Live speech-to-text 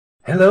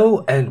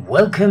Hello and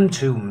welcome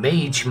to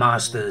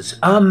MageMaster's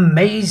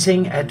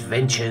amazing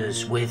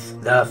adventures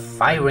with the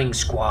firing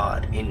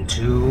squad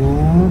into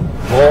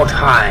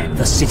Mordheim,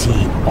 the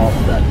city of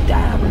the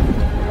damned.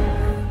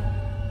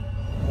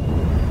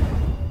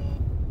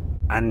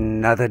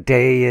 Another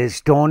day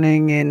is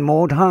dawning in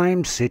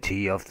Mordheim,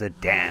 city of the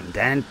damned,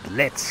 and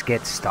let's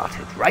get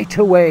started right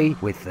away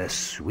with the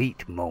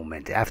sweet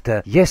moment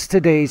after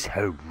yesterday's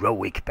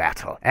heroic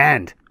battle.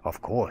 And,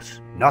 of course,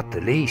 not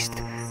the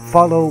least,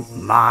 follow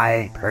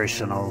my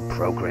personal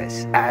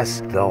progress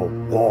as the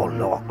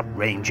Warlock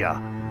Ranger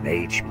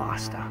Mage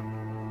Master.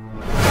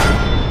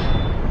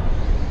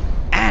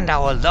 And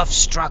our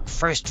love-struck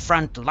first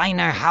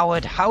frontliner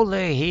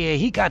Howler here,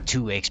 he got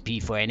 2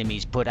 XP for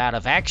enemies put out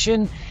of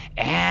action,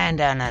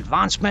 and an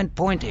advancement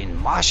point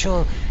in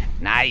Marshall.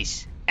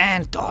 Nice.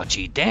 And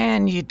Dodgy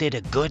Dan, you did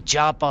a good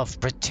job of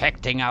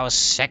protecting our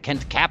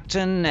second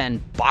captain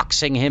and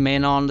boxing him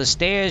in on the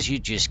stairs. You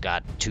just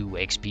got 2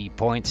 XP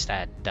points.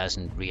 That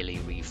doesn't really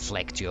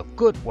reflect your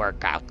good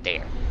work out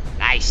there.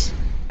 Nice.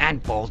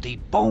 And Baldy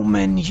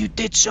Bowman, you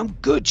did some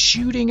good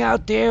shooting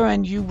out there,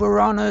 and you were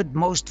honored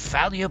most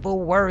valuable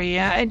warrior,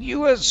 and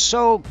you were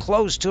so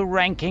close to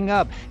ranking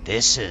up.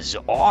 This is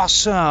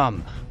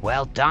awesome.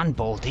 Well done,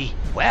 Baldy.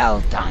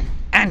 Well done.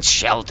 And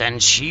Sheldon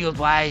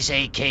Shieldwise,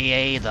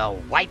 aka the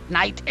White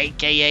Knight,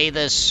 aka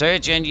the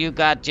Surgeon, you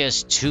got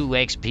just 2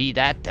 XP.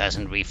 That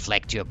doesn't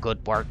reflect your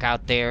good work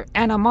out there.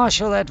 And a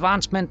Marshall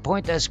advancement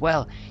point as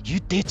well.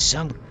 You did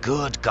some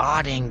good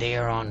guarding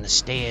there on the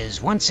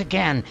stairs. Once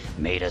again,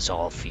 made us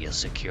all feel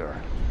secure.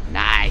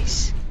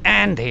 Nice.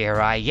 And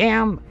here I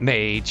am,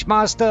 Mage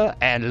Master,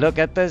 and look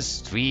at this,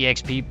 3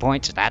 XP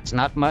points, that's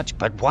not much,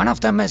 but one of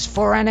them is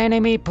for an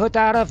enemy put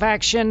out of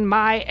action,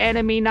 my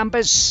enemy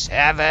number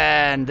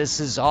 7. This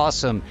is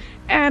awesome.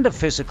 And a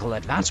physical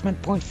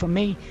advancement point for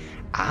me.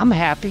 I'm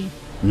happy.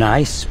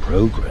 Nice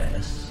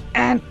progress.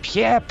 And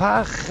Perry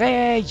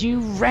Parrys, you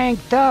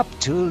ranked up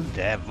to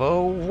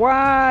level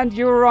 1.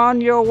 You're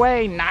on your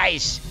way.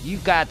 Nice. You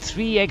got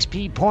 3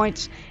 XP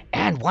points.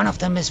 And one of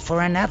them is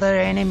for another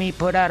enemy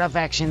put out of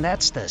action.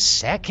 That's the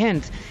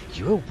 2nd.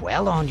 You're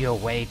well on your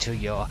way to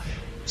your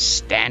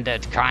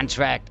standard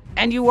contract.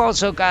 And you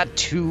also got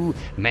 2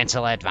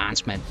 mental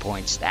advancement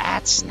points.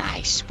 That's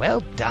nice.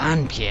 Well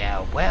done,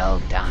 Pierre. Well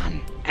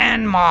done.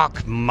 And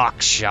Mark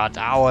Muckshot,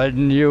 our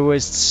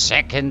newest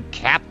second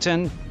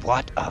captain.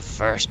 What a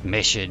first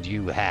mission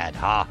you had,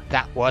 huh?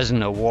 That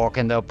wasn't a walk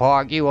in the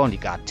park. You only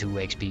got 2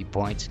 XP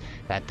points.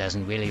 That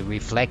doesn't really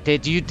reflect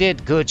it. You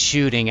did good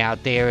shooting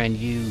out there, and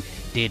you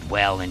did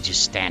well in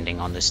just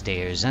standing on the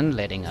stairs and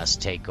letting us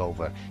take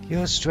over.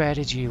 Your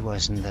strategy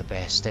wasn't the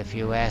best, if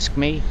you ask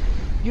me.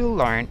 You'll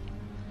learn,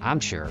 I'm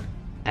sure.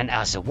 And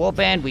as a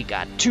warband, we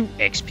got 2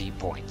 XP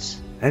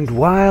points. And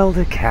while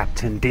the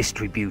captain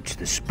distributes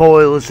the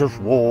spoils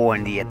of war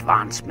and the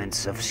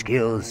advancements of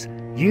skills,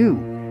 you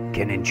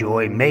can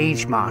enjoy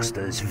Mage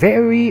Master's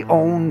very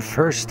own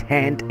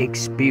first-hand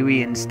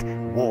experienced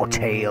war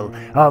tale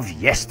of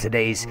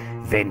yesterday's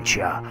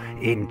venture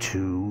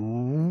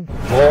into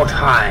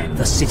Mordheim,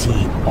 the city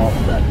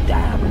of the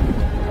damned.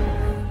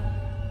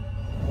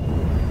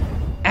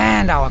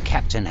 And our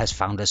captain has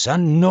found us a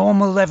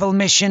normal level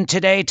mission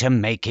today to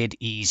make it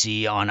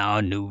easy on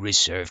our new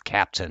reserve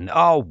captain.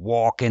 A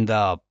walk in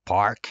the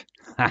park.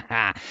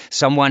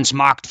 Someone's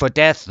marked for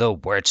death, the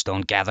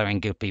Wordstone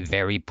gathering could be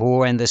very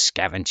poor, and the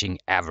scavenging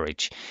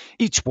average.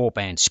 Each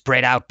warband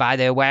spread out by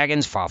their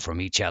wagons far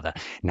from each other.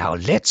 Now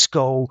let's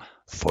go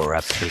for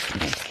a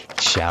picnic,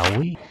 shall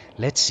we?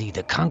 Let's see,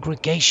 the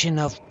Congregation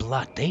of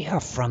Blood, they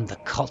are from the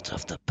cult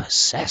of the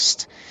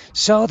possessed.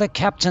 So the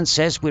captain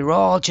says we're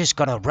all just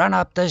gonna run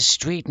up the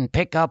street and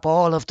pick up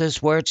all of this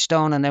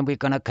Wordstone, and then we're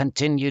gonna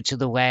continue to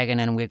the wagon,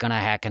 and we're gonna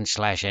hack and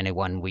slash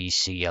anyone we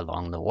see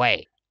along the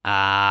way.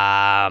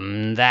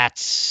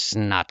 That's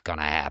not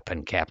gonna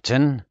happen,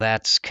 Captain.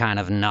 That's kind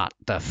of not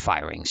the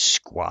firing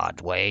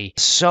squad way.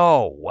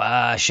 So,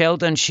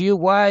 Sheldon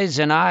Shieldwise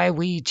and I,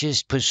 we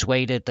just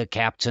persuaded the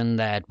captain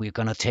that we're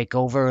gonna take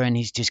over and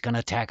he's just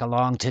gonna tag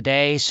along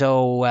today.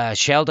 So,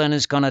 Sheldon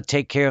is gonna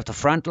take care of the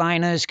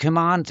frontliners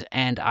command,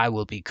 and I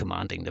will be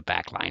commanding the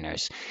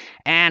backliners.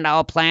 And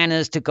our plan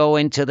is to go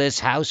into this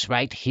house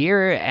right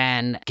here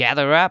and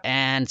gather up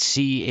and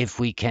see if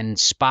we can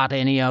spot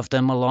any of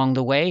them along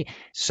the way.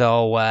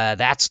 So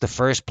that's the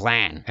first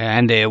plan.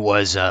 And it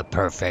was a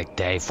perfect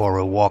day for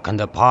a walk in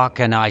the park,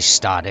 and I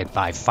started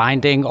by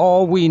finding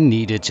all we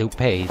needed to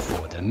pay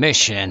for the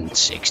mission,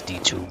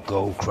 62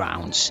 gold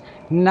crowns.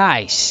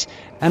 Nice.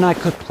 And I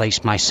could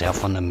place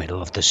myself on the middle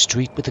of the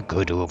street with a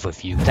good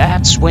overview.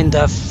 That's when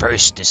the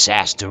first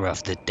disaster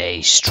of the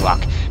day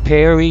struck.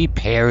 Perry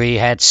Parrys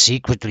had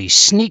secretly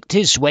sneaked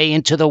his way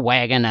into the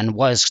wagon and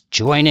was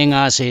joining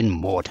us in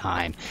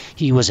Mordheim.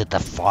 He was at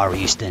the far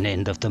eastern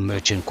end of the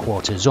merchant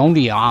quarters,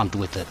 only armed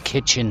with a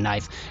kitchen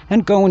knife,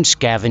 and going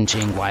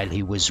scavenging while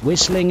he was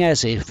whistling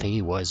as if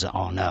he was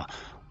on a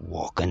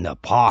walk in the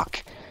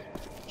park.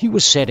 He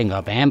was setting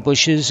up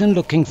ambushes and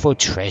looking for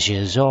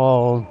treasures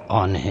all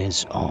on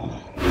his own,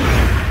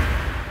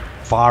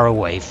 far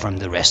away from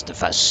the rest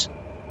of us.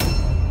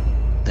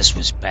 This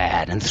was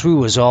bad and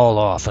threw us all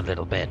off a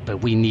little bit,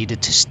 but we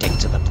needed to stick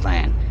to the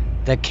plan.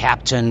 The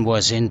captain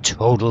was in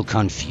total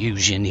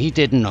confusion. He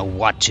didn't know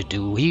what to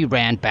do. He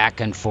ran back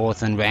and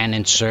forth and ran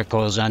in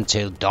circles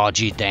until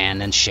Dodgy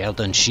Dan and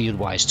Sheldon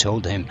Shieldwise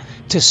told him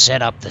to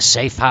set up the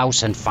safe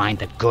house and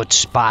find a good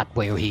spot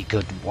where he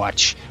could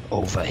watch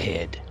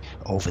overhead,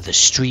 over the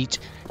street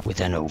with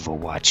an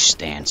overwatch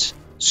stance.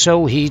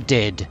 So he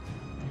did.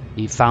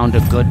 He found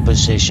a good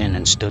position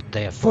and stood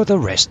there for the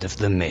rest of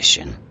the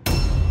mission.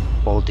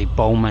 Baldy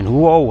Bowman,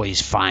 who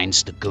always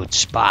finds the good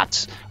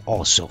spots,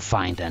 also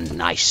find a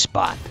nice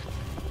spot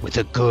with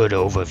a good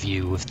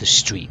overview of the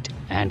street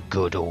and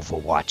good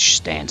overwatch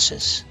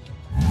stances.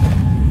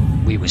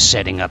 We were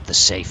setting up the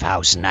safe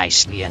house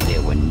nicely and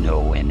there were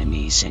no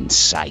enemies in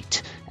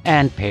sight.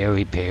 And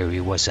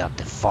Perry was at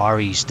the far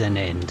eastern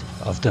end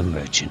of the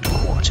merchant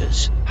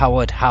quarters.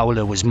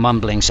 Howler was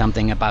mumbling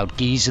something about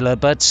Gizela,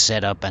 but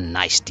set up a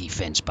nice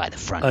defense by the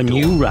front door. A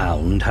new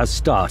round has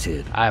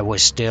started. I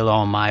was still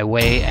on my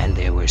way, and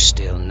there were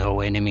still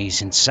no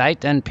enemies in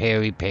sight, and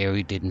Perry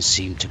didn't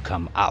seem to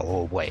come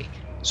our way.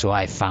 So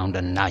I found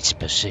a nice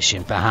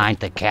position behind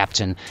the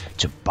captain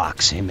to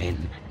box him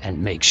in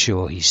and make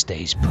sure he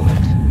stays put.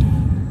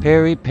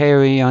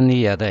 Perry, on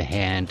the other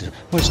hand,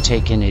 was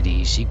taking it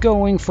easy,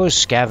 going for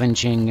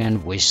scavenging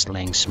and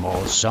whistling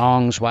small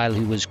songs while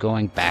he was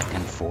going back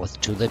and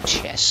forth to the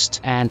chest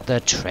and the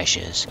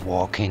treasures,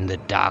 walking the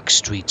dark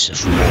streets of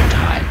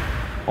Mordheim,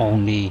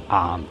 only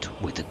armed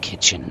with a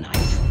kitchen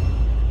knife.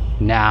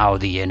 Now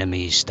the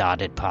enemies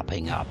started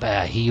popping up,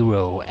 a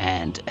hero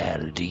and a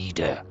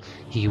leader.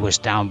 He was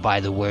down by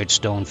the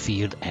Wordstone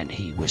field and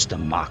he was the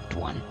marked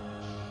one.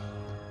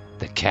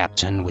 The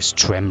captain was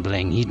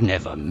trembling. He'd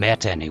never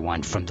met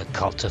anyone from the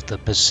Cult of the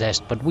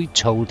Possessed, but we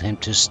told him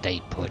to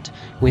stay put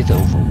with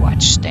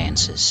overwatch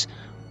stances.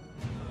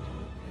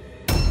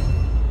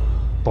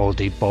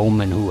 Baldy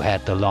Bowman, who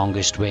had the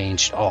longest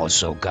range,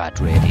 also got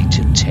ready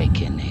to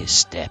take in his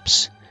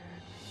steps.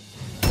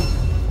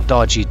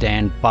 Dodgy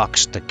Dan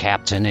boxed the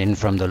captain in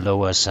from the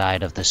lower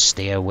side of the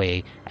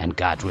stairway and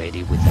got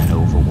ready with an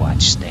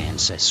overwatch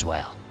stance as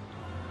well.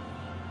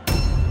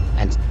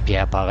 And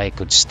Perry Parrys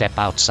could step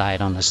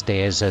outside on the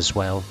stairs as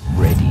well,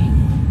 ready.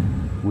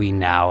 We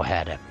now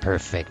had a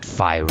perfect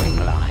firing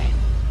line.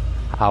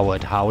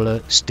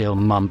 Howler, still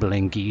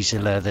mumbling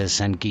Gizela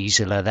this and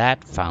Gizela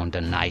that, found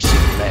a nice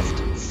left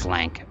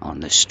flank on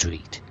the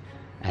street.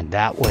 And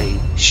that way,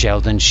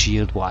 Sheldon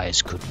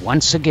Shieldwise could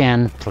once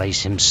again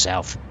place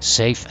himself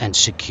safe and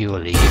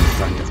securely in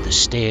front of the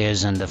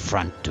stairs and the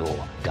front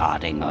door,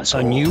 guarding us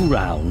all. A new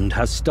round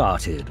has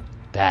started.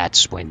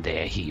 That's when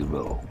their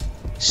hero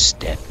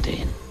stepped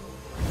in.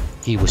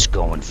 He was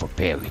going for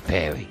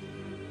Perry.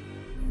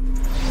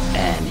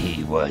 And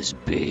he was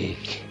big.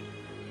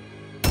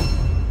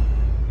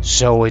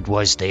 So it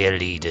was their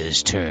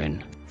leader's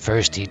turn.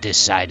 First he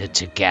decided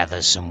to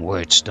gather some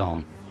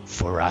Wordstone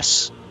for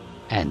us,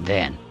 and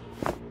then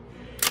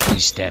he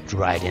stepped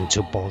right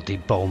into Baldy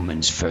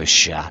Bowman's first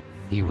shot.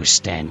 He was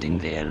standing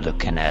there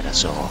looking at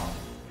us all,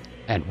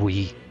 and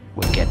we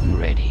were getting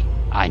ready.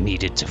 I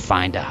needed to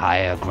find a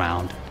higher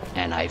ground,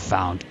 and I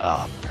found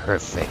a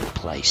perfect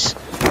place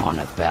on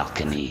a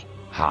balcony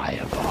high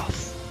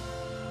above.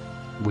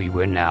 We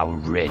were now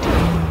ready.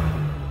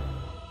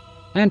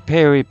 And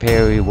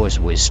Perry was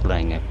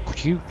whistling a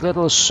cute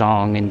little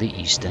song in the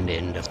eastern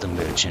end of the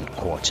merchant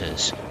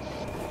quarters,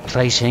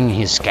 placing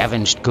his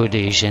scavenged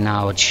goodies in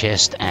our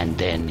chest, and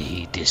then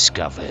he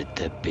discovered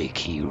the big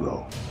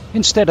hero.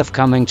 Instead of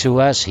coming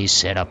to us, he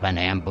set up an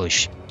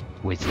ambush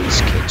with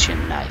his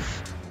kitchen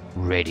knife,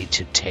 ready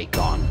to take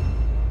on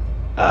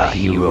a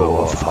hero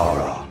of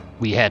horror.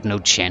 We had no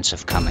chance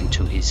of coming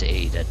to his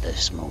aid at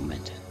this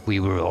moment. We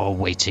were all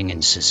waiting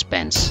in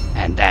suspense,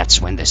 and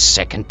that's when the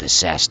second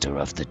disaster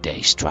of the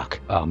day struck,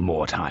 a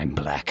Mordheim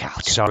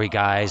blackout. Sorry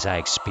guys, I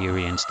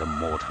experienced a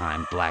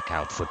Mordheim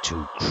blackout for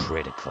 2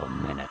 critical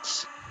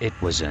minutes. It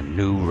was a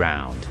new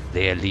round.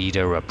 Their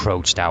leader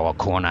approached our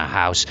corner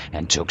house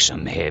and took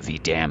some heavy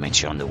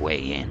damage on the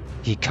way in.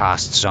 He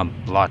cast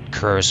some blood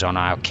curse on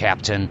our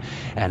captain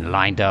and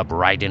lined up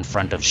right in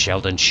front of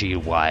Sheldon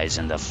Shieldwise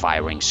and the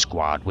firing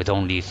squad with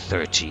only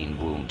 13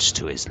 wounds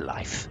to his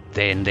life.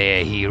 Then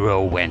their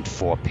hero went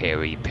for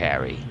Perry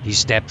Parrys. He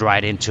stepped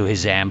right into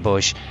his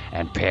ambush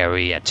and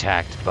Perry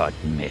attacked but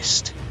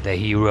missed. The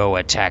hero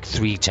attacked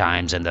 3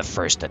 times and the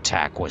first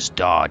attack was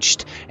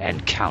dodged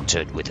and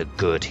countered with a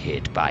good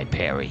hit by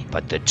Perry,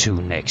 but the 2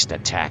 next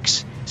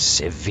attacks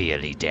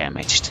severely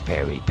damaged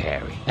Perry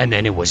Parrys. And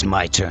then it was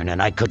my turn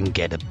and I couldn't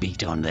get a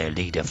beat on their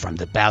leader from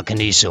the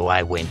balcony, so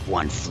I went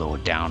 1 floor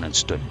down and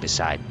stood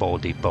beside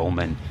Baldy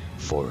Bowman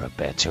for a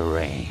better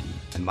aim.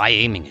 And my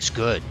aiming is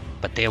good,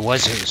 but there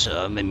was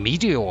a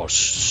meteor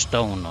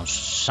stone or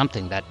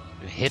something that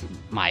hit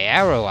my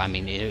arrow. I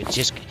mean, it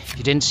just,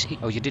 you didn't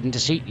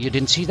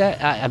see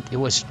that? It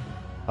was,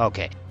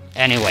 okay.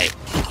 Anyway,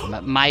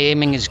 my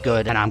aiming is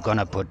good, and I'm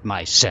gonna put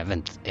my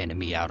 7th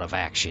enemy out of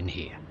action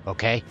here,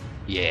 okay?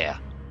 Yeah.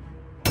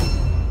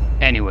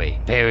 Anyway,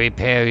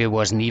 Perry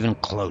wasn't even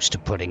close to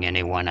putting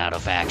anyone out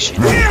of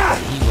action.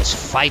 When he was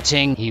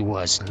fighting, he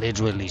was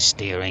literally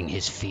staring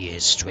his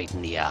fears straight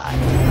in the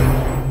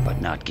eye,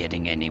 but not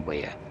getting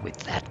anywhere with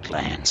that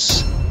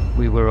glance.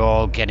 We were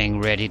all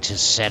getting ready to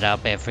set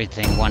up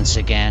everything once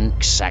again,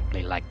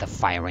 exactly like the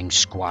firing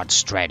squad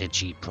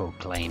strategy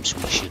proclaims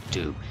we should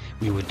do.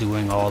 We were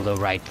doing all the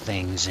right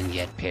things, and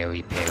yet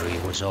Perry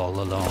was all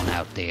alone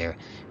out there.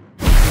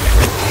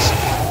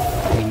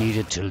 We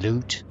needed to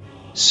loot,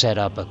 set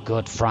up a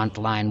good front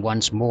line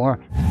once more,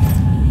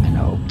 and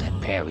hope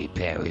that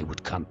Perry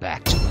would come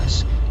back to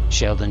us.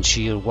 Sheldon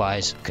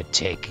Shieldwise could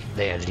take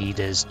their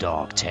leader's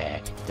dog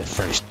tag, the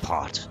first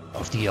part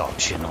of the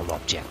optional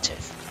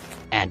objective.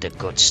 And a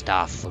good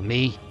start for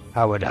me.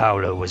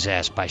 Howler was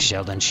asked by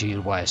Sheldon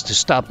Shieldwise to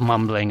stop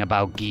mumbling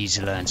about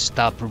Gizela and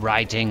stop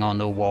writing on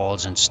the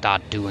walls and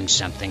start doing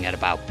something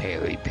about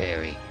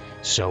Perry.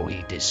 So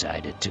he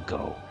decided to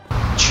go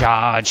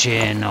charge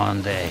in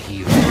on the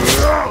hero.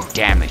 He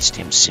damaged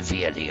him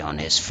severely on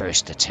his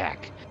first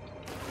attack,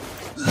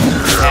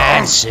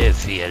 and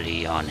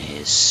severely on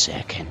his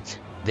second.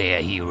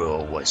 Their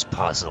hero was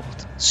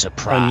puzzled,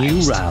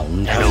 surprised,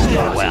 and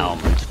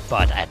overwhelmed,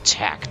 but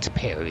attacked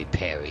Perry.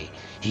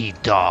 He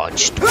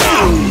dodged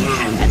well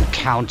and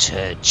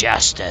countered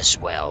just as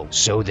well,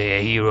 so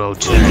their hero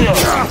turned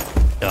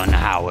on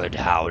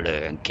Howler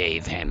and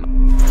gave him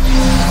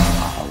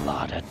a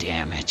lot of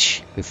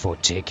damage before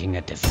taking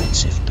a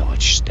defensive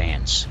dodge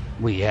stance.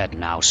 We had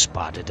now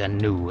spotted a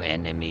new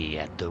enemy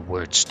at the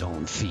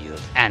Wordstone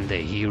field, and the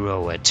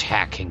hero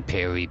attacking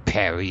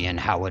Perry and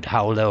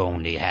Howler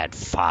only had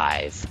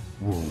 5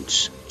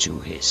 wounds to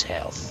his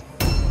health.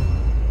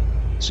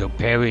 So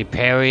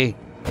Perry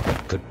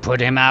could put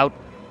him out,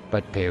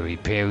 but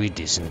Perry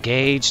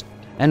disengaged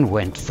and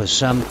went for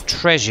some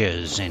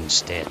treasures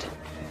instead,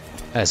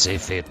 as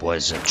if it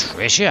was a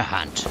treasure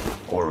hunt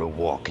or a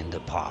walk in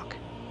the park.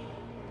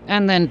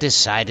 And then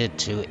decided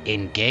to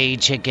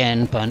engage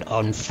again, but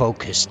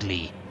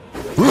unfocusedly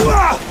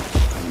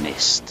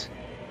missed.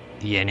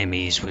 The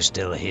enemies were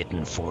still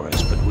hidden for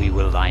us, but we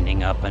were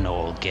lining up and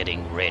all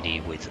getting ready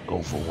with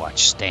Overwatch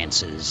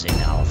stances in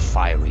our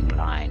firing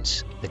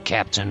lines. The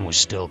captain was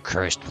still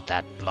cursed with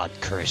that blood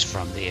curse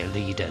from their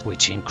leader,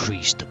 which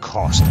increased the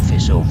cost of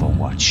his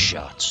Overwatch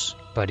shots.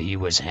 But he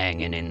was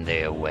hanging in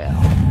there well.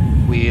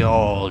 We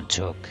all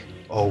took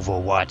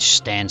Overwatch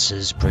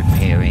stances,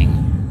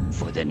 preparing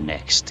for the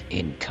next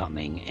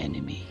incoming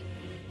enemy.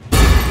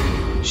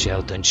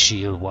 Sheldon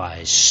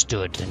Shieldwise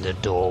stood in the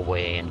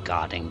doorway and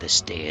guarding the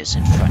stairs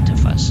in front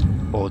of us.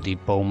 Odie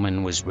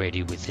Bowman was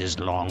ready with his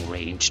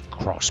long-ranged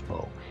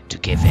crossbow to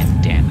give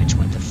him damage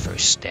when the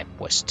first step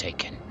was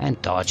taken,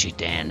 and Dodgy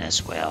Dan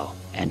as well,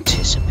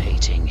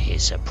 anticipating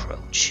his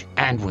approach.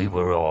 And we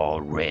were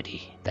all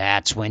ready.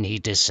 That's when he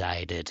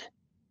decided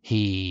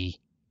he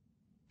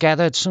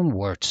gathered some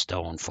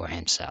wordstone for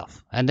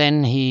himself, and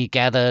then he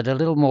gathered a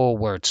little more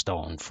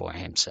wordstone for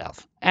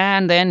himself,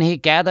 and then he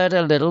gathered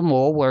a little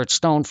more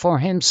wordstone for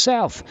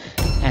himself,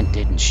 and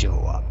didn't show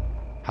up.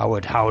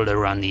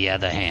 Howler, on the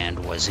other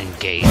hand, was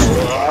engaged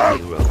with the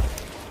hero.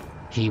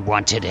 He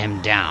wanted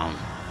him down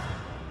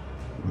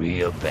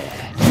real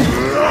bad.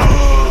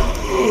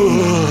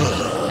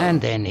 And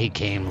then he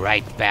came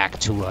right back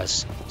to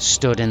us,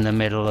 stood in the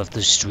middle of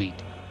the street,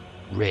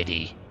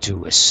 ready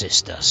to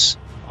assist us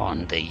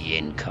on the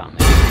incoming.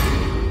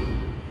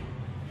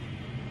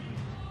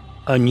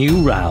 A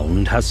new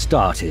round has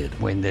started.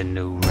 When the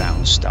new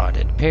round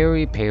started,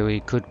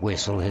 Perry could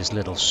whistle his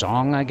little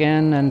song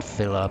again and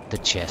fill up the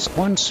chest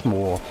once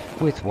more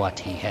with what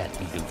he had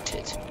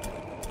looted.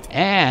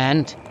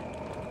 And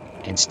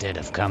instead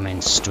of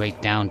coming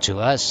straight down to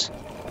us,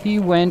 he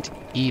went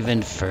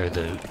even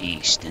further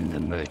east in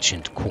the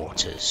merchant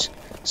quarters,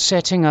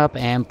 setting up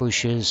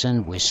ambushes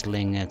and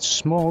whistling a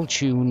small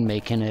tune,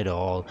 making it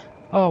all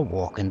a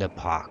walk in the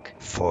park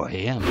for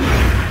him.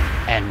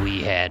 And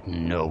we had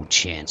no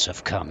chance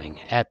of coming.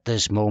 At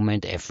this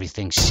moment,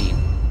 everything seemed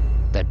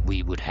that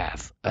we would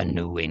have a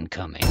new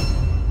incoming.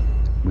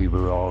 We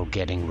were all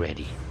getting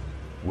ready,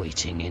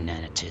 waiting in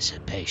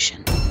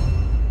anticipation.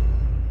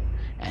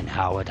 And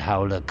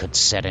Howler could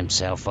set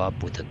himself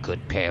up with a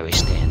good parry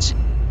stance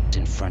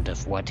in front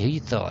of what he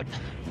thought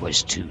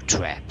was 2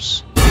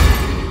 traps.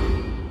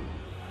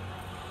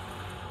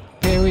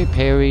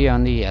 Perry,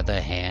 on the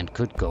other hand,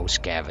 could go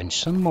scavenge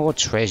some more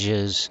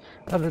treasures,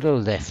 a little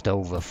left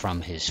over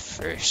from his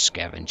first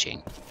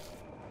scavenging,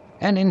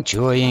 and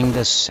enjoying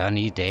the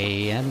sunny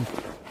day and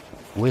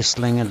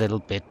whistling a little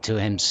bit to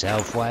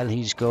himself while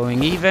he's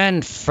going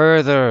even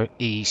further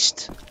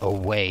east,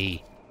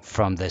 away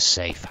from the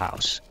safe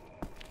house.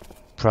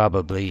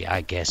 Probably,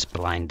 I guess,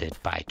 blinded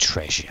by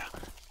treasure,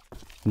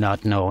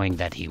 not knowing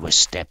that he was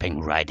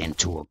stepping right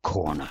into a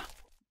corner.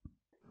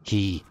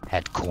 He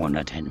had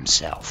cornered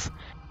himself.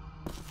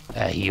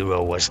 A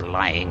hero was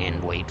lying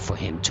in wait for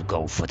him to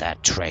go for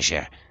that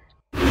treasure,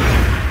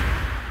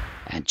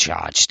 and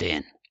charged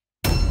in.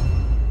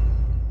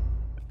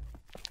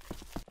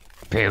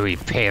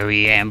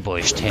 Perry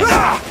ambushed him,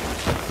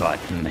 but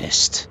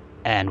missed.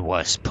 and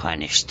was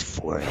punished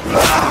for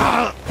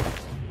it.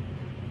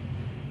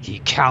 He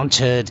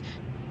countered,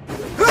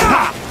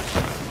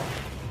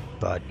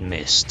 but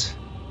missed,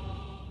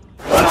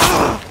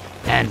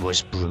 and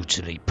was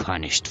brutally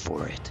punished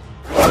for it,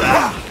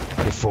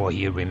 before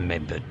he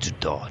remembered to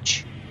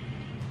dodge.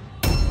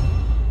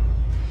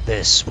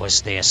 This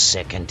was their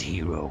second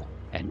hero,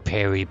 and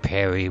Perry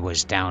Parry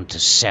was down to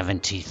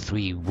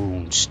 73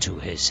 wounds to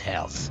his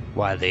health,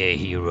 while their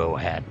hero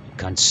had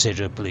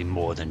considerably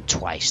more than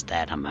twice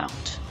that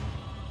amount.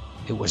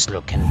 It was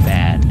looking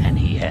bad, and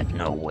he had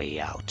no way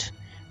out.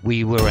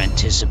 We were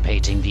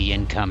anticipating the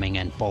incoming,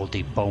 and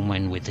Baldy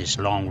Bowman with his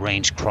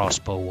long-range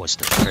crossbow was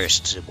the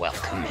first to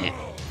welcome him.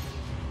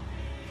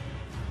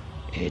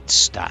 It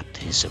stopped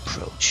his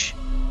approach.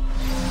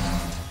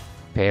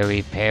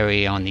 Perry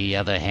Parry, on the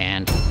other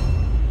hand,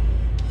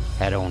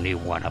 had only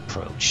one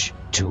approach: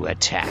 to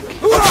attack.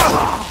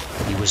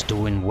 He was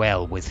doing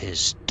well with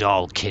his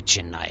dull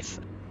kitchen knife,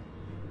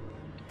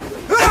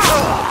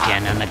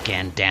 again and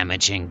again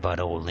damaging, but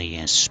only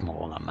in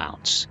small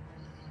amounts.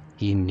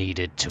 He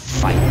needed to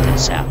fight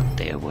this out.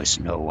 There was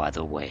no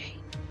other way.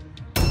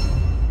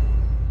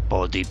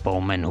 Baldy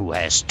Bowman, who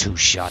has 2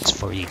 shots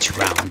for each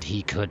round,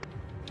 he could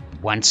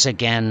once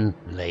again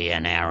lay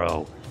an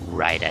arrow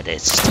right at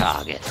its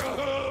target.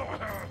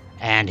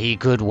 And he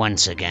could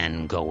once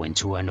again go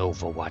into an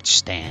overwatch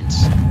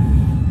stance,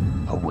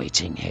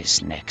 awaiting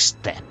his next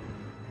step.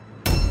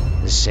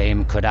 The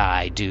same could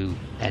I do,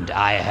 and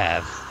I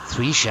have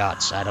 3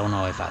 shots. I don't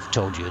know if I've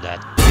told you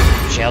that.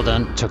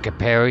 Sheldon took a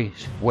parry,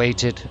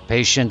 waited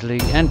patiently,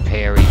 and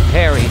Perry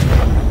Parry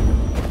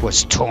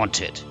was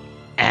taunted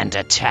and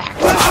attacked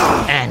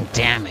and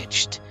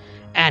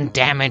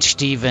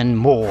damaged even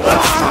more,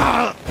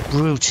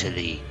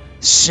 brutally,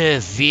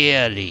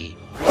 severely.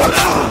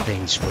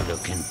 Things were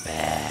looking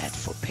bad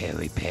for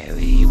Perry Parry.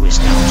 He was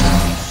down to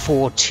only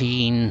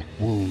 14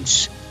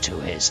 wounds to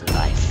his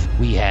life.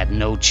 We had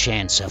no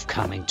chance of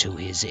coming to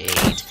his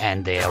aid,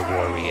 and their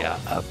warrior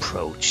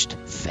approached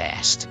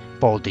fast.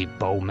 Baldy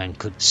Bowman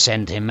could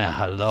send him a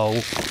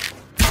hello.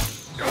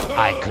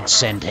 I could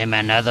send him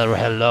another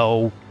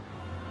hello.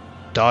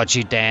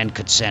 Dodgy Dan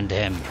could send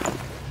him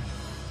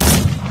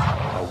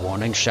a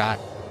warning shot,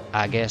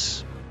 I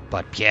guess.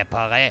 But Perry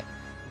Parrys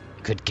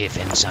could give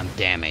him some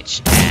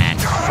damage. And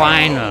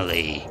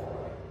finally,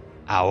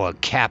 our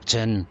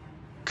captain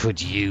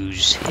could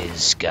use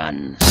his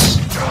guns.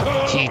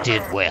 He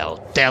did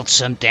well, dealt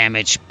some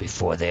damage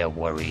before their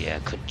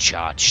warrior could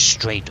charge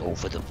straight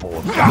over the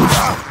board we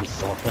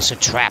thought was a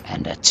trap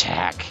and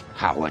attack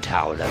Howard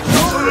Howler.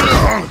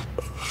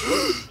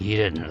 He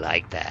didn't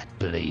like that,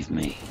 believe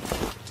me.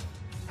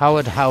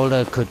 Howard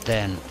Howler could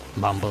then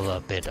mumble a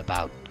bit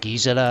about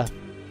Gizela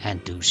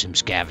and do some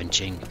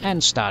scavenging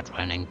and start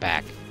running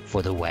back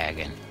for the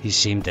wagon. He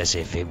seemed as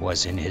if he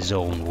was in his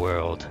own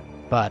world,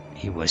 but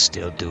he was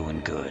still doing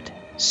good.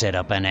 Set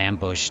up an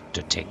ambush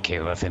to take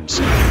care of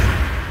himself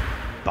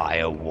by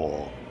a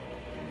wall.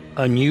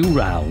 A new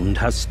round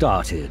has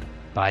started.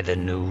 By the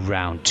new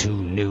round, 2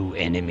 new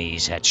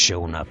enemies had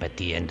shown up at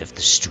the end of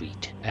the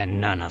street,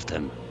 and none of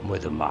them were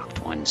the marked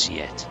ones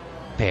yet.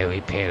 Perry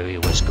Parry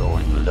was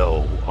going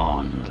low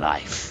on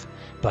life,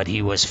 but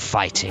he was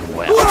fighting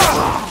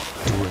well,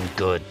 doing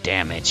good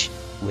damage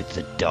with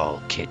the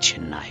dull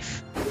kitchen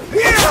knife.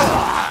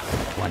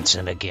 Once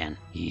and again,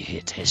 he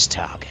hit his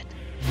target.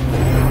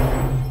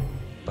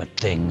 But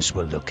things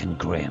were looking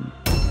grim.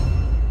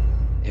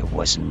 There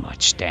wasn't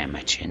much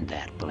damage in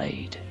that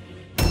blade.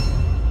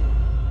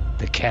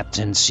 The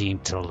captain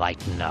seemed to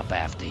lighten up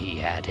after he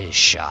had his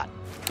shot,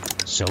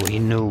 so he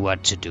knew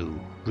what to do: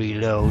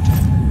 reload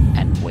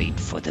and wait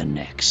for the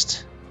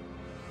next.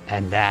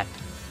 And that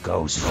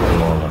goes for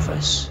all of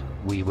us.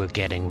 We were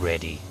getting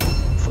ready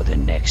for the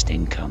next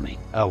incoming.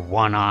 A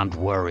one-armed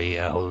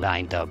warrior who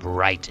lined up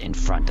right in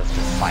front of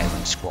the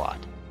firing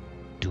squad.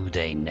 Do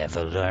they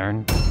never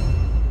learn?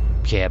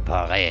 Perry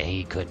Parrys,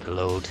 he could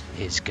load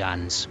his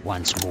guns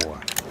once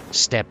more,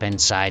 step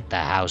inside the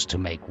house to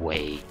make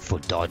way for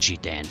Dodgy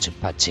Dan to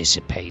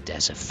participate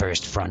as a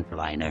first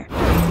frontliner,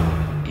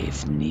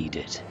 if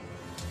needed.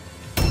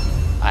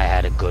 I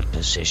had a good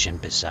position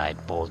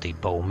beside Baldy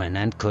Bowman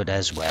and could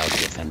as well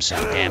give him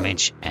some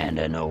damage and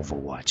an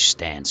overwatch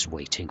stance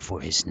waiting for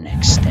his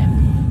next step.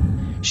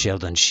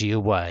 Sheldon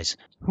Shearwise,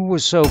 who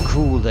was so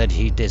cool that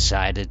he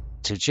decided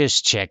to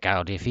just check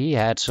out if he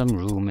had some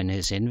room in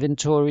his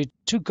inventory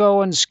to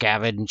go and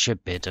scavenge a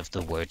bit of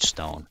the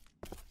wordstone.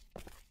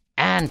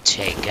 And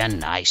take a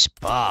nice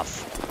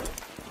buff.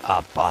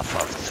 A buff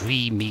of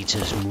 3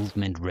 meters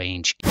movement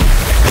range.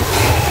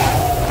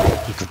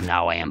 He could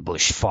now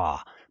ambush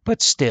far,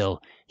 but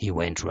still he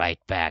went right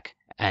back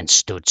and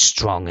stood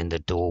strong in the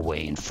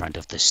doorway in front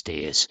of the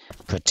stairs,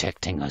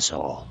 protecting us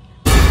all.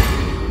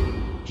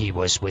 He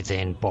was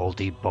within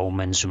Baldy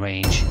Bowman's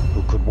range,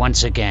 who could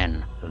once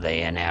again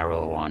lay an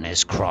arrow on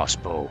his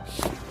crossbow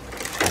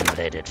and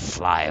let it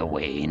fly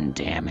away in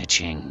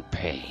damaging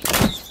pain.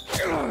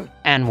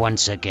 And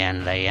once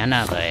again lay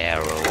another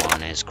arrow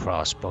on his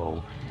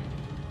crossbow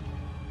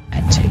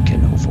and take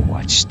an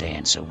overwatch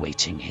stance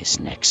awaiting his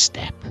next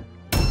step.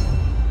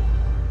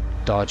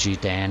 Dodgy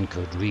Dan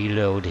could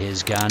reload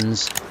his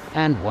guns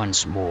and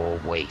once more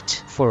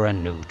wait for a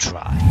new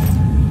try.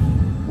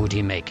 Would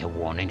he make a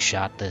warning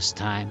shot this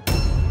time?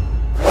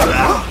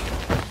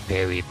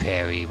 Perry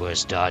Parry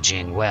was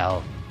dodging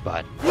well,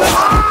 but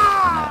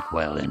not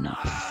well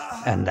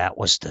enough. And that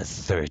was the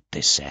third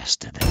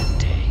disaster that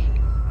day.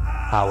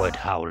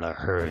 Howler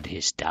heard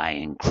his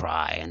dying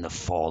cry and the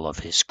fall of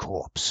his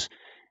corpse,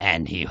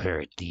 and he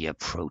heard the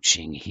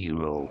approaching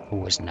hero, who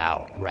was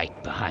now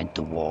right behind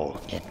the wall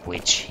at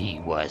which he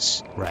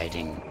was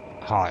writing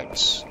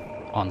hearts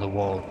on the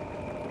wall.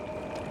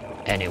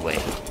 Anyway,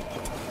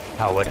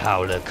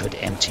 Howler could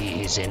empty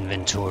his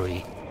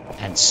inventory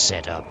and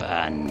set up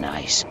a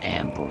nice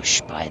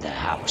ambush by the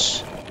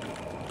house,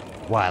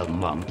 while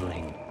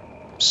mumbling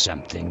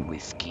something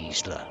with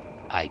Gizela,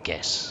 I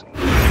guess.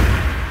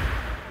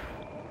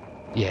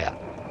 Yeah,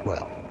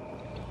 well,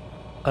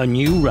 A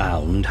new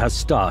round has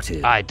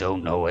started. I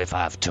don't know if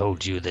I've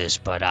told you this,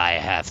 but I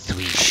have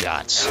 3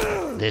 shots.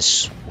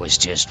 This was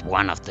just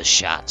one of the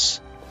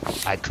shots.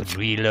 I could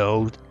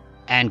reload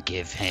and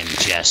give him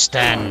just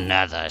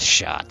another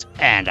shot.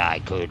 And I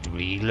could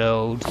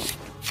reload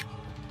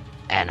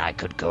and I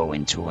could go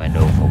into an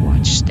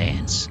overwatch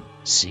stance.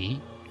 See?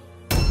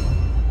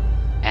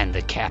 And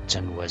the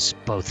captain was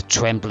both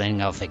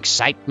trembling of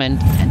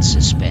excitement and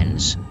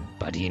suspense,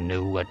 but he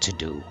knew what to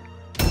do,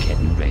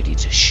 getting ready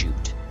to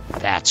shoot.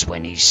 That's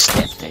when he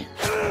stepped in.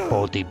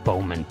 Baldy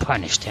Bowman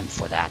punished him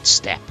for that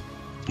step.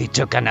 He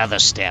took another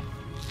step,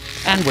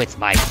 and with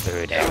my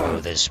 3rd arrow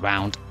this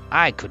round,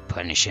 I could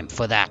punish him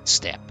for that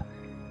step.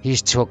 He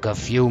took a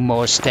few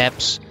more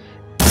steps,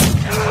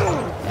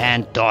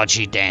 and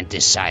Dodgy Dan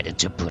decided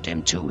to put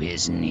him to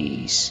his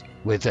knees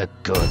with a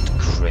good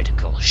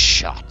critical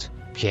shot.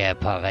 Perry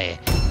Parrys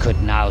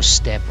could now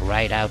step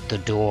right out the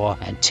door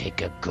and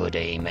take a good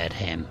aim at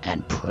him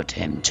and put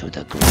him to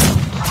the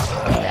ground.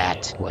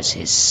 That was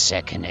his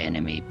 2nd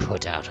enemy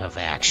put out of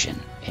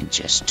action in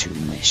just 2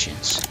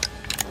 missions.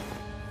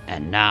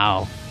 And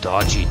now,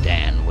 Dodgy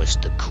Dan was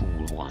the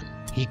cool one.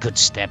 He could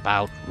step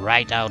out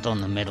right out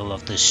on the middle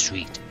of the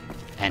street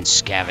and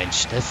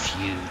scavenge the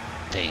few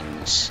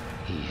things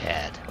he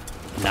had.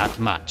 Not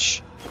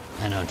much,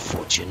 and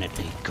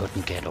unfortunately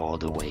couldn't get all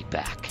the way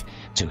back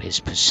to his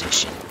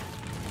position.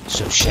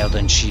 So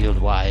Sheldon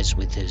Shieldwise,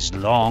 with his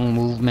long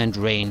movement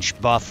range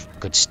buff,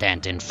 could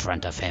stand in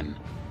front of him,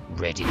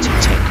 ready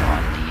to take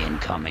on the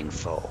incoming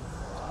foe.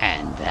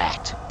 And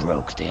that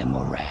broke their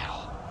morale.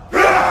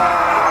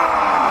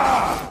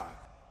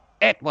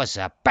 It was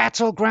a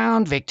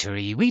battleground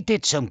victory. We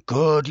did some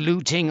good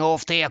looting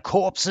off their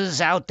corpses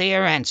out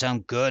there and some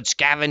good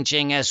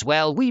scavenging as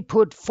well. We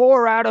put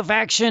 4 out of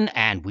action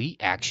and we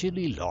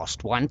actually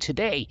lost 1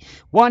 today.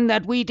 One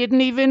that we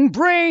didn't even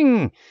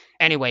bring.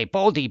 Anyway,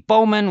 Baldy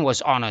Bowman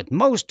was honored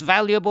most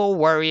valuable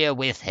warrior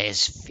with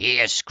his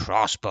fierce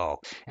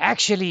crossbow.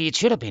 Actually, it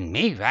should have been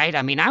me, right?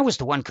 I mean, I was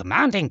the one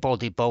commanding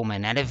Baldy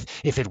Bowman, and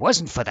if it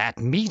wasn't for that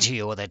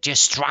meteor that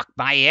just struck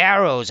my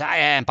arrows,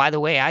 and by the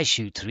way, I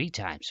shoot 3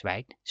 times,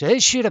 right? So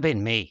it should have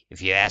been me,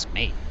 if you ask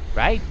me,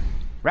 right?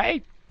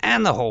 Right?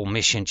 And the whole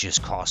mission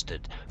just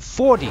costed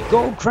 40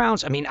 gold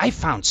crowns. I mean, I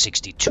found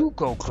 62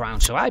 gold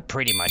crowns, so I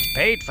pretty much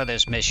paid for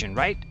this mission,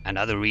 right?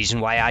 Another reason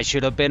why I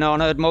should have been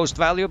honored most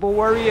valuable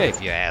warrior,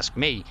 if you ask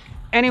me.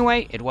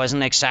 Anyway, it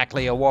wasn't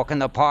exactly a walk in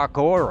the park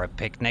or a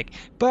picnic,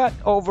 but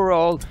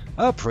overall,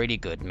 a pretty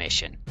good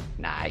mission.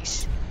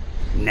 Nice.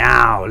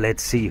 Now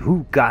let's see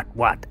who got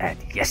what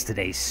at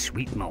yesterday's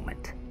sweet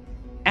moment.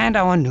 And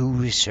our new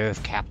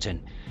reserve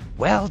captain.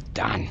 Well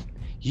done.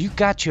 You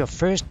got your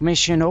first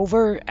mission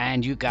over,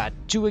 and you got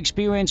 2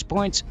 experience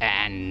points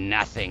and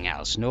nothing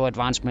else. No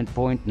advancement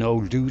point, no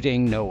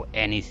looting, no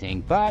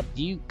anything. But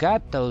you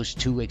got those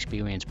 2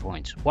 experience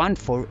points. 1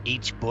 for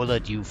each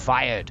bullet you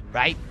fired,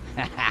 right?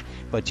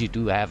 But you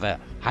do have a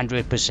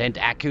 100%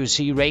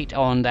 accuracy rate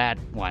on that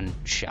 1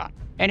 shot.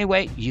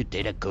 Anyway, you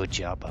did a good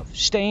job of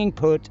staying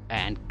put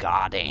and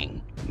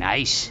guarding.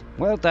 Nice.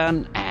 Well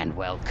done and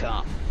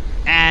welcome.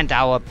 And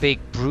our big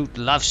brute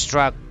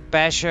love-struck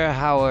basher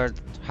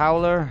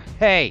Howler?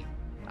 Hey!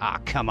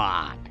 Come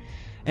on.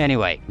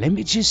 Anyway, let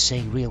me just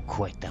say real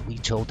quick that we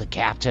told the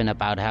captain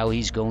about how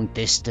he's going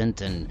distant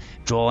and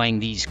drawing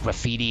these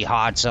graffiti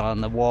hearts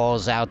on the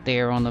walls out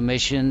there on the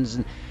missions.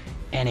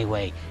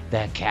 Anyway,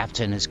 that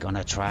captain is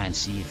gonna try and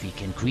see if he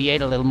can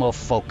create a little more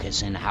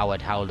focus in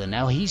Howler.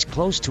 Now, he's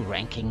close to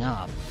ranking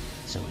up,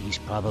 so he's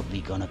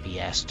probably gonna be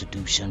asked to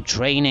do some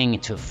training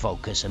to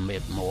focus a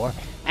bit more.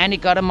 And he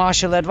got a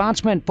martial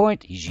advancement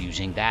point. He's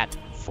using that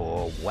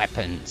for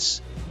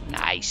weapons.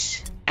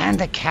 Nice. And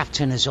the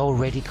captain is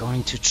already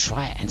going to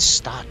try and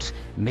start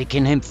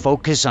making him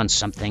focus on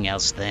something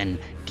else than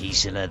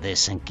Gizela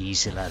this and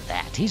Gizela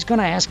that. He's going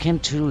to ask him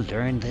to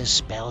learn this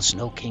spell,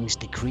 Snow King's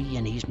Decree,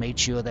 and he's made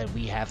sure that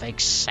we have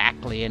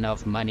exactly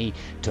enough money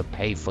to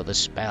pay for the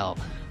spell.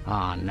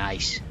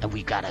 Nice. And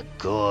we got a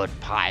good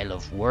pile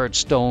of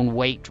wordstone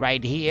weight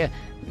right here.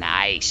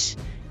 Nice.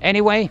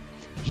 Anyway,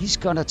 he's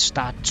going to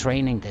start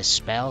training this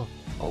spell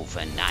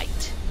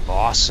overnight.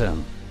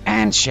 Awesome.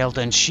 And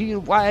Sheldon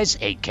Shieldwise,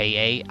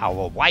 aka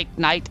our White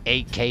Knight,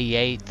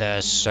 aka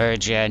the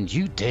Surgeon,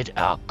 you did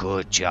a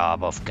good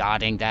job of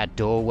guarding that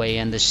doorway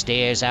and the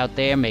stairs out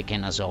there,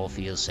 making us all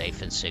feel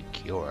safe and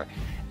secure.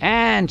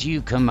 And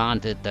you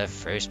commanded the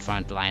first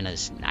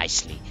frontliners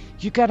nicely.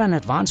 You got an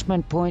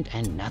advancement point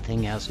and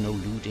nothing else, no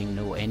looting,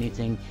 no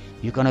anything.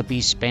 You're gonna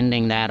be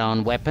spending that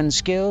on weapon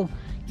skill?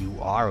 You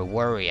are a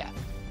warrior.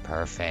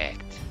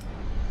 Perfect.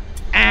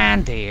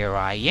 And there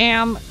I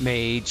am,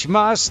 Mage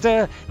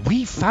Master.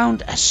 We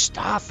found a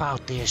staff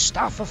out there,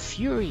 Staff of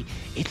Fury.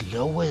 It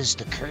lowers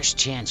the curse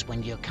chance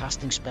when you're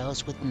casting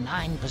spells with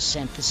 9%.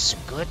 This is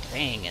a good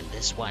thing, and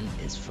this one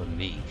is for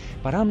me.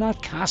 But I'm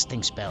not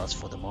casting spells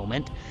for the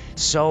moment,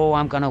 so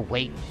I'm gonna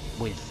wait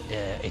with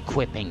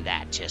equipping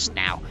that just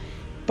now.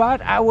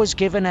 But I was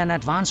given an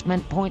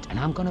advancement point, and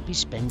I'm gonna be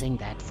spending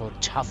that for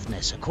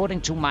toughness.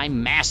 According to my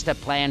master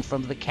plan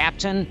from the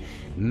captain,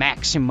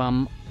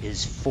 maximum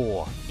is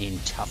 4 in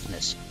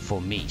toughness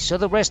for me. So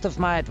the rest of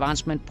my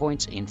advancement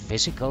points in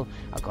physical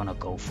are gonna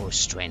go for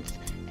strength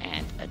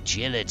and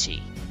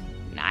agility.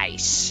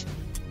 Nice.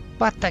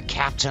 But the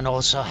captain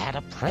also had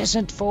a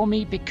present for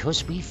me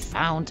because we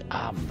found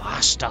a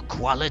master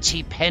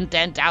quality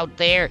pendant out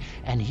there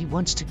and he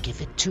wants to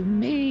give it to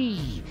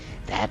me.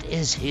 That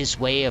is his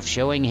way of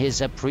showing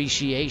his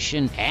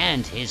appreciation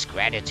and his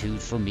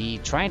gratitude for me,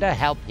 trying to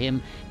help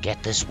him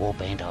get this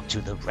warband up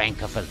to the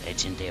rank of a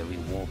legendary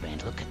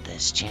warband. Look at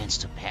this, chance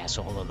to pass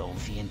all alone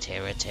Fiend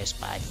Terror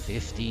test by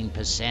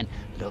 15%.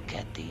 Look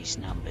at these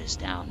numbers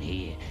down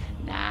here.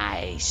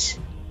 Nice.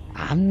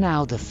 I'm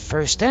now the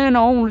first and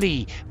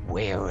only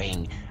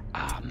wearing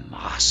a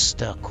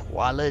master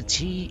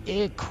quality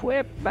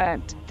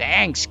equipment.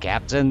 Thanks,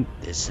 Captain.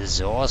 This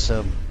is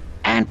awesome.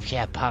 And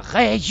Perry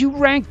Parrys, you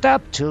ranked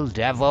up to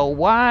level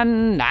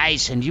 1.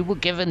 Nice, and you were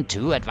given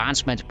 2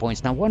 advancement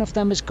points. Now, one of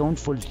them is going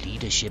for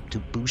leadership to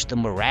boost the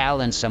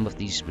morale and some of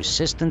these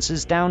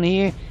resistances down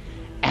here.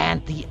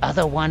 And the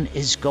other one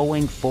is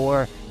going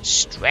for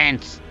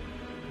strength.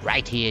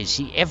 Right here,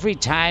 see, every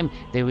time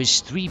there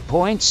is 3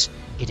 points,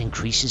 it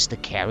increases the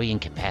carrying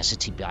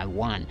capacity by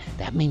 1.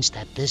 That means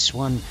that this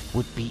one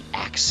would be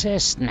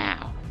accessed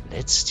now.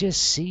 Let's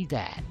just see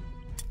that.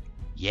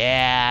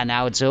 Yeah,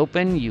 now it's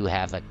open. You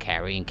have a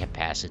carrying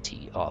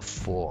capacity of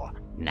 4.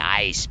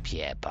 Nice,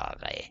 Perry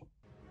Parrys.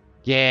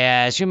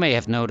 Yeah, as you may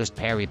have noticed,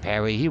 Perry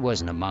Parrys, he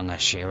wasn't among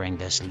us sharing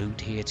this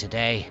loot here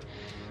today.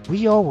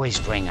 We always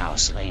bring our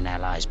slain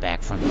allies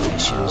back from the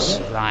missions,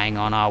 lying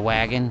on our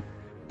wagon.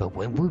 But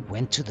when we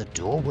went to the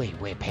doorway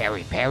where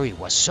Perry Parrys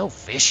was so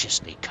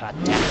viciously cut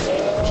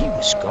down, he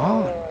was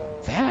gone,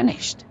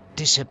 vanished,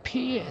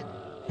 disappeared.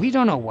 We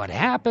don't know what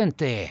happened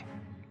there.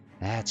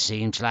 That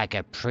seems like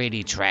a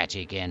pretty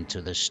tragic end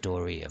to the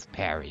story of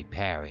Perry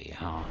Parrys,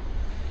 huh?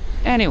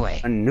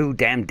 Anyway. A new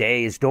damn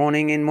day is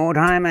dawning in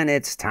Mordheim, and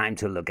it's time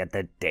to look at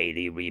the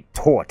daily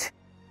report.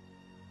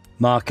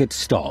 Market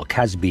stock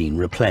has been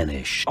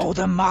replenished. Oh,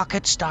 the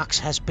market stocks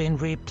has been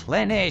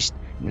replenished.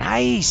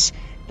 Nice.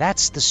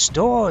 That's the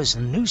stores,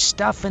 new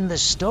stuff in the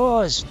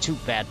stores. Too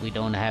bad we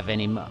don't have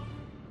any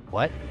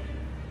What?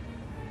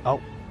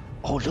 Oh,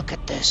 look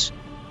at this.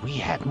 We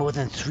had more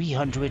than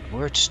 300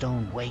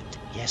 wordstone weight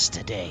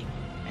yesterday,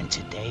 and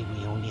today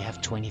we only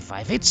have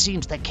 25. It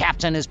seems the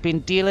captain has been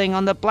dealing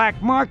on the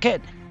black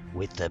market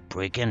with the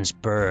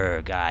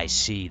Brigensburg. I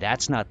see.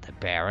 That's not the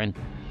Baron.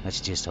 Let's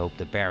just hope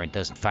the Baron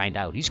doesn't find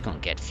out. He's gonna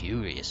get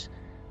furious.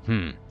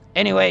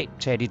 Anyway,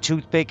 Teddy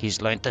Toothpick,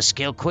 he's learned the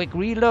skill quick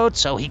reload,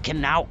 so he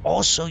can now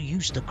also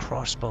use the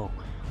crossbow.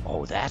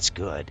 Oh, that's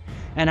good.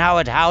 And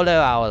Howler,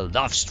 our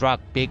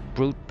love-struck big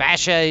brute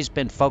basher, he's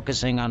been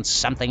focusing on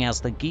something else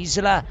than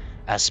Gizela,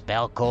 a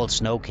spell called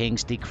Snow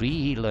King's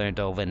Decree he learned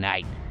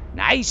overnight.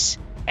 Nice.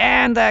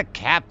 And the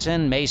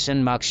Captain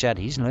Mason Mugshot,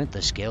 he's learned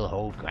the skill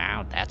Hold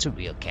Ground. That's a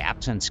real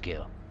captain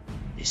skill.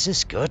 This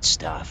is good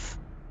stuff.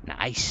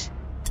 Nice.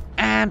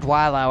 And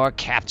while our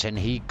captain,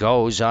 he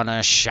goes on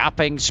a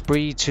shopping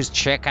spree to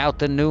check out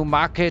the new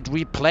market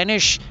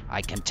replenish,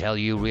 I can tell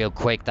you real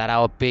quick that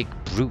our big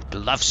brute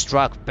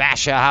love-struck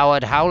basher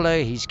Howler,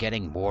 he's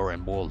getting more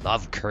and more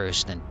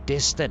love-cursed and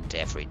distant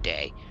every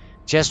day.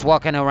 Just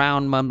walking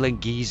around mumbling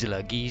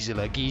Gizela,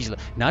 Gizela, Gizela,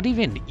 not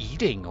even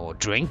eating or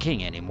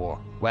drinking anymore.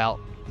 Well,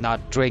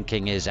 not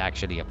drinking is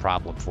actually a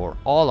problem for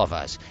all of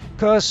us,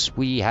 'cause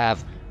we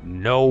have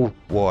no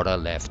water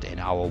left in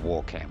our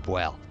war camp.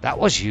 Well, that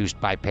was used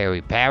by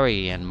Perry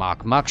Parrys and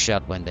Mark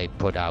Mugshot when they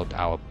put out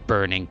our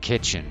burning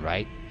kitchen,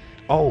 right?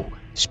 Oh,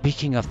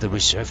 speaking of the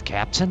reserve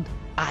captain,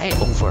 I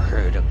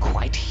overheard a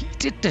quite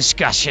heated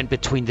discussion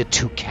between the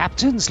 2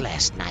 captains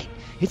last night.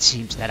 It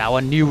seems that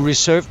our new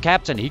reserve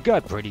captain, he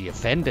got pretty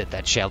offended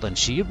that Sheldon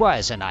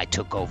Shieldwise and I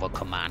took over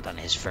command on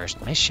his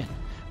first mission.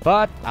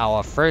 But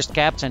our first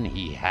captain,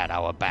 he had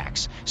our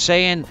backs,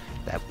 saying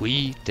that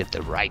we did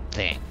the right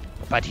thing.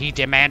 But he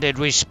demanded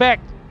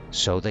respect,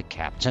 so the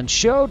captain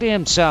showed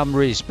him some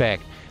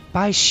respect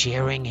by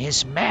sharing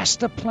his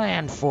master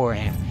plan for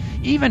him,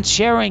 even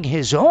sharing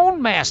his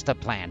own master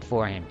plan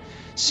for him.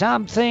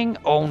 Something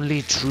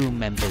only true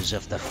members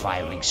of the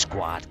firing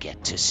squad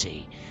get to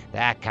see.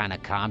 That kind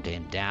of calmed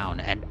him down,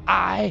 and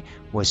I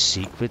was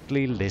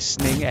secretly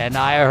listening, and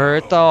I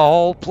heard the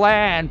whole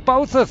plan,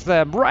 both of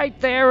them, right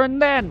there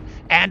and then.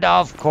 And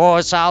of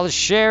course I'll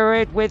share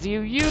it with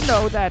you, you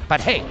know that. But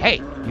hey,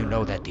 you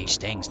know that these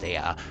things, they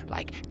are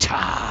like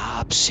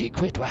top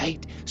secret,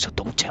 right? So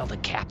don't tell the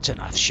captain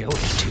I've showed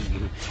it to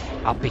you.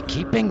 I'll be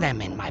keeping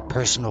them in my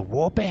personal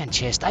warband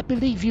chest. I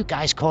believe you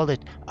guys call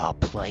it a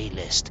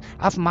playlist.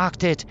 I've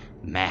marked it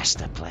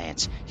master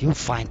plans. You'll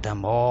find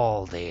them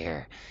all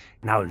there.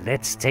 Now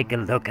let's take a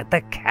look at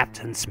the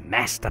captain's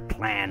master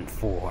plan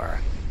for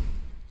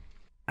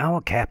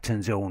our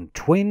captain's own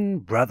twin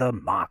brother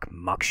Mark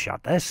Muckshot,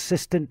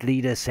 assistant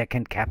leader,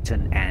 second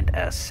captain, and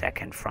a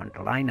second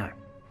frontliner.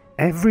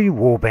 Every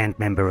warband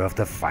member of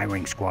the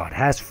firing squad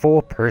has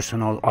 4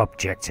 personal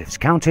objectives,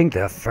 counting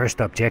the first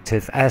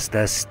objective as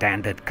the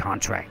standard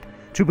contract.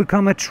 To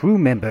become a true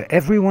member,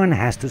 everyone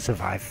has to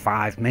survive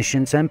 5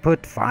 missions and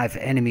put 5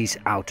 enemies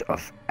out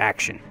of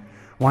action.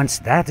 Once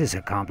that is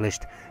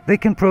accomplished, they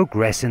can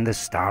progress in the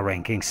star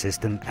ranking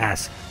system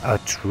as a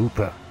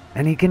trooper.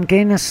 And he can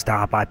gain a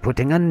star by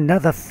putting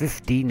another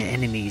 15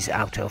 enemies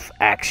out of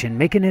action,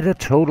 making it a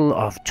total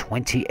of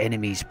 20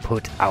 enemies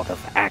put out of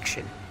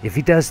action. If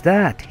he does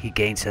that, he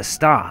gains a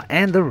star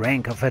and the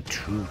rank of a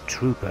true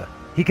trooper.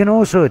 He can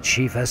also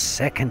achieve a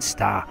second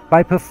star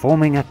by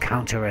performing a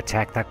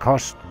counterattack that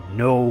costs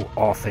no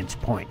offense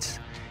points.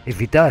 If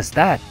he does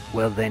that,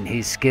 well then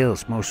his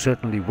skills most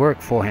certainly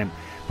work for him.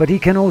 But he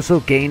can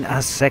also gain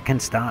a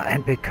second star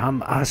and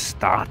become a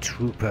star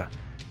trooper.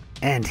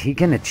 And he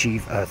can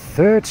achieve a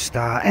third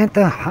star and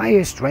the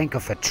highest rank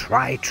of a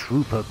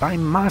tri-trooper by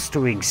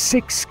mastering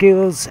 6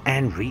 skills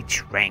and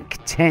reach rank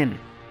 10.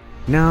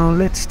 Now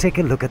let's take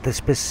a look at the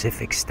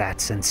specific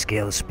stats and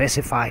skills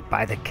specified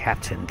by the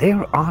captain.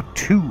 There are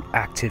 2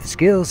 active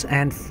skills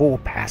and 4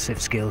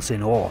 passive skills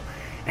in all,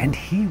 and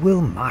he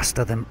will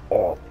master them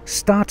all,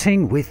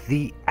 starting with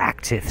the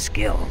active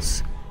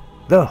skills.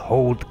 The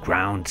Hold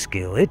Ground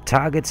skill. It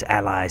targets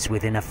allies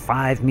within a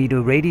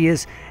 5-meter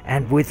radius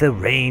and with a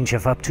range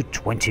of up to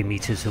 20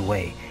 meters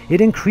away.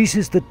 It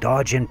increases the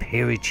dodge and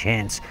parry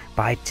chance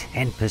by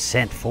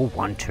 10% for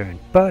 1 turn,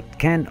 but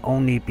can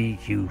only be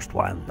used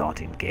while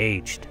not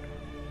engaged.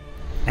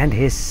 And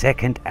his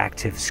second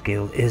active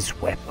skill is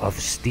Web of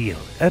Steel,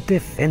 a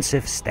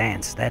defensive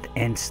stance that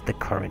ends the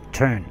current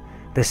turn.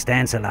 The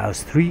stance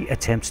allows 3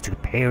 attempts to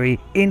parry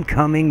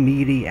incoming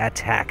melee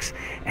attacks,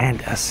 and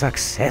a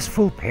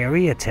successful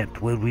parry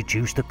attempt will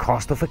reduce the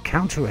cost of a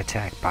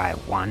counterattack by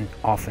 1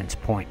 offense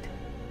point.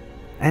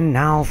 And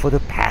now for the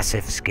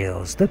passive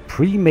skills. The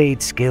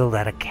pre-made skill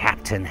that a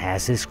captain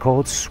has is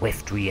called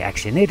Swift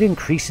Reaction. It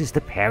increases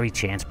the parry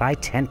chance by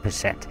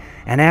 10%,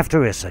 and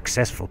after a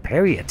successful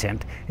parry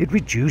attempt, it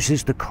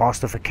reduces the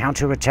cost of a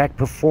counterattack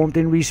performed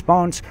in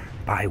response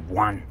by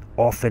 1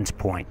 offense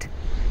point.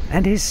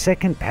 And his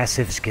second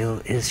passive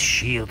skill is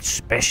Shield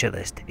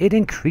Specialist. It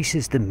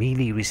increases the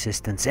melee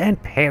resistance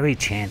and parry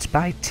chance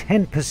by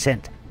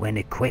 10% when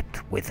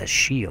equipped with a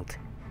shield.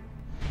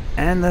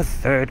 And the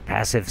third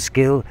passive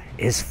skill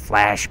is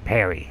Flash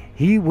Parry.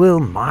 He will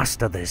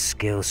master this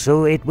skill,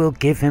 so it will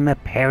give him a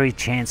parry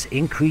chance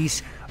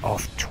increase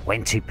of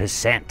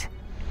 20%.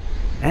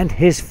 And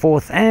his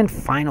fourth and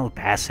final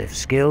passive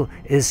skill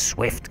is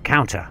Swift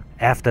Counter.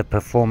 After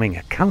performing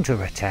a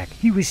counterattack,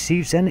 he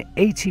receives an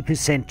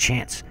 80%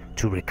 chance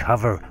to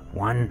recover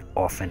 1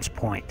 offense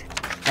point.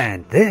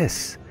 And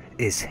this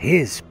is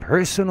his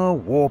personal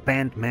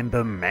warband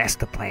member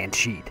master plan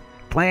sheet,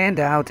 planned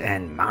out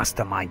and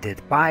masterminded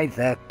by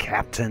the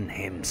captain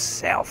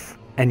himself.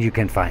 And you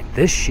can find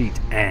this sheet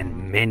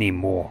and many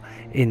more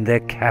in the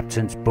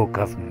captain's book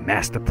of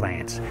master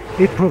plans.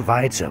 It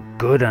provides a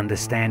good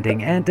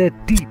understanding and a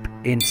deep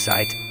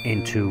insight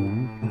into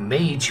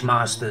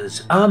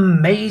MageMaster's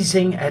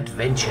amazing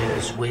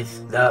adventures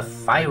with the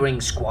firing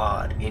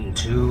squad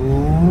into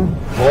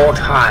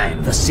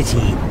Mordheim, The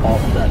city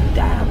of the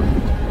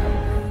damned.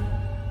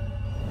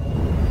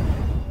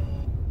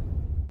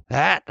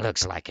 That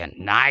looks like a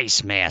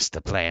nice master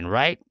plan,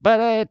 right?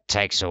 But it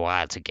takes a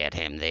while to get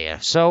him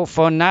there. So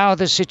for now,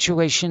 the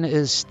situation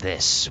is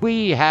this.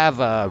 We have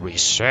a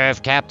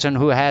reserve captain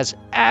who has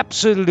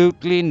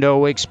absolutely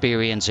no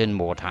experience in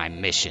Mordheim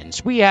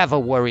missions. We have a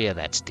warrior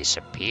that's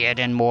disappeared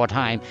in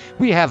Mordheim.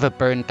 We have a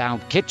burned down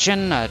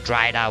kitchen, a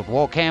dried out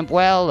war camp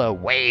well, a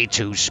way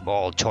too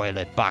small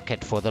toilet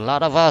bucket for the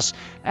lot of us,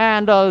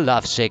 and a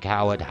lovesick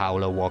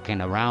Howler walking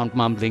around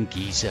mumbling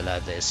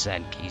Gizela this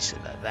and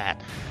Gizela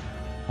that.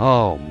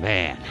 Oh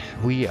man,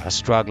 we are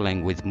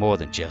struggling with more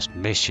than just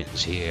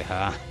missions here,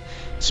 huh?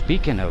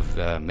 Speaking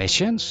of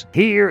missions...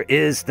 Here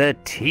is the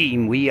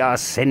team we are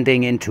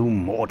sending into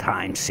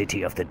Mordheim,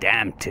 City of the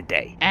Damned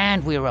today.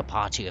 And we're a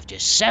party of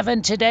just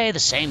 7 today, the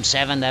same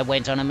 7 that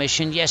went on a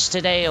mission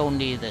yesterday,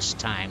 only this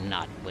time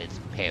not with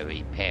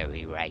Perry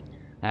Parrys, right?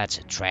 That's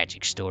a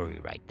tragic story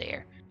right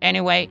there.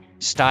 Anyway,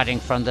 starting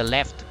from the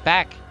left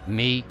back,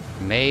 me,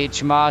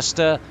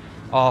 MageMaster.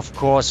 Of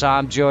course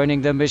I'm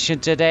joining the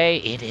mission today.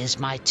 It is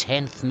my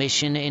 10th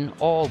mission in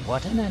all.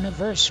 What an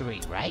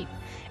anniversary, right?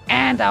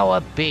 And our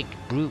big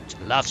brute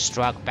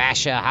love-struck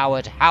basher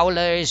Howard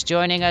Howler is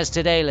joining us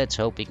today. Let's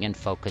hope he can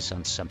focus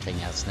on something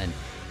else than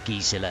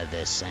Gizela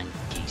this and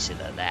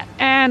Gizela that.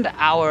 And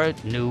our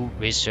new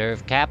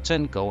reserve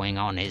captain going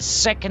on his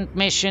 2nd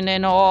mission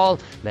in all.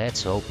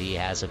 Let's hope he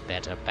has a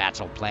better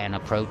battle plan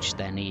approach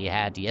than he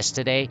had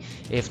yesterday.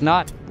 If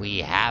not, we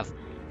have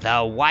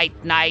the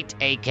White Knight,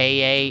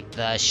 a.k.a.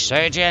 the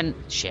Surgeon,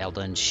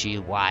 Sheldon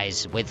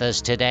Shieldwise, with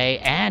us today,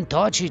 and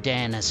Dodgy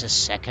Dan as a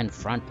 2nd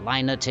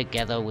frontliner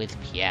together with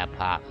Perry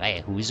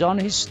Parrys, who's on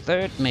his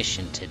 3rd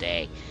mission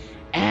today.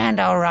 And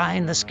our eye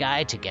in the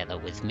sky together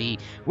with me,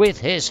 with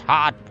his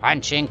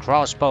hard-punching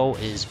crossbow,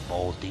 is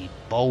Baldy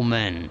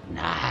Bowman.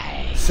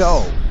 Nice.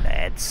 So,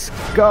 let's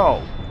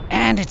go.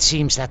 And it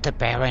seems that the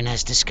Baron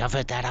has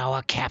discovered that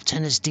our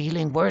captain is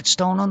dealing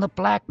wordstone on the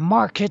black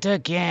market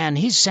again.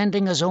 He's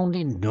sending us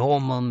only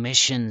normal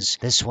missions.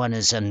 This one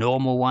is a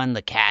normal one,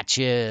 the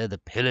Catcher, the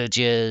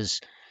Pillagers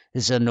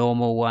is a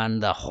normal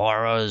one, the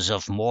Horrors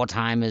of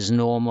Mordheim is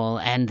normal,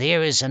 and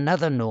there is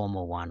another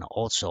normal one,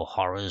 also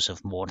Horrors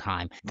of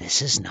Mordheim.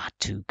 This is not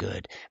too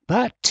good,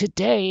 but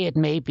today it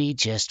may be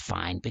just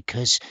fine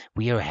because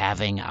we are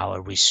having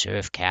our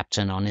reserve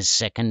captain on his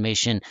 2nd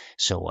mission,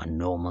 so a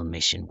normal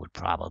mission would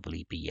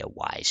probably be a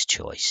wise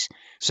choice.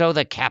 So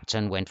the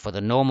captain went for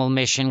the normal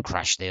mission,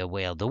 crush their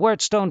whale. The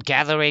wordstone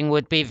gathering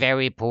would be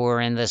very poor,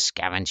 and the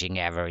scavenging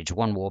average.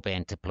 One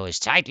warband deploys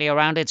tightly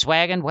around its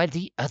wagon, while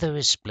the other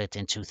is split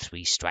into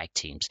 3 strike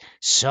teams.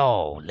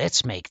 So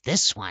let's make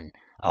this one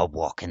a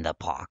walk in the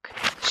park,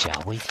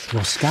 shall we?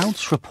 Your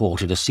scouts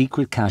reported a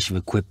secret cache of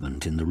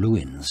equipment in the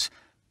ruins,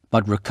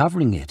 but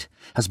recovering it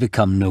has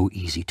become no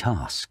easy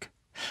task.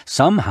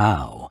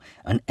 Somehow,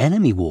 an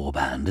enemy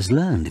warband has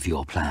learned of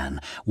your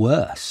plan.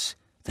 Worse,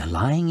 they're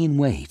lying in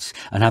wait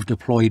and have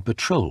deployed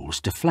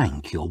patrols to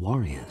flank your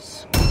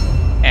warriors.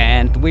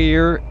 And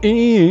we're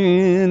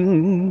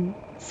in.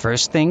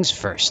 First things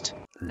first.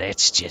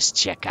 Let's just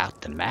check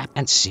out the map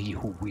and see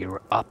who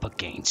we're up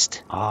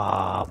against.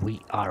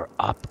 We are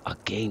up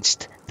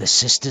against the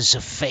Sisters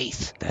of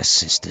Faith, the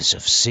Sisters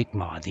of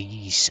Sigmar.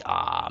 These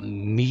are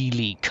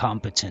melee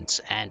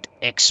combatants and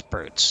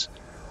experts.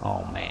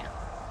 Oh man,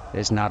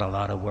 there's not a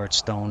lot of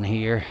wordstone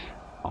here.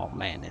 Oh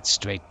man, it's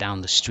straight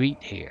down the street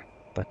here.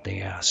 But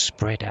they are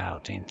spread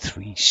out in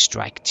 3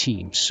 strike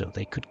teams, so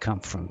they could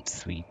come from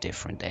 3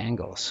 different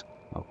angles.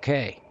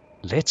 Okay.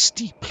 Let's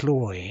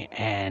deploy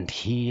and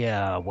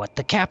hear what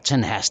the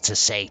captain has to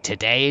say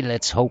today.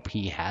 Let's hope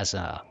he has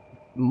a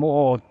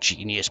more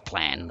genius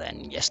plan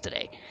than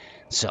yesterday.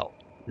 So,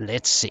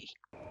 let's see.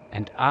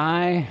 And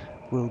I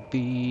will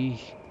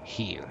be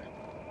here.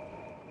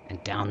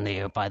 And down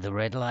there by the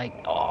red light,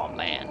 oh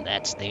man,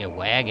 that's their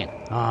wagon.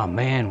 Oh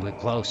man, we're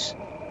close.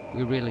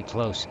 We're really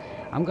close.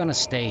 I'm gonna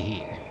stay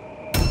here.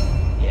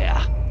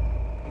 Yeah.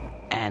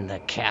 And the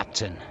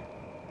captain,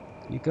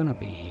 you're gonna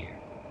be here.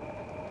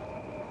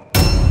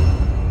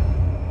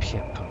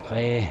 Perry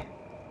Parrys,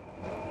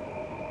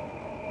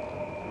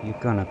 you're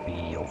gonna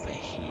be over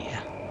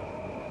here.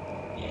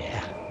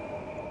 Yeah.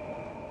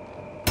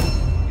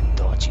 And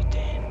Dodgy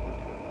Dan,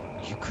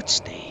 you could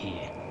stay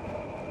here.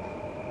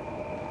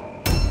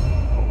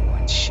 Oh,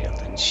 and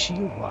Sheldon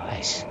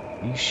Shieldwise,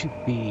 you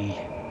should be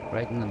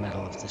right in the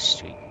middle of the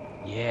street.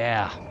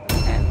 Yeah.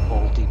 And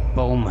Baldy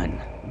Bowman,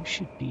 you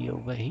should be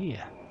over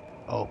here.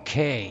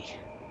 Okay.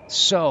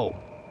 So,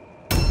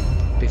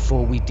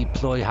 before we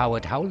deploy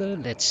Howard Howler,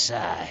 let's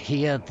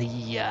hear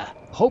the,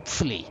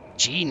 hopefully,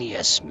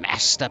 genius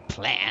master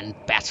plan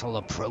battle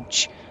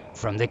approach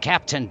from the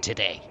captain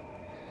today.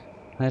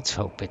 Let's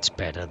hope it's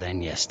better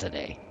than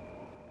yesterday.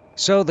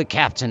 So the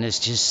captain is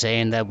just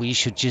saying that we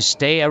should just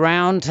stay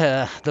around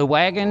the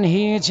wagon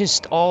here,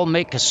 just all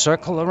make a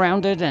circle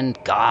around it and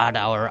guard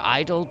our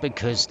idol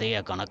because they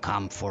are gonna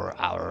come for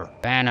our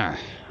banner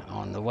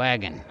on the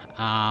wagon.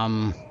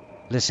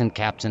 Listen,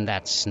 Captain,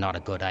 that's not a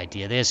good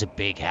idea. There's a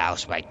big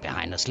house right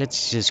behind us.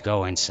 Let's just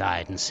go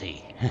inside and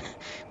see.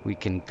 We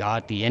can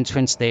guard the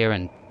entrance there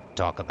and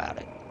talk about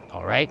it.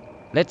 All right?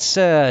 Let's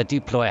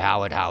deploy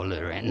Howard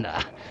Howler and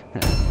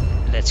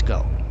let's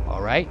go.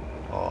 All right?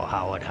 Oh,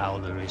 Howard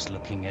Howler is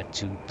looking at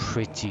 2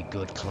 pretty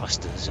good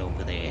clusters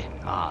over there.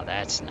 Ah,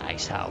 that's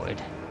nice,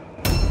 Howard.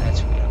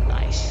 That's real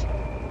nice.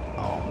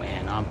 Oh,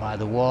 man, I'm by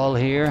the wall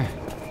here.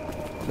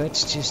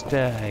 Let's just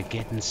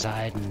get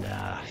inside and,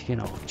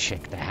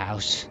 check the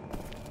house.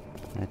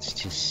 Let's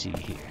just see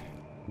here.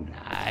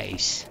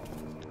 Nice.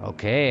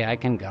 Okay, I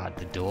can guard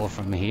the door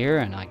from here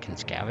and I can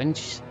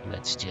scavenge.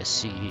 Let's just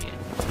see here.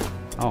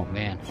 Oh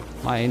man,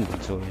 my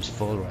inventory is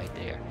full right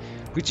there.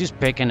 We're just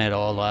picking it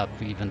all up,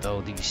 even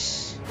though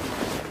these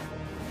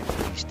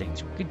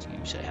things, we could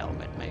use a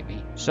helmet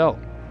maybe. So,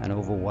 an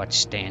Overwatch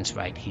stance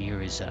right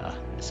here is a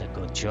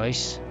good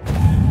choice.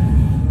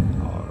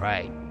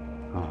 Alright.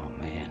 Oh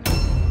man.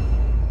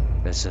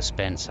 The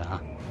suspense, huh?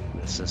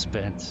 The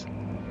suspense.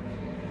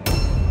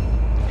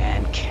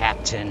 And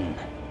Captain.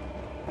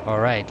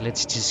 Alright,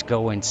 let's just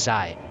go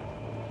inside.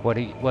 What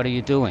are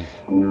you doing?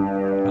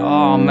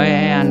 Oh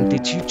man,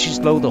 did you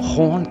just blow the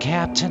horn,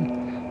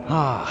 Captain?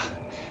 Ah,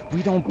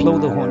 we don't blow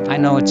the horn. I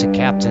know it's a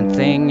captain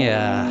thing.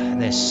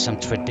 There's some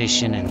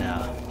tradition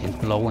in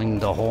blowing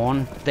the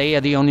horn. They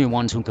are the only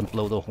ones who can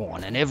blow the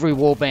horn, and every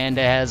warband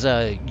has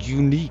a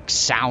unique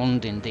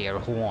sound in their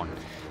horn.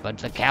 But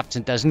the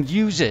captain doesn't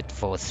use it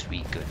for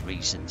 3 good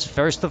reasons.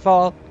 First of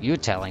all, you're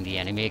telling the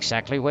enemy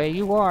exactly where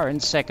you are, and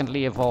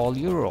secondly of all,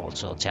 you're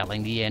also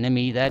telling the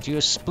enemy that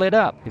you're split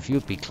up. If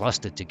you'd be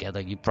clustered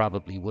together, you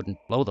probably wouldn't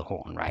blow the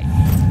horn, right?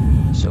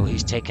 So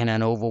he's taking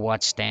an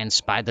overwatch stance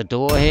by the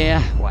door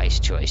here. Wise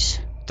choice.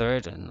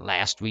 Third and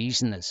last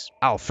reason is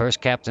our first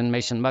captain,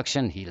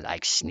 MageM4STER, he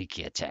likes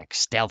sneaky attacks,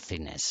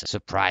 stealthiness,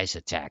 surprise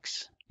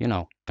attacks. You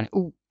know,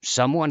 ooh,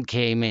 someone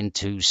came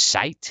into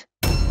sight.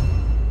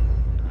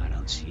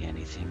 See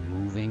anything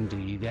moving, do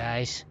you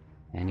guys?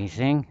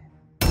 Anything?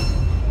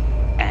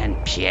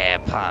 And Perry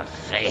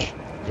Parrys.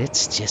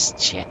 Let's just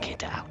check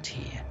it out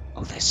here.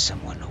 Oh, there's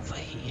someone over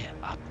here,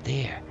 up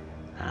there.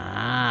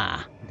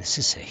 Ah, this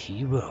is a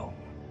hero.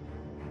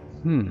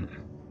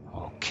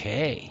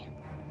 Okay.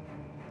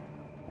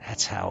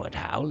 That's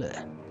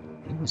Howler.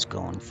 He was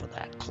going for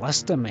that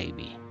cluster,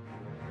 maybe.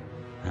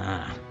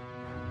 Ah,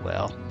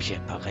 well, Perry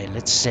Parrys,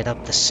 let's set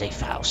up the safe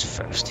house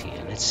first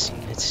here. Let's see,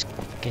 let's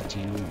get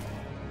you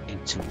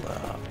into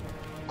a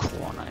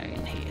corner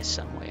in here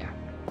somewhere,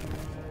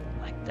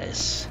 like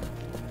this.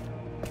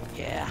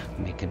 Yeah,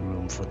 making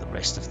room for the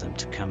rest of them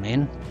to come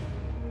in.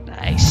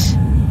 Nice.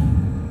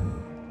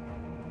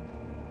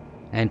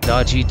 And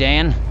Dodgy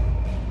Dan,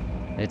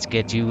 let's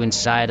get you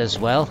inside as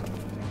well.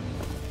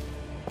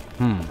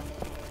 You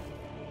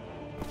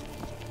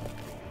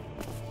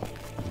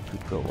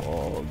could go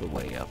all the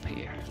way up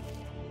here.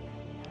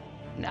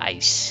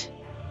 Nice.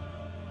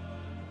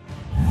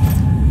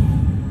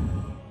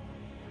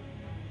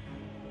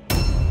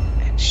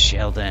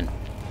 Sheldon,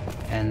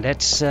 and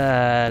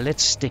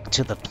let's stick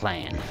to the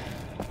plan.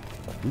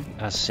 We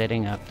are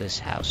setting up this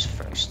house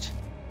first,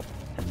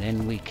 and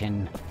then we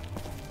can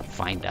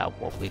find out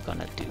what we're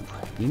gonna do.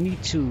 We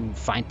need to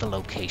find the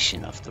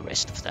location of the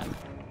rest of them.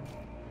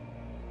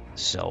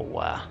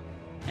 So,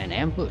 an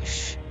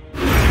ambush.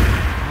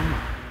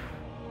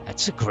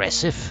 That's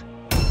aggressive.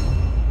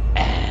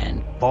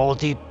 And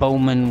Baldy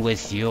Bowman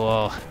with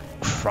your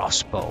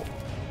crossbow.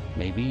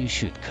 Maybe you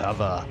should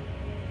cover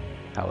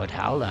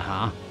Howler,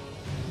 huh?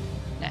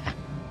 Nah,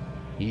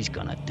 he's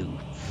gonna do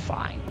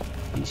fine.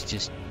 He's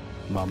just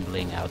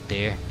mumbling out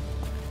there.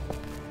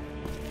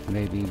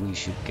 Maybe we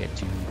should get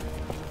you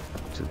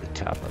to the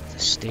top of the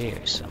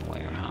stairs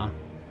somewhere, huh?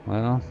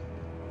 Well,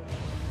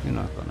 you're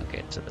not gonna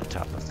get to the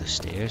top of the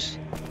stairs,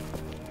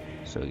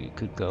 so you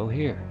could go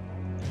here.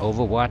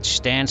 Overwatch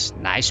stance,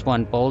 nice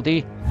one,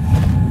 Baldy.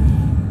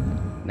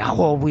 Now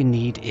all we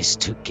need is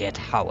to get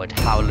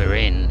Howler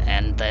in,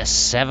 and the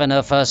 7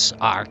 of us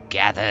are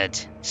gathered,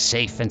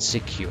 safe and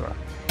secure.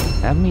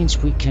 That means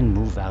we can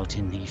move out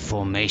in the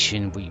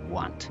formation we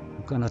want.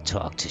 I'm gonna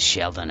talk to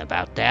Sheldon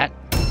about that.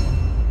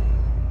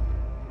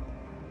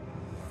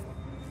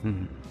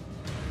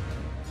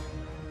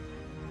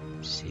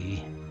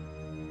 See?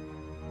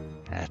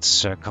 That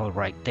circle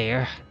right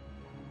there.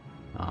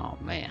 Oh,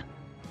 man.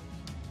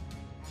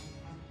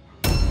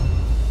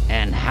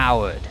 And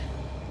Howard.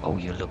 Oh,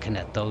 you're looking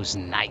at those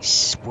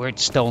nice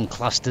wordstone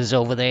clusters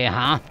over there,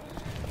 huh?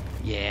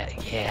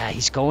 Yeah,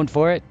 he's going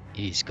for it.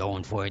 He's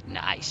going for it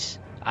nice.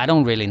 I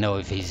don't really know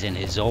if he's in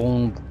his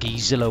own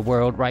Gizela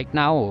world right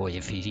now or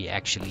if he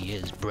actually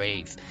is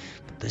brave.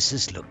 But this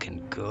is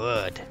looking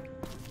good.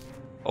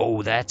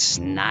 Oh, that's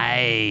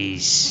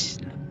nice.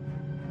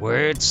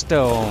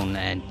 Wordstone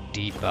and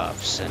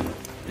debuffs and...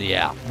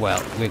 yeah,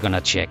 well, we're gonna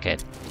check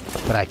it.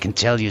 But I can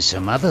tell you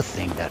some other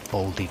thing that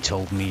Baldy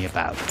told me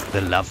about.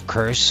 The love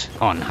curse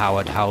on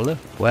Howler.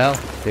 Well,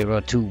 there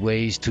are 2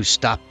 ways to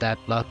stop that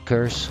love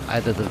curse.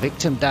 Either the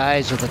victim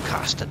dies or the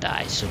caster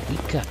dies. So we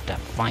got to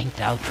find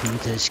out who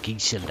this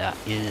Gizela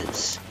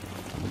is.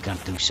 We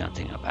gotta do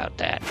something about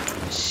that.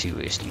 We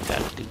seriously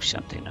gotta do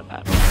something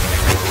about it.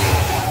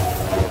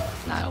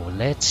 Now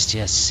let's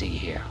just see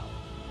here.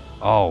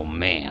 Oh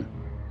man.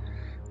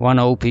 1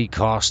 OP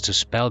cost to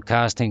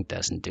spellcasting,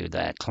 doesn't do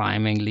that.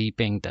 Climbing,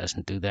 leaping,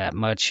 doesn't do that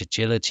much.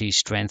 Agility,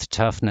 strength,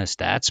 toughness,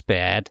 that's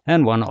bad.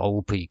 And 1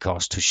 OP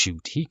cost to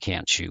shoot, he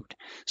can't shoot.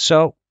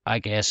 So, I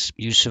guess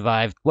you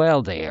survived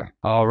well there.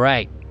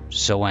 Alright,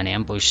 so an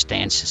ambush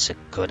stance is a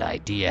good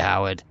idea,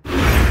 Howard.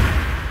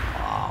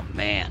 Oh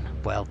man,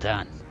 well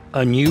done.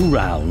 A new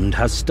round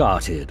has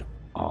started.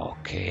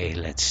 Okay,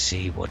 let's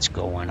see what's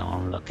going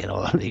on. Look at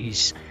all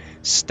these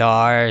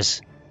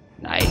stars.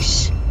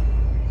 Nice.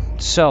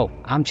 So,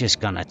 I'm just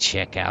gonna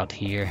check out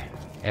here.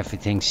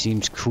 Everything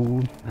seems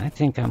cool. I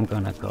think I'm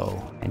gonna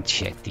go and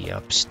check the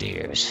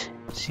upstairs.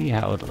 See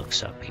how it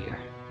looks up here.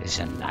 There's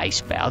a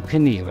nice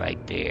balcony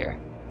right there.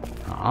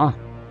 Huh?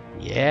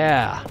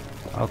 Yeah.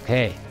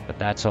 Okay, but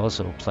that's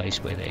also a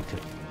place where they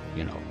could,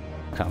 you know,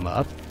 come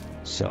up.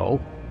 So,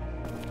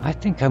 I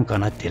think I'm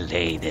gonna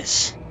delay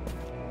this.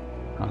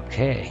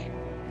 Okay.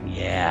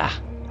 Yeah.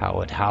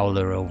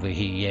 Howler over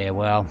here. Yeah,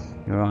 well,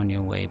 you're on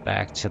your way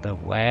back to the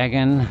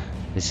wagon.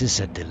 This is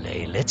a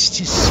delay. Let's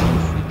just see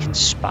if we can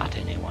spot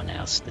anyone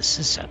else. This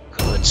is a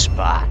good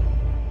spot.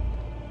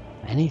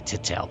 I need to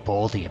tell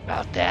Baldy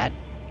about that.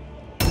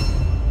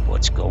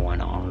 What's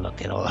going on?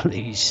 Look at all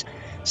these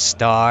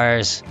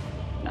stars.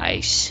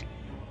 Nice.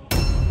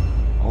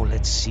 Oh,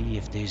 let's see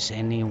if there's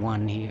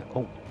anyone here.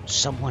 Oh,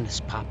 someone has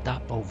popped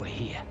up over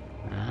here.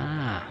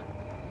 Ah.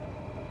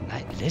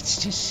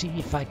 Let's just see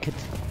if I could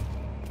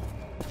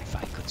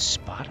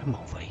spot him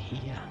over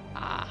here.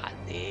 Ah,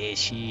 there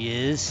she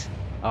is.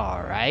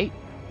 All right.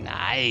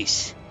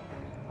 Nice.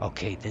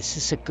 Okay, this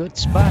is a good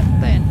spot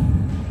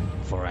then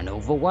for an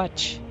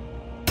overwatch.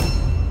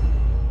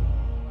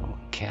 Oh,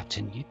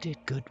 Captain, you did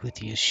good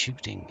with your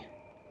shooting.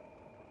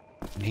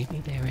 Maybe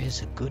there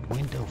is a good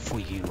window for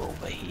you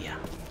over here.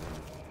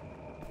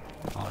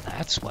 Oh,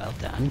 that's well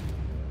done.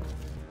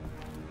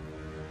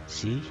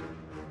 See?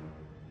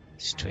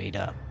 Straight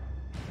up.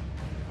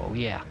 Oh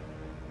yeah,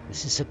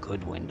 this is a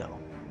good window.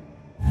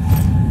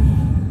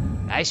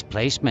 Nice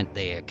placement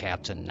there,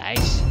 Captain.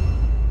 Nice.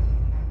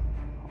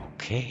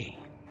 Okay,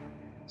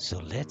 so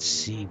let's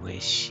see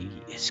where she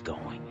is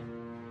going.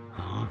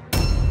 Huh? Do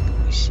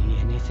we see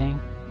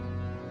anything?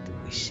 Do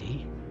we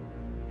see?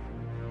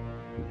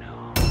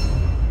 No.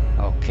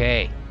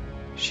 Okay,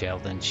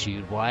 Sheldon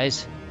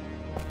shoot-wise.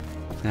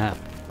 Ah.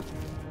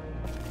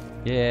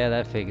 Yeah,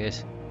 that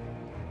figures.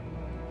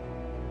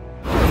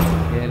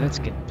 Yeah, let's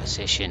get in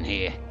position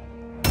here.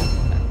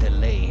 A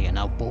delay here.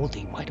 Now,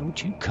 Baldy, why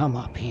don't you come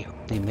up here?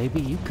 Then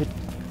maybe you could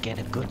get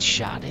a good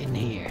shot in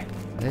here.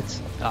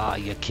 Let's... Oh,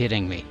 you're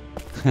kidding me.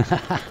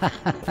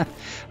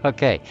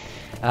 Okay.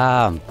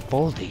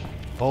 Baldy.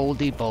 Oh,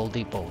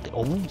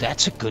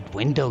 that's a good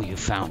window you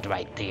found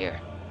right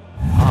there.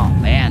 Oh,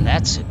 man,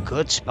 that's a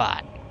good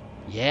spot.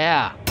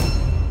 Yeah.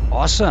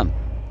 Awesome.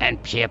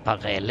 And Perry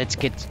Parrys, let's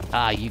get...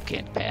 you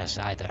can't pass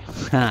either.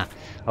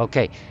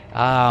 Okay.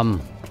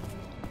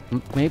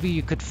 Maybe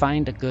you could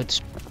find a good...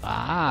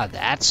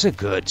 that's a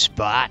good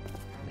spot.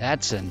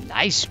 That's a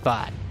nice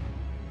spot.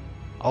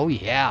 Oh,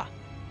 yeah.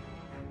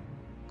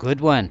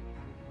 Good one.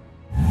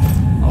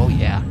 Oh,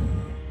 yeah.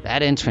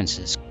 That entrance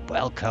is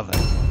well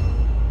covered.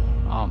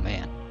 Oh,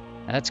 man.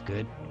 That's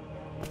good.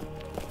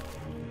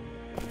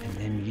 And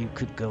then you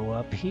could go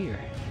up here.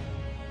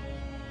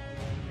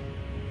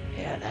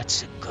 Yeah,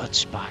 that's a good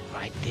spot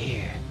right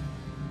there.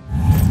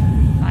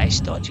 Nice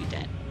dodgy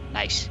then.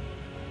 Nice.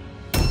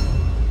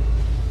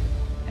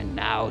 And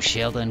now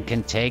Sheldon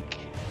can take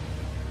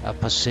a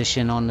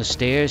position on the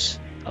stairs.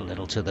 A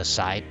little to the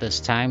side this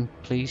time,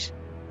 please.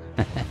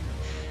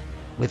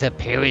 With a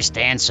Perry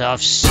stance of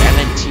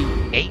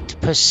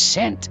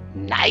 78%.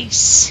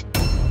 Nice.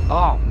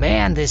 Oh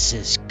man, this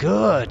is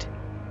good.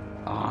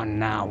 Oh,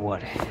 now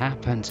what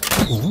happens?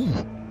 Ooh,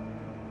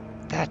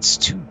 that's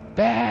too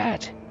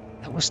bad.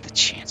 That was the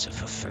chance of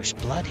her first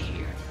blood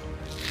here.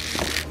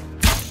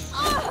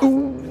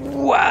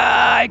 Ooh,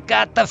 I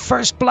got the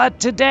first blood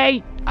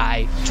today.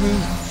 I drew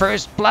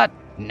first blood.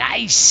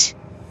 Nice.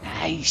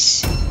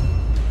 Nice.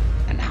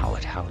 And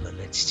Howler,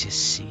 let's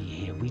just see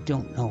here. We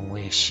don't know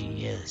where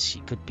she is. She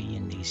could be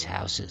in these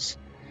houses.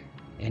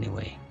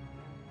 Anyway,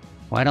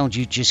 why don't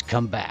you just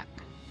come back,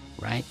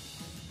 right?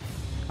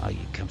 Oh, you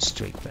come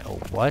straight back. Oh,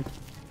 what?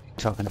 You're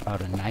talking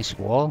about a nice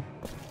wall?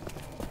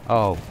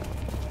 Oh,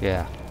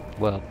 yeah.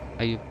 Well,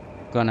 are you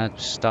gonna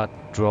start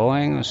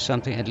drawing or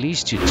something? At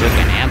least you took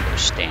an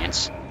ambush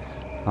stance.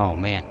 Oh,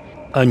 man.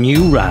 A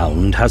new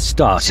round has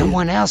started.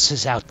 Someone else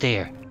is out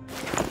there.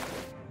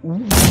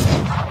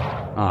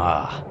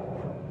 Ah.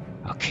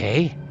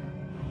 Okay.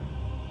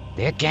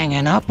 They're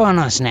ganging up on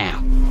us now.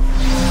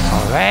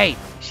 All right.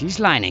 She's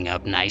lining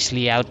up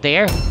nicely out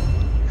there.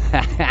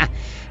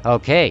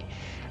 Okay.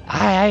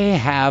 I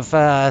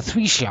have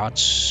 3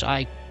 shots.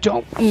 I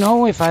don't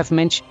know if I've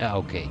mentioned...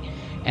 Okay.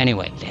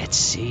 Anyway, let's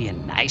see. A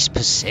nice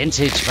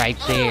percentage right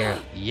there.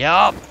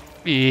 Yup.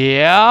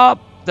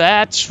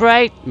 That's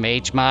right.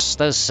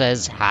 MageM4STER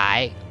says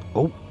hi.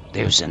 Oh,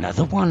 there's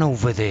another one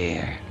over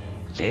there.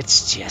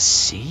 Let's just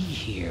see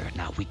here.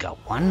 Now, we got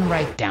one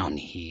right down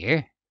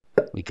here.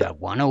 We got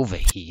one over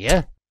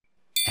here.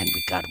 And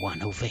we got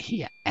one over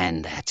here.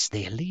 And that's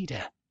their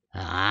leader.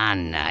 Ah,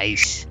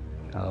 nice.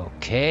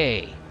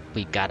 Okay.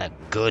 We got a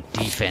good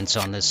defense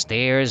on the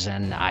stairs,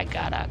 and I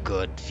got a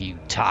good few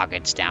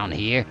targets down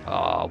here.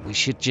 Oh, we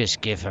should just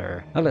give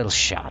her a little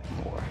shot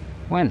more.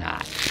 Why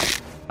not?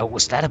 Oh,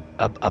 was that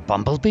a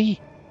bumblebee?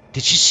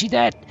 Did you see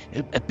that?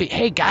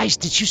 Hey, guys,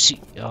 did you see...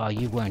 Oh,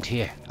 you weren't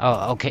here.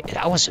 Oh, okay.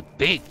 That was a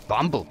big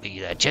bumblebee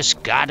that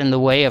just got in the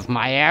way of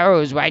my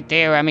arrows right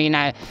there. I mean,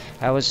 that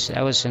was a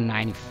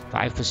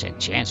 95%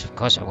 chance. Of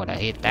course, I would have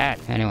hit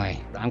that.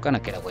 Anyway, I'm gonna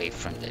get away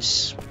from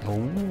this.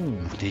 Oh,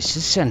 this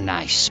is a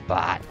nice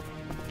spot.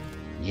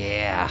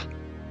 Yeah.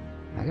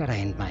 I gotta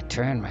end my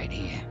turn right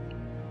here.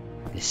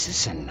 This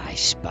is a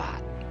nice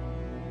spot.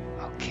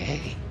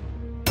 Okay.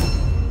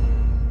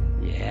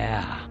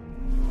 Yeah.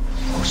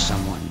 Oh,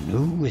 someone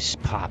new is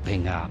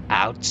popping up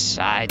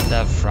outside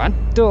the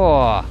front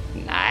door.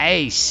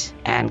 Nice.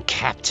 And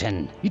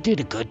Captain, you did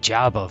a good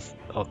job of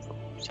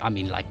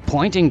like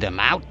pointing them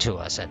out to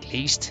us at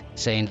least,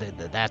 saying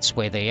that that's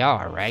where they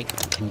are, right?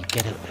 Can you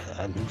get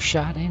a new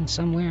shot in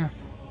somewhere?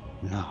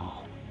 No.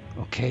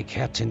 Okay,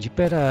 Captain, you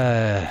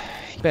better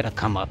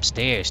come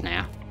upstairs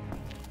now.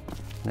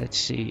 Let's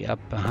see, up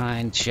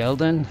behind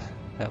Sheldon.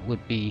 That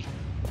would be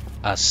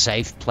a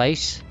safe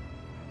place.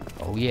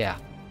 Oh yeah.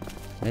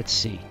 Let's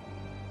see.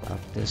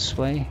 Up this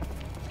way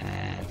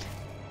and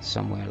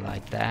somewhere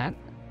like that.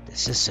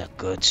 This is a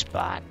good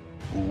spot.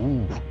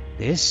 Ooh,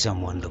 there's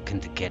someone looking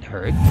to get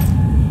hurt.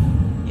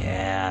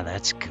 Yeah,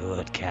 that's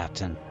good,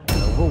 Captain. An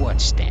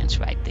Overwatch stands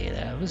right there.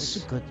 That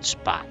was a good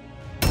spot.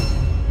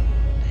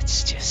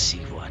 Let's just see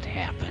what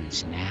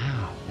happens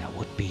now. That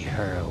would be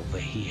her over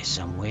here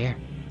somewhere.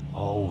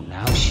 Oh,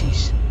 now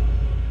she's...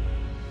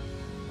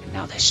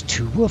 Now there's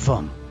two of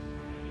them.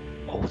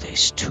 Oh,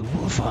 there's two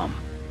of them.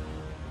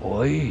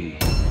 Oi.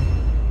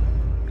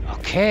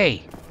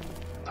 Okay.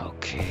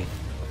 Okay.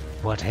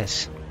 What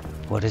has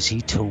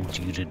he told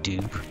you to do?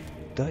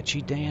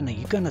 Dodgy Dan, are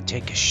you gonna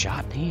take a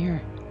shot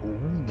here?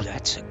 Ooh,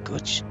 that's a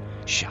good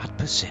shot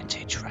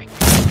percentage right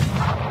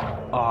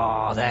there.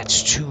 Oh,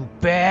 that's too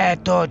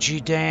bad,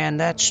 Dodgy Dan.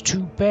 That's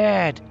too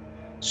bad.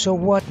 So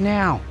what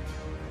now?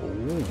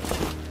 Ooh.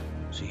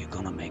 So you're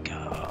gonna make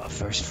a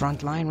first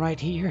front line right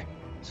here?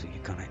 So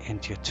you're gonna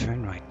end your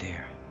turn right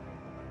there.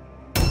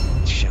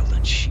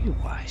 Sheldon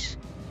shield-wise.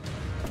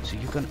 So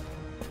you're gonna...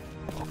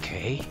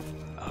 Okay.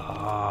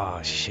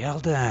 Oh,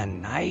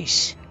 Sheldon,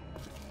 nice.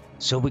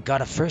 So we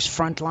got a first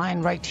front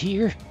line right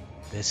here.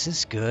 This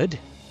is good.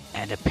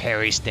 And a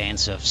parry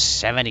stance of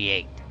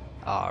 78.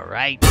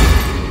 Alright.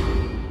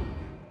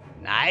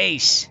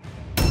 Nice.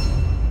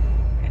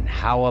 And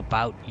how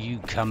about you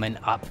coming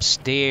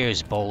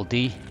upstairs,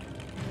 Boldy?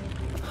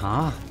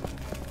 Huh?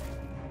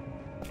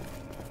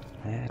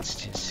 Let's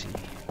just see.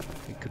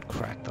 We could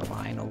crack the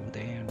line over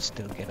there and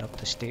still get up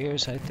the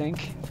stairs, I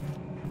think.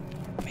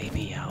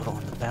 Maybe out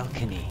on the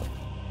balcony.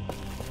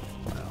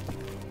 Well,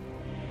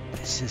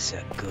 this is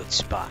a good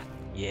spot.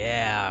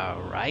 Yeah,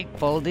 right,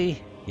 Boldy?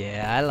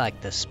 Yeah, I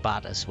like the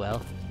spot as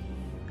well.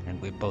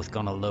 And we're both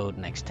gonna load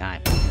next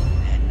time.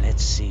 And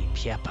let's see,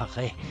 Perry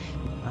Parrys.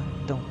 I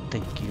don't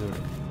think you're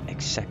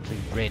exactly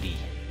ready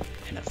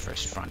in a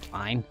first front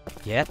line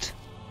yet.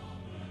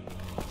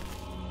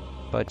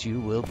 But you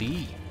will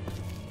be.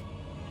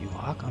 You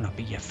are gonna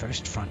be a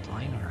first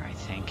frontliner, I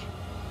think.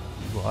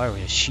 You are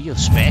a shield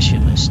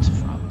specialist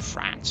from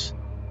France.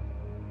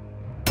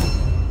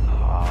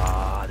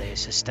 Oh,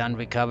 there's a stun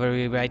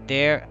recovery right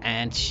there,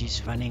 and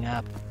she's running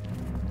up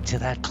to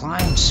that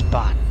climb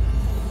spot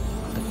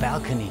on the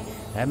balcony.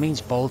 That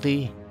means,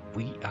 Boldy,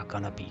 we are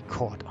gonna be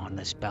caught on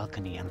this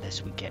balcony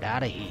unless we get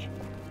out of here.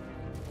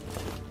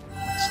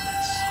 What's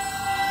this?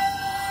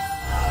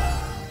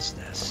 What's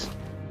this?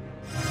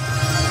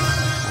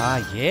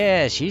 Ah,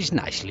 yeah, she's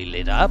nicely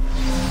lit up.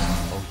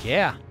 Oh,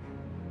 yeah.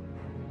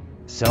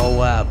 So,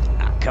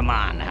 come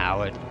on,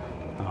 Howard.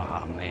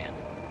 Oh, man.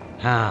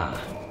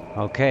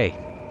 Okay.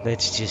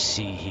 Let's just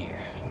see here.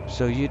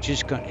 So you're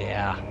just gonna...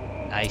 Yeah,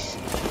 nice.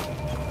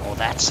 Oh,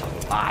 that's a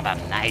lot of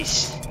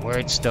nice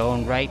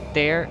wordstone right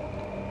there.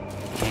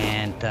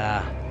 And,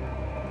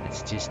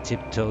 let's just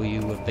tiptoe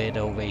you a bit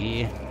over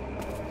here.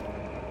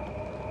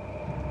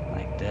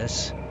 Like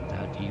this,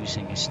 without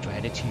using a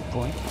strategy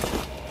point.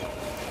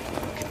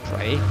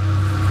 Pray.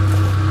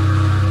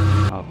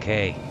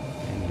 Okay,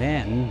 and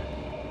then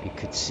you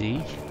could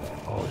see,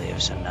 oh,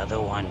 there's another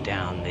one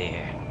down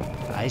there.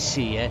 I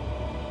see it.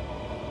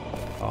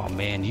 Oh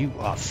man, you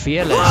are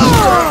fearless.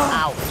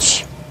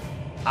 Ouch!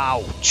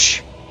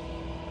 Ouch!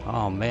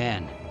 Oh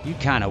man, you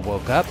kind of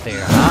woke up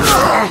there,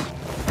 huh?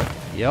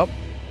 Yep.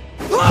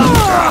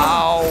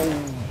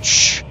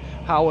 Ouch!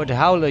 Howard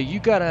Howler, you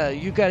gotta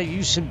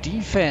use some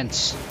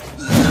defense.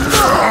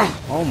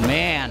 Oh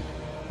man.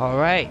 All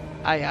right.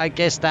 I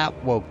guess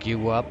that woke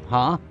you up,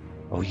 huh?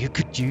 Oh, you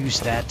could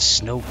use that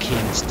Snow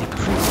King's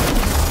Decree.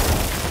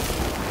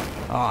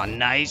 Oh,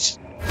 nice.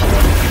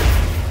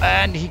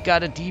 And he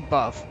got a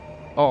debuff.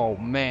 Oh,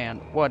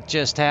 man. What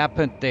just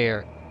happened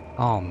there?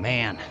 Oh,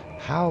 man.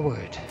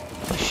 Howard,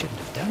 you shouldn't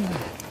have done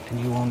that.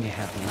 And you only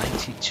have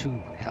 92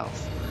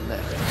 health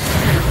left.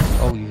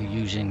 Oh, you're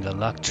using the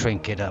luck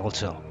trinket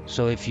also.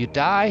 So if you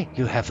die,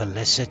 you have a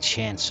lesser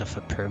chance of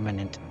a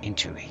permanent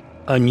injury.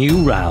 A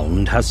new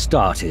round has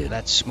started.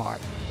 That's smart.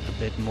 A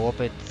bit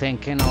morbid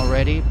thinking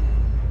already.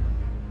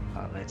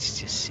 Let's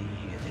just see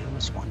here. There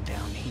was one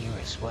down here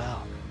as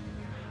well.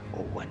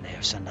 Oh, and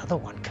there's another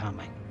one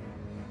coming.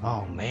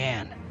 Oh,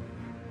 man.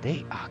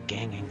 They are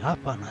ganging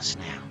up on us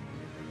now.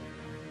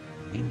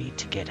 We need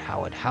to get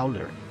Howard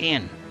Howler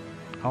in.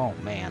 Oh,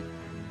 man.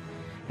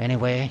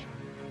 Anyway,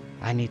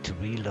 I need to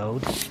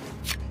reload.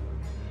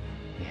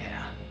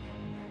 Yeah.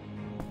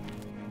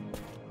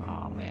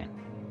 Oh, man.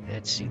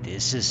 Let's see,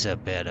 this is a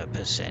better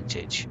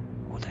percentage.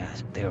 Oh,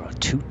 there are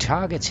two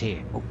targets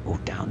here. Oh,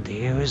 down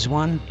there is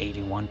one.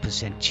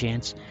 81%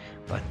 chance.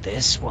 But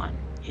this one,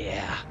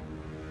 yeah.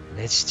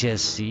 Let's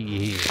just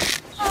see here.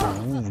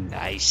 Oh,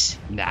 nice.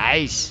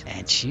 Nice.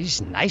 And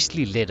she's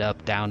nicely lit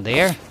up down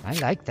there. I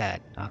like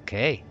that.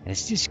 Okay.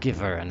 Let's just give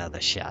her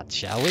another shot,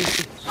 shall we?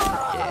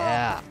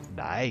 Yeah.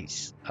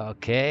 Nice.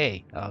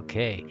 Okay.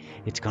 Okay.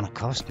 It's gonna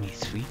cost me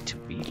 3 to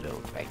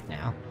reload right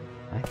now.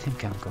 I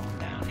think I'm going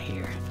down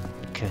here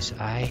because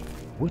I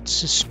would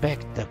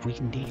suspect that we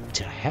need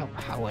to help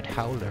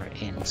Howler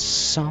in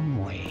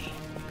some way.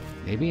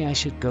 Maybe I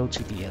should go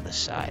to the other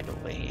side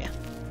over here.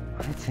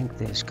 I think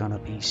there's gonna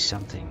be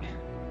something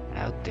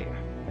out there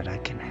that I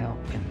can help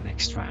in the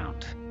next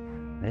round.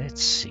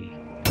 Let's see.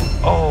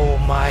 Oh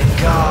my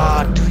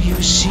god, do you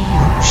see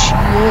who she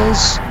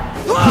is?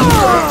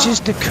 It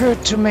just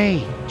occurred to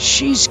me.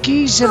 She's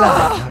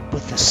Gizela. Not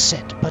with a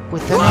set, but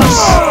with an S.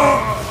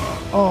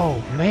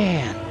 Oh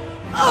man.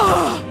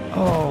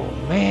 Oh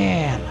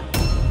man.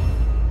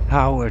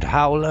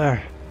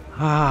 Howler.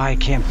 Ah, I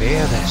can't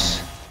bear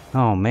this.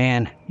 Oh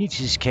man, he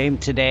just came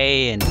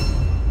today and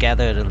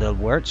gathered a little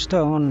word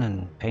stone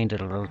and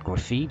painted a little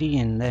graffiti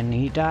and then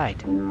he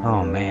died.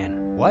 Oh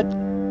man. What?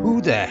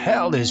 Who the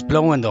hell is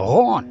blowing the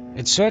horn?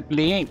 It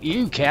certainly ain't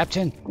you,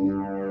 Captain.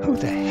 Who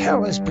the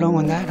hell is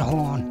blowing that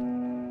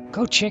horn?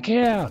 Go check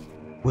it out.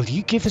 Will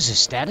you give us a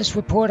status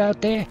report out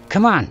there?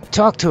 Come on,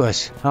 talk to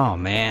us. Oh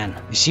man.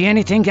 You see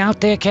anything out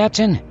there,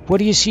 Captain? What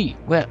do you see?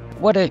 Well,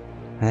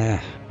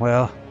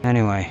 well,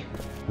 anyway,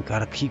 we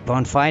gotta keep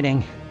on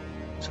fighting.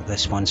 So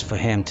this one's for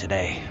him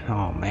today.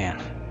 Oh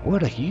man.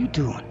 What are you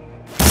doing?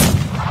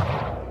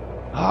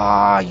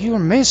 Ah, you're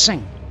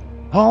missing.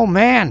 Oh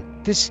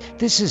man, this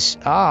is,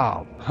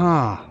 oh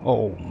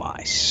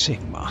my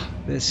Sigma.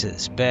 This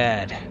is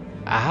bad.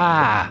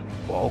 Ah,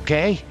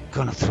 okay.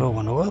 Gonna throw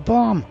an oil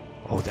bomb?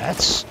 Oh,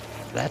 that's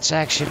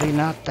actually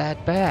not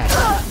that bad.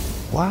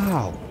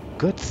 Wow,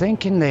 good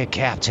thinking there,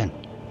 Captain.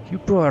 You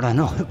brought an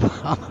oil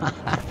bomb.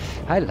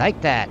 I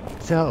like that.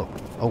 So,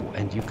 oh,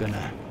 and you're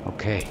gonna,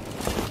 okay.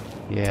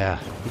 Yeah,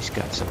 he's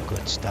got some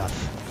good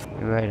stuff.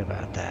 You're right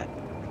about that.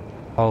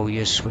 Oh,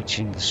 you're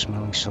switching the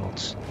smelling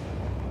salts.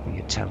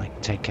 You're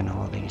taking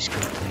all these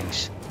good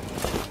things.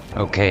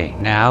 Okay,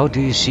 now do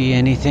you see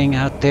anything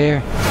out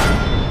there?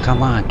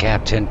 Come on,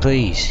 Captain,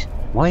 please.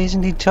 Why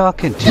isn't he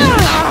talking to me?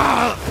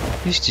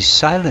 He's just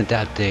silent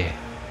out there.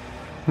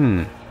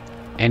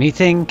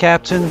 Anything,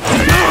 Captain?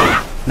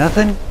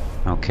 Nothing?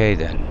 Okay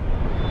then.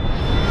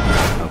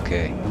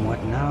 Okay. And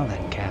what now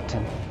then,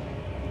 Captain?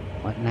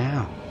 What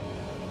now?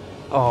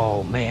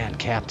 Oh man,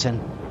 Captain.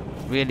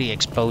 Really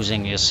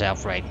exposing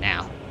yourself right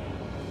now.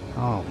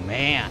 Oh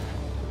man.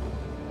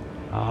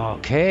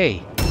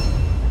 Okay.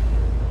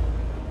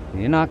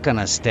 You're not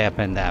gonna step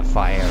in that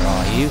fire,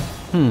 are you?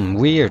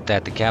 Weird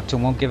that the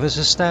captain won't give us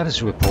a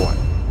status report.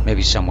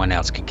 Maybe someone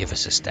else could give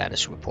us a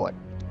status report.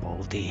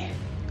 Boldy,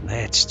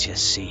 let's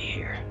just see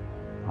here.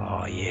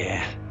 Oh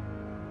yeah.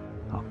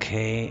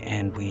 Okay,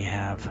 and we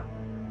have...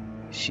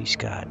 She's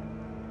got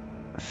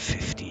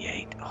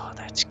 58. Oh,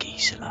 that's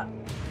Gizela.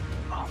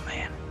 Oh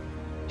man.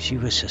 She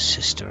was a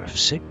sister of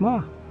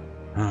Sigma?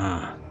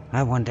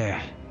 I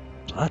wonder...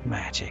 Blood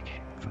magic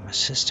from a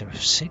sister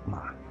of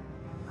Sigma.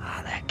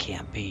 Ah, that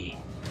can't be.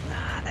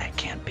 Nah, that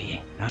can't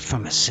be. Not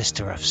from a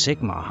sister of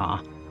Sigma,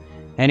 huh?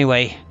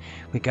 Anyway,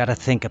 we gotta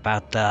think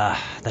about the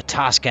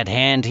task at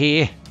hand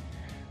here.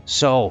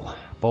 So,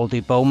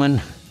 Boldy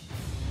Bowman,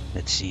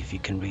 let's see if you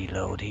can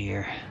reload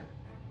here.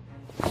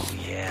 Oh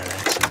yeah,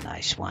 that's a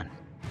nice one.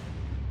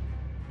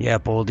 Yeah,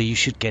 Boldy, you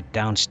should get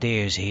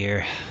downstairs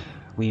here.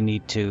 We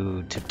need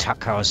to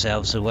tuck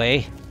ourselves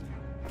away.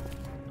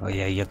 Oh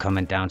yeah, you're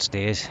coming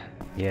downstairs.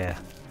 Yeah.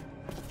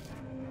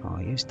 Oh,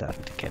 you're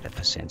starting to get a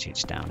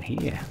percentage down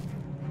here.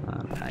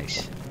 Oh,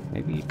 nice.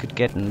 Maybe you could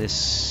get in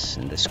this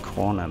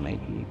corner.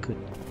 Maybe you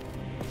could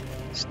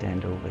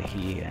stand over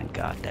here and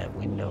guard that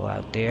window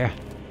out there.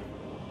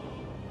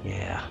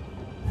 Yeah.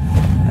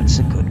 That's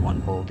a good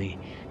one, Boldy.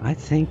 I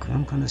think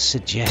I'm gonna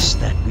suggest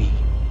that we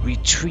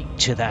retreat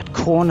to that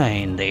corner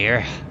in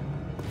there.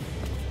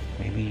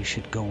 Maybe you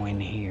should go in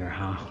here,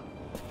 huh?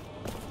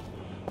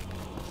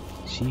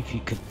 See if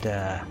you could,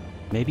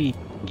 maybe...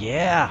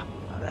 Yeah!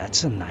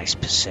 That's a nice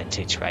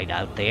percentage right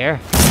out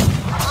there.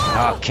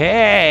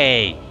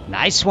 Okay!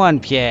 Nice one,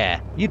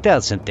 Pierre. You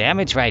dealt some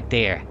damage right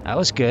there. That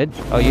was good.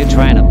 Oh, you're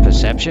trying a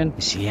perception?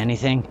 You see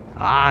anything?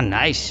 Ah,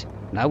 nice.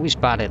 Now we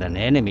spotted an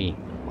enemy.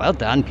 Well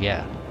done,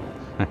 Pierre.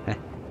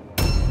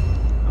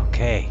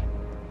 Okay.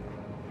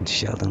 And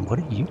Sheldon, what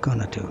are you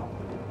gonna do?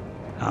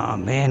 Oh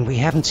man, we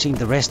haven't seen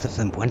the rest of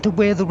them. Wonder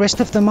where the rest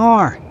of them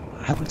are.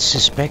 I would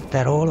suspect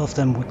that all of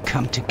them would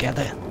come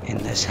together in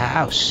this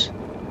house.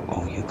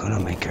 Oh, you're gonna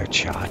make her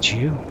charge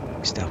you?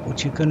 Is that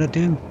what you're gonna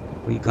do?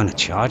 Or you're gonna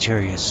charge her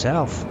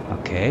yourself?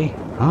 Okay.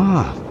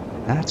 Ah,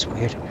 that's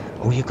weird.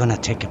 Oh, you're gonna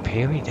take a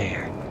parry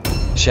there.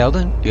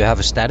 Sheldon, do you have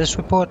a status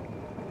report?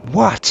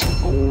 What?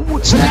 Oh,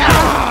 what's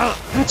that?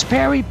 That's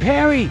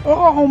Perry!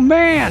 Oh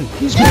man!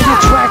 He's been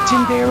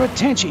attracting their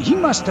attention. He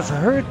must have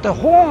heard the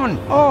horn.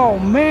 Oh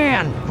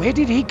man! Where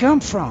did he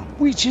come from?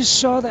 We just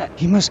saw that.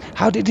 He must...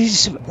 How did he...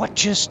 What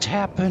just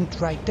happened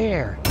right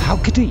there? How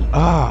could he...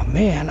 Oh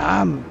man,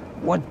 I'm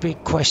one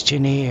big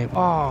question here.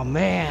 Oh,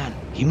 man.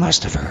 He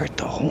must have heard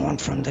the horn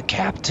from the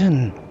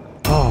captain.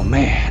 Oh,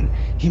 man.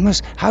 He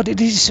must... How did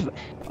he...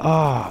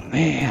 Oh,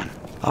 man.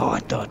 Oh,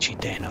 dodgy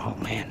Dan. Oh,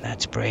 man,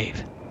 that's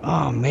brave.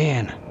 Oh,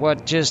 man.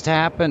 What just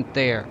happened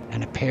there?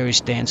 And a Perry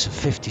stance of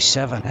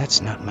 57.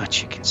 That's not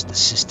much against the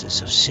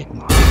Sisters of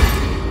Sigmar.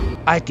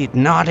 I did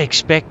not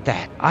expect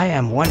that. I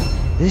am one...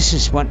 This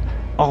is one...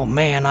 Oh,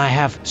 man, I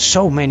have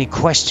so many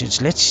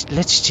questions. Let's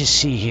just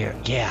see here.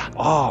 Yeah.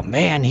 Oh,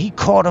 man, he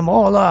caught them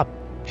all up.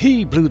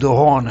 He blew the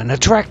horn and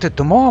attracted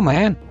them all,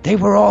 man. They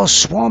were all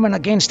swarming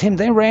against him.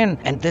 They ran.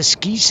 And this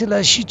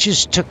Gizela, she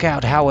just took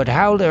out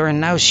Howler,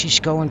 and now she's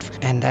going...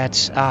 And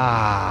that's...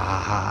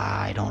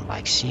 I don't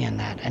like seeing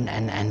that.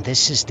 And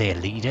this is their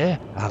leader,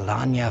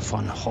 Alanya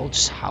von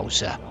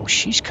Holzhauser. Oh,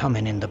 she's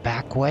coming in the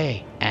back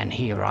way. And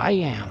here I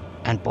am.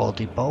 And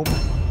Baldy Bowman.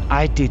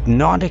 I did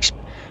not expect...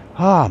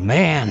 Oh,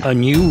 man. A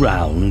new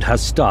round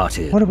has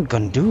started. What are we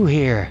gonna do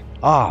here?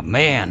 Oh,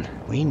 man.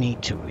 We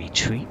need to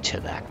retreat to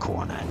that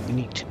corner, and we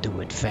need to do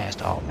it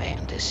fast. Oh,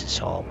 man, this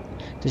is all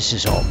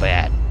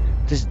bad.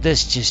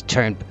 This just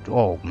turned...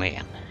 Oh,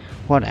 man.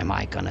 What am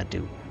I gonna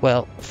do?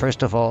 Well,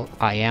 first of all,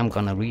 I am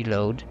gonna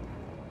reload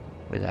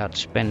without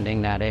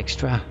spending that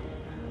extra.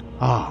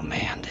 Oh,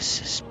 man,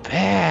 this is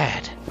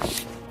bad.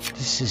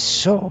 This is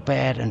so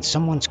bad, and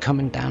someone's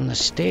coming down the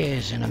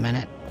stairs in a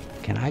minute.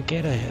 Can I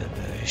get a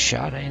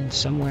shot in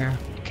somewhere?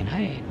 Can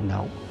I?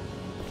 No,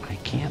 I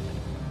can't.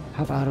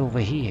 How about over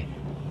here?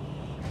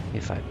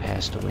 If I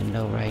pass the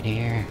window right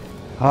here.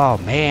 Oh,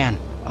 man.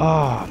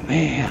 Oh,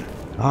 man.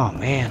 Oh,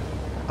 man.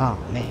 Oh,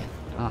 man.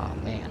 Oh,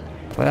 man.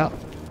 Well,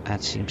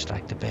 that seems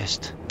like the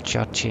best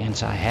shot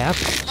chance I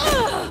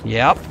have.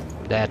 Yep,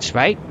 that's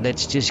right.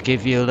 Let's just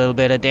give you a little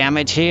bit of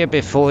damage here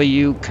before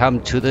you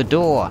come to the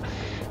door.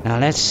 Now,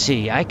 let's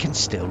see. I can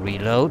still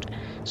reload.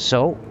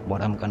 So,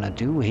 what I'm gonna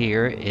do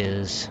here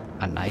is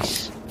a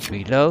nice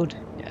reload,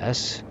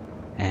 yes,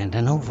 and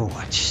an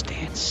Overwatch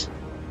stance.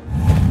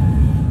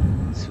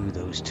 Through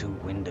those two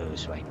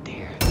windows right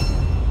there.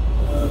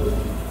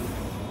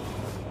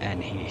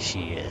 And here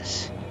she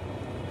is.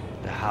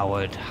 The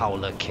Howler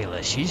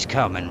killer. She's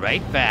coming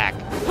right back.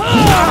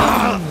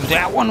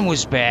 That one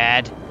was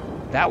bad.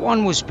 That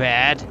one was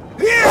bad.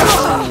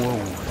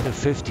 Oh, the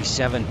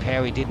 57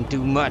 Perry didn't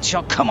do much.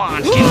 Oh, come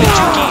on, give it to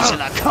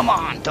Gizela. Come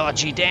on,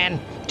 Dodgy Dan.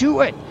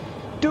 Do it.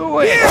 Do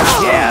it.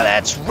 Yeah,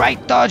 that's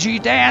right, Dodgy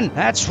Dan.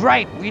 That's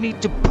right. We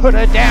need to put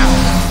her down.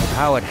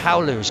 If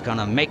Howler's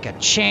gonna make a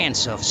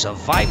chance of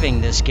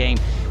surviving this game,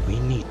 we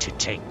need to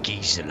take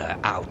Gizela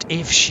out.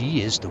 If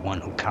she is the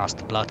one who cast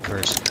the blood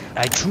curse.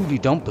 I truly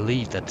don't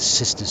believe that the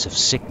Sisters of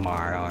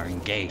Sigmar are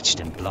engaged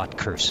in blood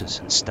curses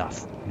and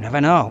stuff. You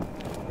never know.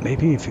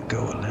 Maybe if you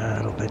go a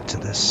little bit to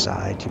this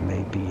side, you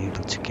may be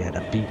able to get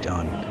a beat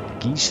on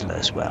Gizela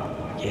as well.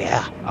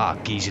 Yeah.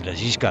 Gizela,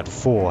 she's got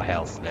 4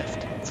 health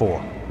left.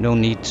 4. No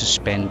need to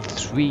spend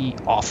 3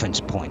 offense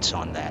points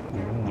on that.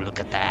 Ooh, look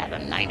at that. A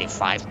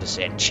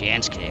 95%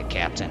 chance here,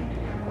 Captain.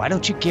 Why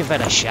don't you give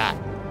it a shot?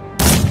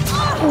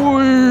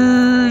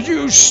 Ooh,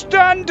 you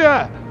stunned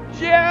her!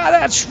 Yeah,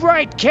 that's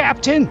right,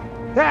 Captain.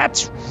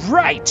 That's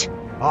right.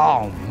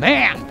 Oh,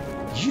 man.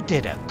 You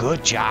did a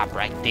good job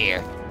right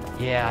there.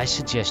 Yeah, I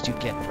suggest you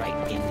get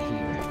right in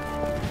here.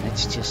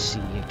 Let's just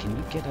see here. Can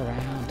you get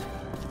around?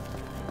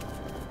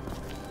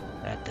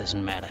 That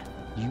doesn't matter.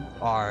 You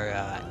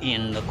are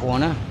in the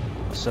corner,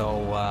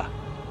 so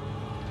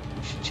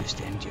you should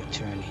just end your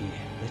turn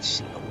here. Let's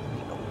see.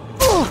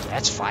 Oh,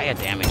 that's fire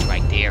damage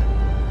right there.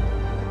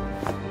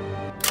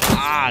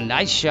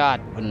 Nice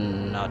shot, but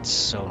not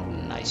so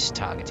nice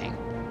targeting.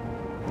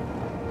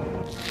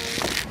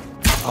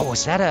 Oh,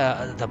 was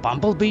that the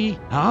bumblebee?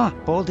 Huh?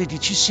 Baldy,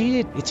 did you see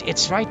it?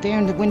 It's right there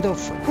in the window.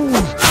 Ooh.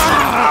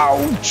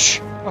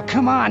 Ouch! Oh,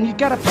 come on, you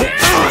gotta put...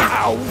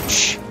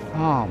 Ouch!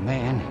 Oh,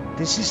 man,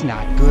 this is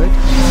not good.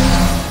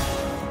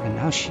 And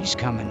now she's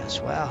coming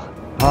as well.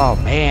 Oh,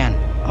 man.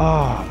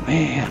 Oh,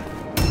 man.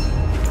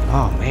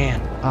 Oh,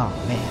 man. Oh,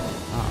 man.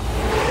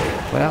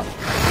 Oh. Well...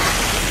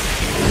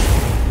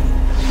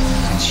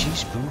 And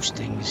she's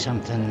boosting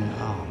something...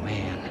 Oh,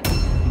 man.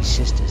 These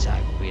sisters,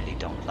 I really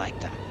don't like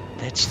them.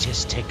 Let's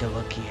just take a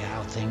look here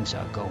how things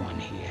are going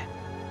here.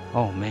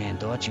 Oh man,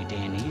 Dodgy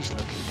Dan, he's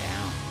looking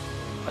down.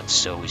 But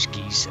so is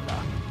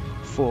Gizela.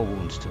 4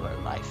 wounds to her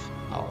life.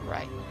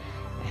 Alright.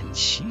 And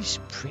she's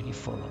pretty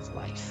full of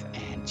life.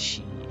 And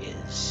she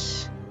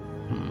is...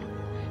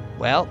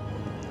 Well,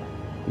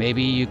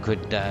 maybe you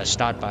could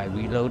start by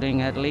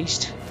reloading at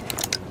least.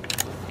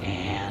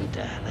 And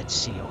let's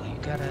see. Oh, you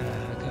got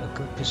a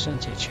good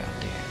percentage out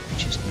there.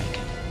 Just make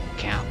it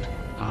count.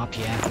 Oh,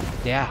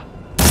 yeah.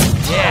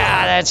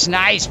 Yeah, that's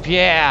nice,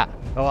 Pierre.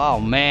 Oh,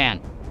 man.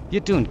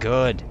 You're doing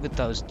good with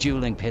those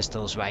dueling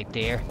pistols right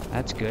there.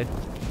 That's good.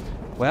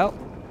 Well,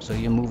 so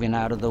you're moving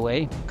out of the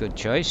way. Good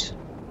choice.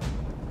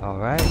 All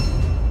right.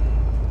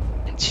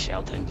 And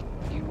Sheldon,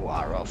 you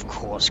are, of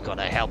course, going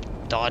to help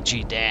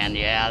Dodgy Dan.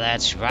 Yeah,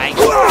 that's right.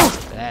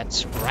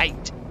 That's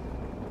right.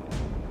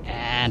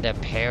 And a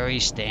Perry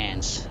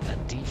stance. A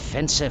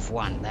defensive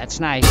one. That's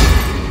nice.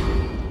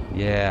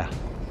 Yeah.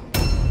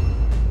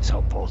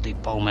 So, Baldy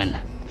Bowman,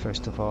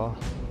 first of all,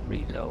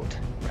 reload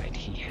right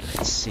here.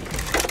 Let's see.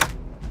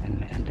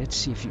 And let's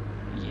see if you...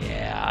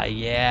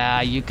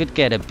 Yeah, you could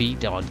get a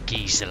beat on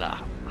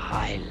Gizela.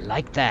 I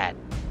like that.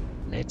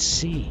 Let's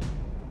see.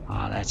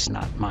 Oh, that's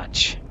not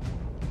much.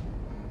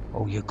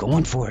 Oh, you're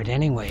going for it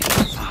anyway.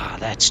 Ah,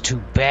 that's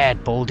too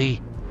bad,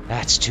 Baldy.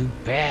 That's too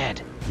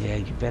bad. Yeah,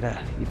 you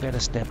better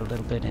step a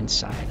little bit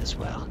inside as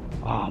well.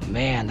 Oh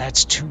man,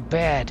 that's too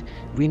bad.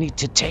 We need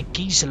to take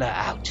Gizela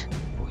out.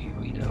 Oh, you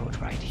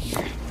reload right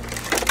here.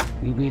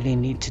 We really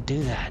need to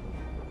do that.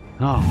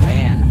 Oh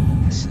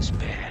man, this is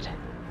bad.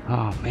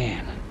 Oh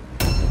man.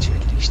 But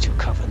at least you're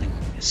covering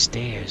the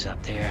stairs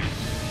up there.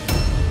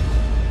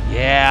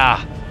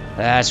 Yeah,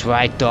 that's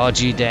right,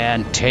 Dodgy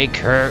Dan. Take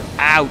her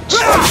out.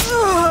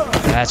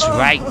 That's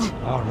right.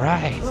 All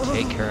right,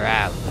 take her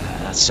out.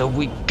 So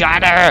we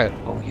got her.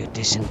 Oh, you're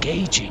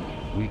disengaging.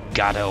 We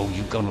got her. Oh,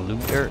 you gonna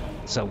loot her?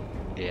 So,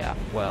 yeah,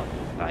 well,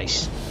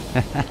 nice.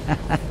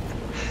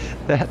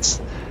 That's...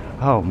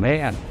 Oh,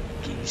 man.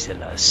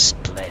 Gizela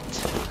split,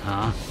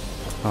 huh?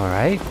 All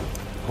right.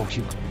 Oh,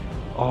 you...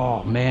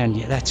 Oh, man,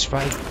 yeah, that's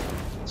right.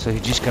 So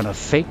you're just gonna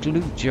fake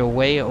loot your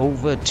way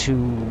over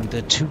to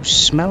the 2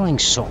 smelling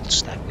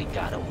salts that we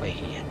got over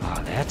here.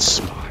 Oh, that's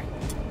smart.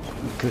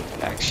 We could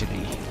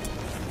actually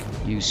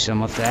use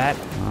some of that.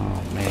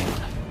 Oh, man.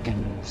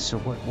 So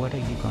what are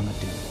you gonna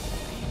do?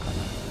 Are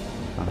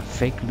you gonna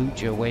fake loot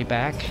your way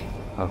back?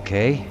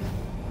 Okay.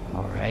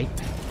 Alright.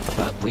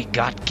 But we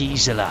got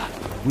Gizela.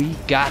 We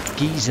got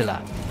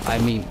Gizela. I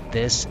mean,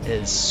 this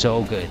is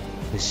so good.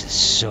 This is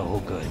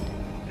so good.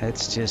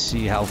 Let's just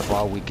see how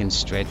far we can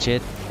stretch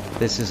it.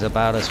 This is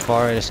about as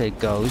far as it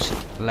goes.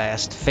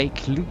 Last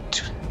fake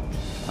loot.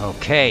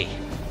 Okay.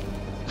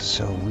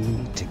 So we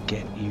need to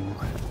get you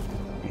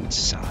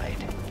inside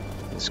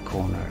this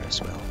corner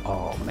as well.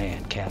 Oh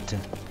man, Captain.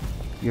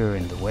 You're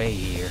in the way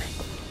here.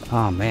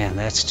 Oh man,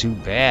 that's too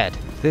bad.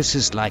 This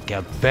is like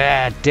a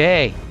bad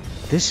day.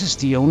 This is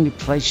the only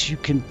place you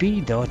can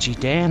be, Dodgy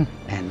Dan.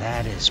 And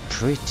that is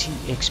pretty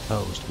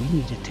exposed. We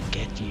needed to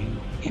get you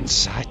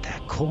inside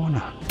that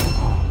corner.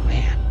 Oh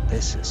man,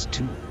 this is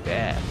too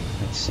bad.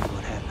 Let's see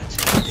what happens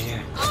out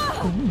there.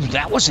 Ooh,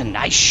 that was a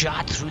nice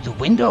shot through the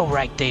window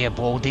right there,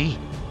 Baldy.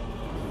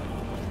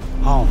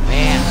 Oh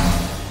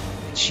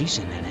man, she's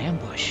in an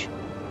ambush.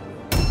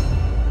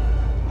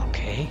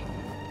 Okay.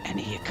 And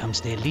here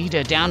comes their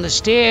leader down the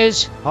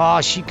stairs.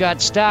 Oh, she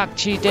got stuck.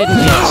 She didn't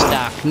get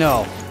stuck.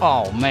 No.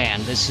 Oh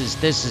man, this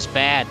is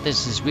bad.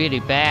 This is really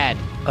bad.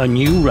 A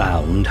new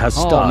round has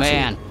started. Oh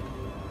man.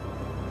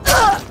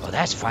 Oh,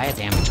 that's fire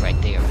damage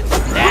right there.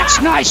 That's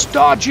nice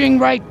dodging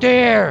right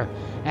there.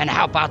 And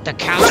how about the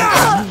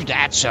counter? Ooh,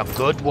 that's a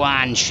good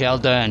one,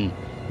 Sheldon.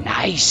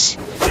 Nice.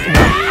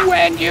 Ooh,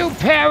 and you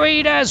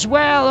parried as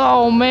well.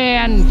 Oh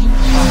man.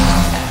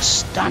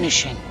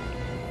 Astonishing.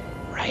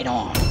 Right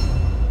on.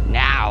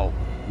 Now,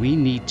 we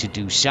need to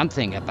do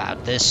something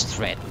about this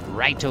threat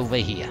right over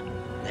here.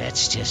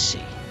 Let's just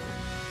see.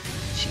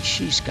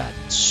 She's got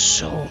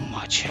so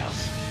much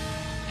health.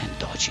 And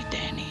Dodgy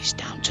Danny's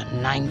down to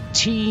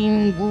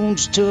 19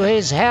 wounds to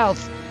his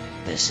health.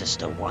 This is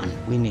the one.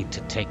 We need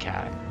to take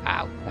her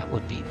out. That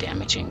would be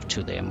damaging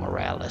to their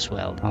morale as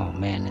well. Oh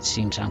man, it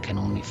seems I can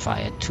only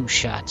fire 2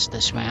 shots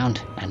this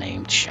round. An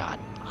aimed shot.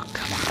 Oh,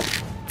 come on.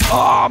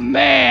 Oh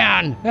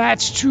man,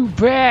 that's too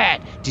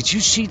bad. Did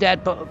you see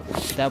that?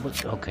 That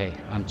was okay.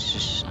 I'm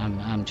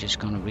just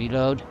gonna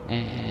reload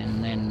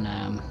and then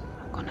I'm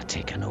gonna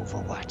take an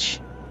overwatch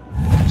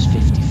because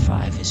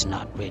 55 is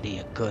not really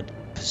a good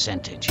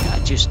percentage. I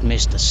just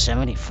missed a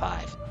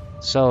 75.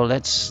 So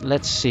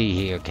let's see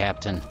here,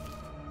 Captain.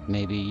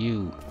 Maybe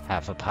you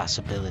have a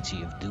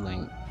possibility of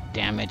doing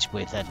damage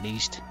with at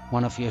least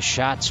one of your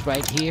shots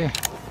right here.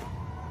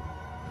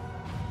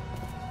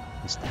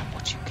 Is that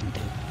what you can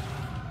do?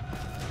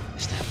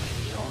 Is that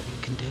really all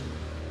you can do?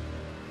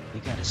 We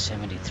got a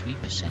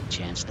 73%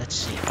 chance. Let's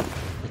see.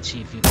 Let's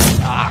see if you can...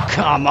 Ah, oh,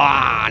 come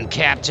on,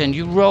 Captain.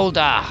 You rolled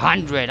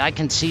 100. I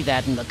can see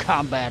that in the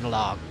combat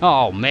log.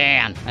 Oh,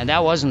 man. And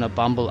that wasn't a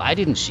bumble. I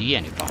didn't see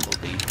any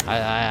bumblebee.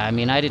 I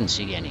mean, I didn't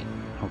see any.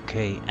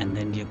 Okay, and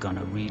then you're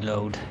gonna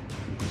reload.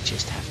 We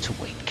just have to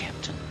wait,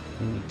 Captain.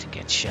 We need to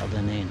get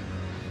Sheldon in.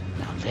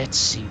 Now, let's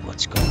see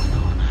what's going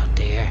on out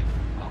there.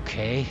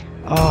 Okay.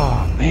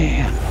 Oh,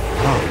 man.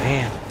 Oh,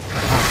 man.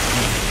 Oh,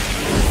 man.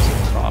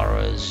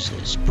 Flores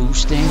is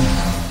boosting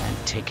and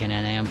taking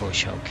an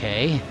ambush,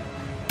 okay?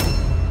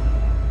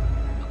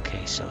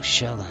 Okay, so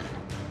Sheldon,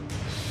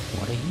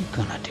 what are you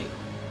gonna do?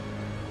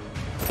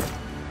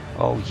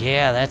 Oh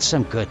yeah, that's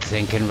some good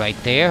thinking right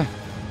there.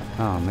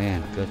 Oh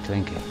man, good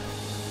thinking.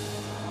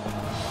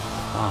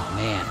 Oh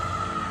man.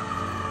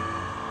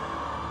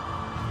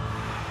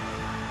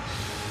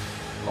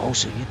 Oh,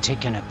 so you're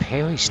taking a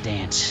parry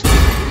stance.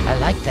 I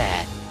like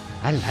that.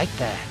 I like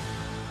that.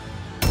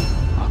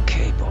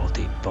 Okay,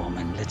 Baldy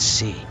Bowman, let's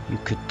see. You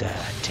could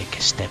take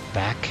a step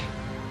back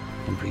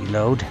and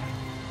reload.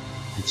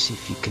 Let's see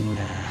if you can,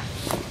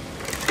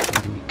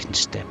 maybe you can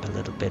step a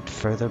little bit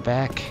further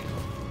back.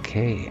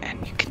 Okay,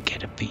 and you can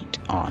get a beat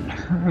on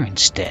her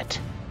instead.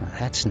 Well,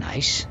 that's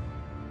nice.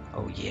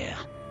 Oh, yeah.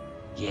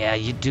 Yeah,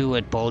 you do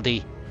it,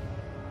 Boldy.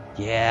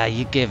 Yeah,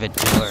 you give it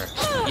to her.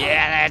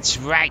 Yeah, that's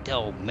right.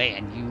 Oh,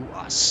 man, you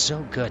are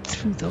so good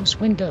through those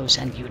windows,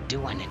 and you're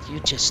doing it.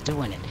 You're just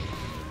doing it.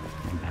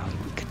 And now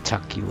we could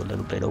tuck you a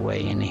little bit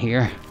away in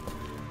here.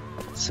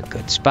 It's a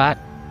good spot.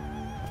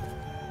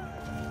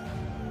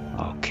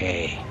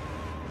 Okay.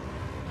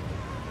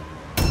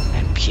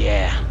 And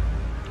Pierre,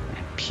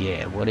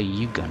 what are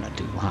you gonna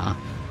do, huh?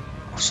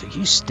 Oh, so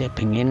you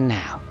stepping in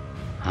now,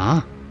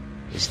 huh?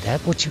 Is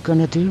that what you're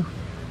gonna do?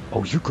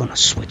 Oh, you're gonna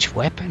switch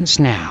weapons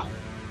now.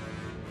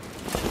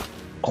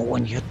 Oh,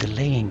 and you're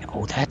delaying.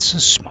 Oh, that's a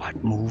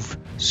smart move.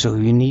 So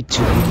you need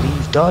to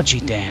relieve Dodgy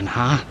Dan,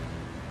 huh?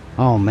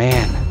 Oh,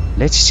 man.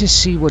 Let's just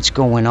see what's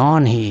going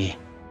on here.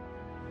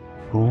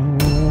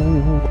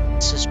 Ooh.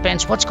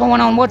 Suspense. What's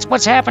going on?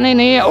 What's happening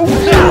here?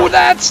 Oh,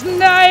 that's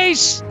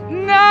nice.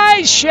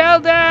 Nice,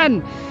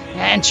 Sheldon.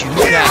 And you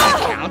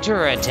got a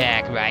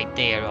counterattack right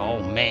there.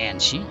 Oh, man.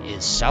 She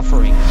is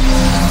suffering.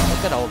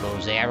 Look at all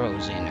those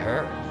arrows in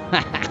her.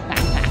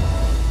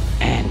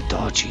 And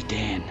Dodgy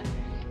Dan,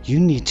 you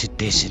need to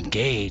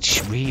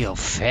disengage real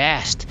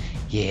fast.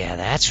 Yeah,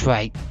 that's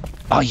right.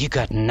 Oh, you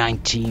got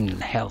 19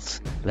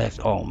 health left.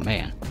 Oh,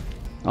 man.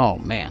 Oh,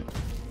 man.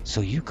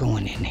 So you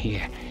going in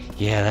here.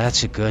 Yeah,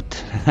 that's a good...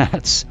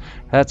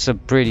 That's a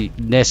pretty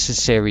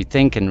necessary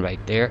thinking right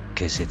there.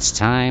 Because it's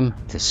time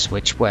to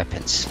switch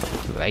weapons.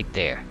 Right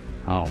there.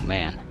 Oh,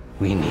 man.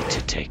 We need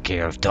to take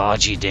care of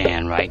Dodgy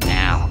Dan right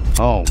now.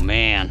 Oh,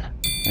 man.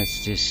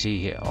 Let's just see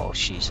here. Oh,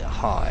 she's a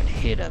hard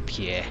hitter,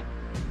 Pierre.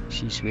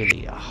 She's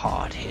really a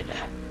hard hitter.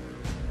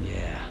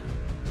 Yeah.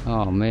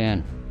 Oh,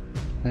 man.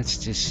 Let's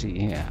just see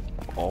here.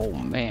 Oh,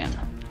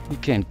 man. You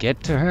can't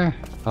get to her?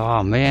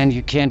 Oh, man,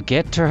 you can't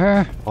get to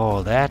her?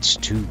 Oh, that's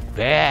too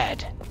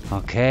bad.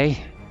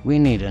 Okay. We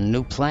need a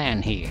new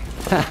plan here.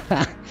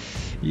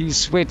 You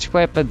switch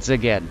weapons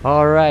again.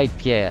 All right,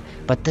 Pierre.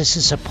 But this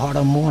is a part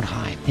of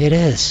Mordheim. It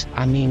is.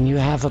 I mean, you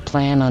have a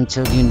plan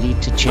until you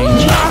need to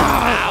change it.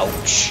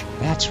 Ouch!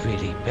 That's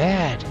really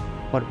bad.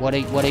 What are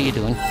you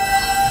doing?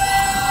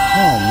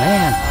 Oh,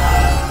 man.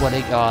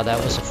 Oh,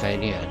 that was a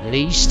failure. At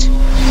least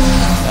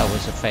that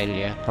was a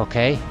failure.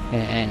 Okay.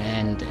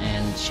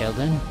 And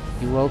Sheldon,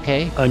 you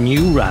okay? A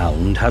new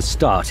round has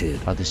started.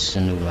 Oh, this is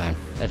a new round.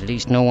 At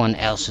least no one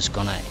else is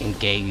gonna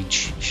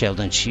engage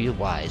Sheldon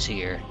shield-wise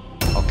here.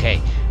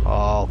 Okay.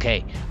 Oh,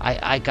 okay.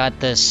 I got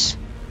this.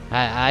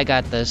 I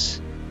got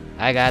this.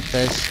 I got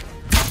this.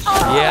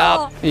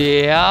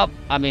 Yep.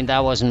 I mean,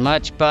 that wasn't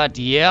much, but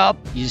yep.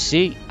 You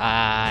see,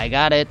 I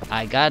got it.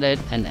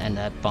 And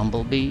that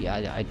bumblebee,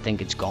 I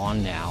think it's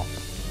gone now.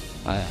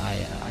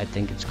 I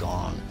think it's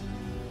gone.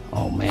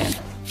 Oh, man.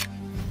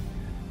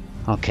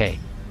 Okay.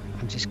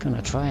 I'm just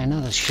gonna try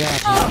another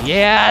shot here.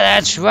 Yeah,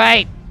 that's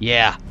right.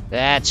 Yeah,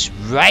 that's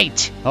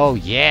right. Oh,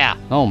 yeah.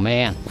 Oh,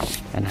 man.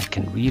 And I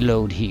can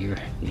reload here.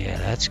 Yeah,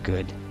 that's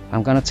good.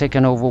 I'm gonna take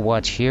an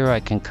overwatch here. I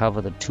can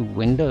cover the 2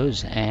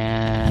 windows,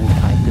 and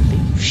I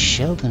believe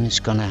Sheldon is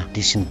gonna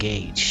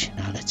disengage.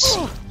 Now let's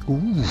see.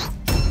 Ooh,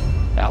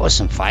 that was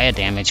some fire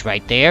damage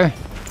right there.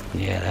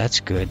 Yeah, that's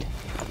good.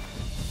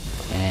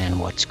 And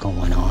what's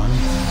going on?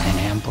 An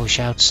ambush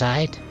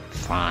outside?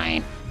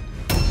 Fine.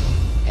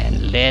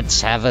 And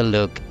let's have a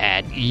look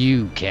at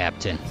you,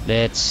 Captain.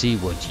 Let's see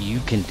what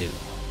you can do.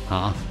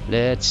 Huh?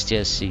 Let's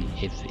just see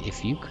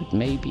if you could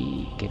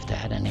maybe give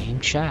that an aim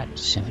shot.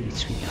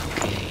 73,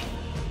 okay.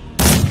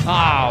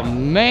 Oh,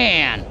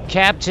 man!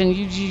 Captain,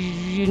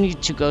 you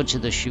need to go to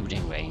the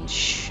shooting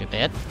range a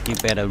bit. You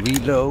better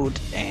reload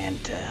and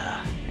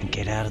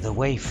get out of the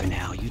way for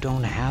now. You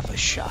don't have a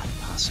shot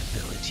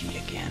possibility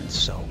again,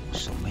 so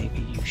maybe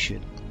you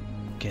should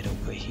get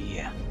over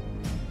here.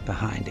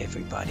 Behind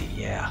everybody,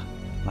 yeah.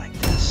 Like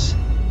this.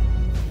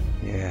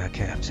 Yeah,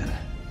 Captain.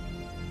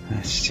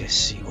 Let's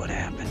just see what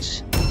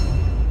happens.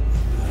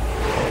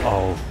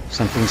 Uh-oh,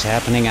 something's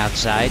happening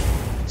outside.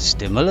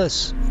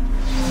 Stimulus.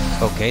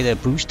 Okay, they're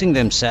boosting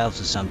themselves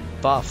with some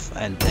buff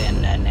and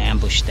then an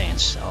ambush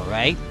stance,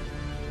 alright?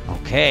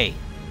 Okay.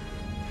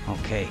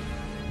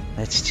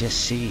 Let's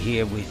just see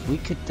here. If we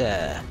could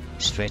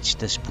stretch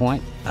this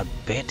point a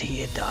bit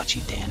here,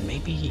 Dodgy Dan.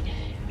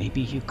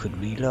 Maybe you could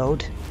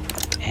reload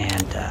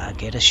and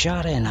get a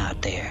shot in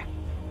out there.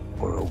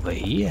 Or over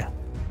here.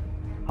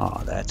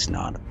 Oh, that's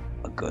not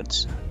a good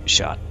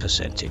shot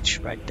percentage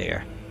right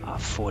there.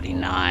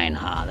 49,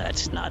 huh?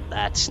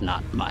 That's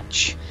not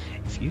much.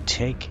 If you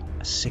take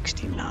a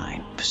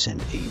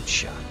 69% aim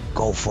shot,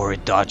 go for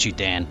it, Dodgy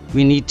Dan.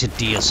 We need to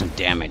deal some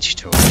damage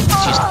to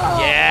her.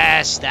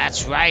 Yes,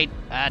 that's right.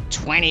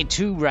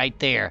 22 right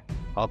there.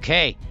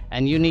 Okay,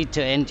 and you need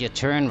to end your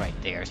turn right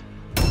there.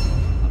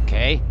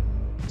 Okay.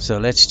 So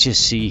let's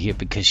just see here,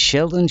 because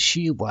Sheldon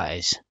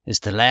shield-wise is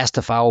the last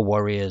of our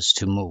warriors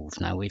to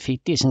move. Now, if he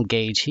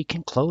disengage, he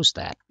can close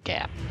that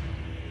gap.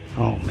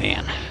 Oh,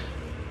 man.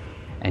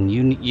 And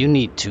you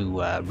need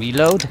to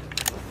reload?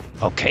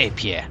 Okay,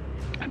 Pierre.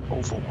 And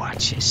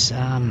Overwatch is,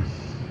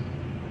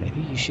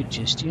 maybe you should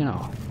just,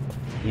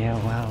 Yeah,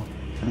 well...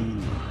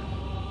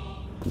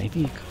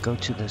 Maybe you could go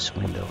to this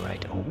window,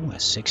 right? Oh, a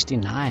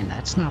 69.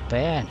 That's not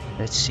bad.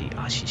 Let's see.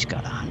 Oh, she's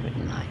got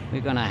 109.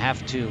 We're gonna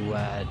have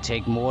to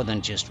take more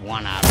than just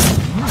one out.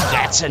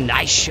 That's a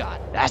nice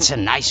shot. That's a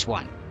nice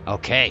one.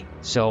 Okay,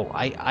 so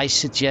I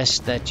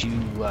suggest that you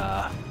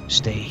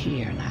stay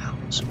here now.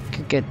 So we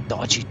could get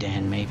Dodgy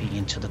Dan maybe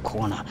into the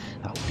corner.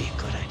 That would be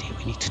a good idea.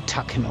 We need to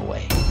tuck him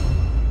away.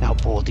 Now,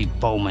 Baldy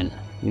Bowman,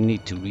 you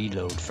need to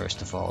reload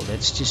first of all.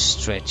 Let's just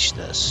stretch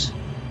this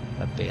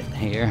a bit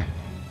here.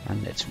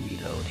 And let's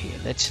reload here.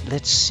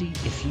 Let's see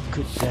if you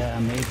could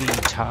maybe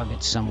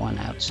target someone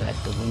outside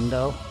the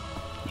window.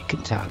 You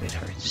can target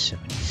her at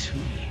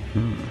 73.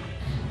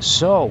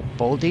 So,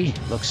 Baldy,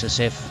 looks as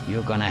if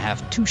you're gonna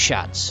have 2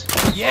 shots.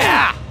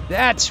 Yeah,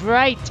 that's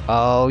right.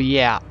 Oh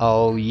yeah,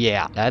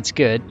 that's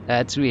good.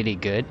 That's really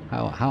good.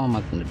 How am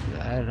I gonna do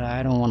that?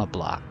 I don't want to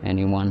block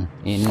anyone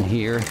in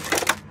here.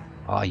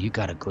 Oh, you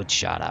got a good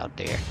shot out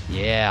there.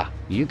 Yeah,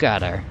 you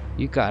got her.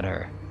 You got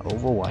her.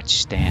 Overwatch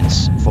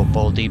stance for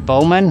Baldy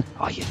Bowman.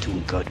 Oh, you're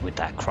doing good with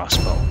that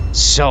crossbow.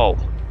 So,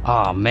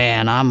 oh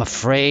man, I'm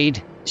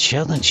afraid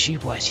Sheldon he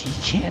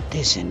can't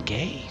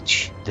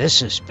disengage.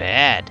 This is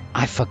bad.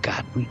 I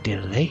forgot we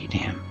delayed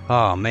him.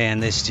 Oh man,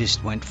 this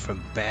just went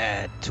from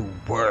bad to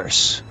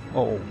worse.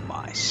 Oh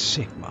my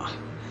Sigma.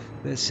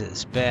 This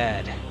is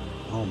bad.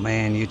 Oh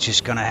man, you're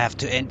just gonna have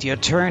to end your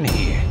turn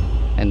here.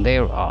 And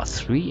there are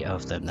 3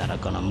 of them that are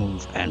gonna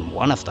move, and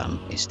one of them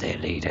is their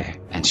leader.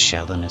 And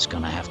Sheldon is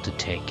gonna have to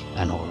take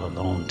an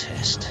all-alone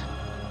test.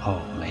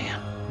 Oh man,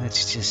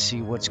 let's just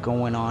see what's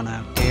going on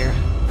out there.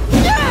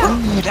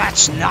 Ooh,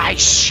 that's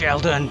nice,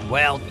 Sheldon.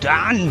 Well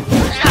done.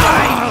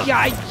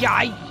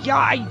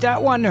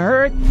 That one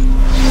hurt.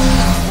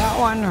 That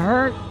one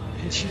hurt.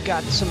 And she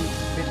got some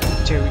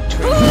military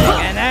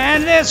training.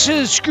 And this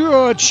is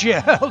good,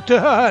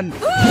 Sheldon.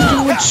 You're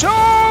doing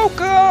so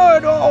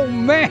good. Oh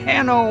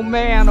man,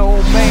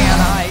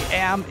 I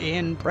am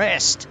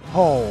impressed.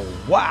 Oh,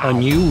 wow. A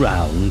new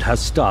round has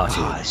started.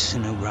 Oh, it's a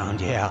new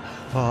round, yeah.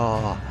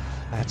 Oh,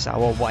 that's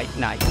our white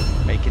knight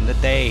making the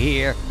day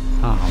here.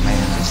 Oh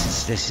man,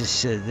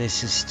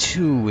 this is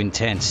too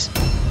intense.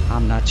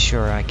 I'm not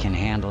sure I can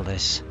handle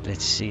this.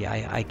 Let's see,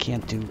 I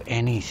can't do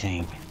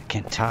anything. I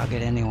can't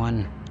target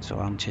anyone, so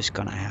I'm just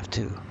gonna have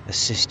to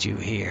assist you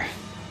here.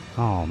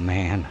 Oh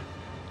man.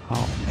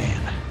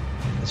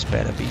 This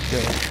better be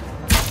good.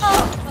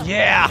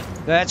 Yeah,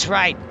 that's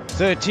right.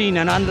 13,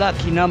 an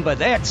unlucky number.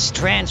 Let's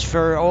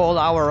transfer all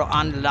our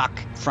unluck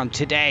from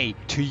today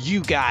to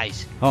you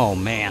guys. Oh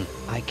man,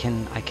 I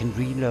can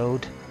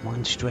reload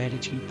 1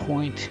 strategy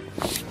point.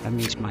 That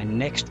means my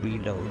next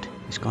reload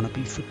is gonna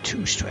be for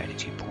 2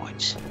 strategy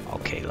points.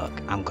 Okay, look,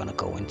 I'm gonna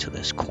go into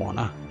this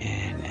corner,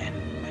 and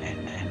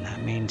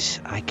that means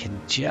I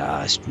can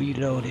just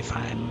reload if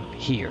I'm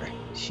here.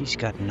 She's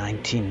got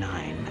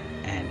 99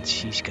 and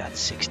she's got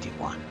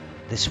 61.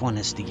 This one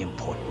is the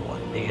important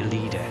one, their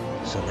leader.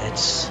 So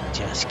let's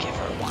just give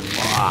her one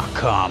more.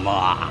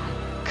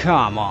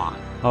 Come on.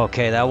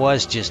 Okay, that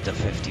was just a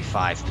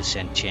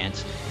 55%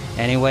 chance.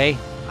 Anyway,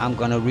 I'm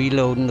gonna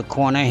reload in the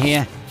corner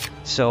here,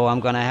 so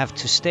I'm gonna have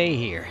to stay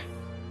here.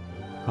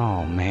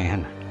 Oh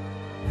man.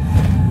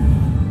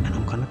 And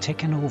I'm gonna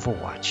take an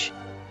overwatch.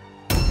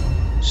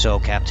 So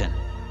Captain,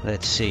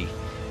 let's see.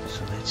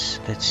 So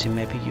let's see,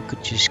 maybe you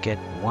could just get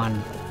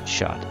 1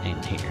 shot in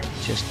here.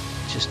 Just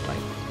like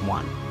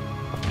 1.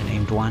 I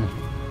named 1.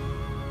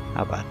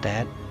 How about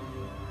that?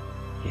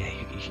 Yeah,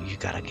 you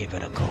gotta give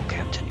it a go,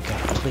 Captain. You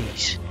gotta,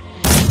 please.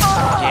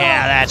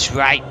 Yeah, that's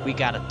right. We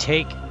gotta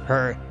take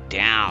her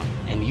down.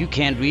 And you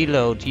can't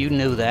reload. You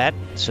knew that.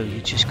 So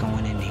you're just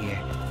going in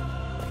here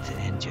to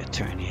end your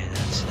turn. Yeah,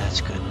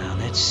 that's good. Now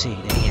let's see.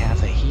 They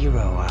have a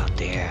hero out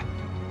there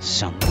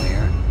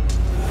somewhere.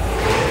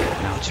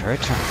 Now it's her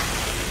turn.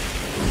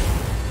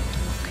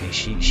 Okay,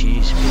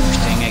 she's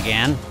boosting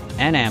again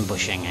and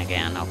ambushing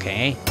again.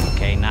 Okay,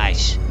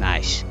 nice.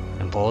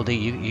 And Baldy,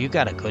 you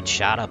got a good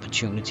shot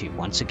opportunity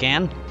once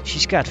again.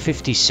 She's got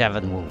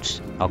 57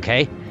 wounds.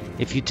 Okay,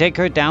 if you take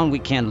her down, we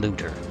can't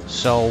loot her.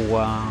 So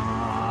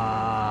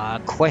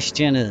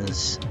question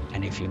is,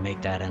 and if you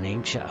make that an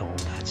aim shot, oh,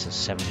 that's a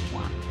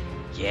 71.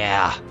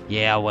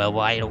 Yeah, well,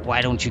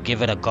 why don't you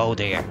give it a go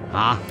there,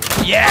 huh?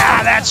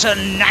 Yeah, that's a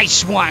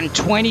nice one.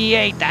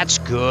 28, that's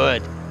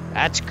good.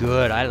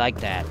 I like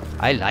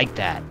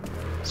that.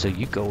 So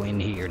you go in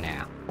here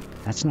now.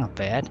 That's not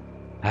bad.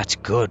 That's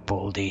good,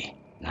 Baldy.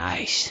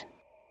 Nice.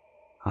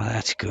 Oh,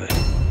 that's good.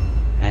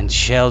 And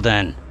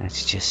Sheldon,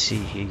 let's just see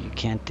here. You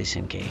can't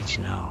disengage,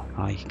 no.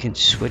 Oh, you can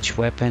switch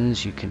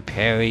weapons, you can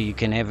parry, you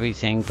can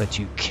everything, but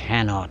you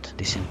cannot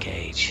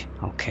disengage.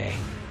 Okay,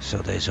 so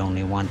there's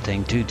only one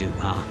thing to do,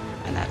 huh?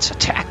 And that's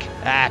attack.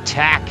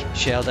 Attack,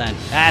 Sheldon.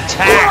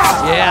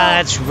 Attack!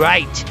 Yeah, that's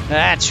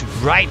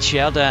right,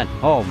 Sheldon.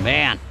 Oh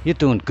man, you're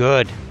doing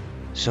good.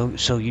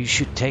 So you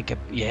should take a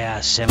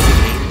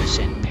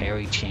 78%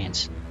 parry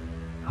chance.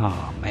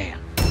 Oh man.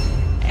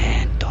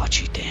 And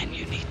Dodgy Dan,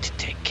 you need to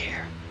take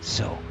care.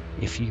 So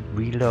if you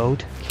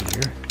reload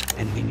here,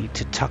 and we need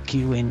to tuck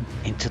you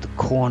into the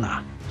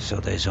corner. So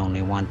there's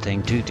only one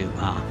thing to do,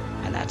 huh?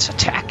 And that's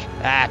attack.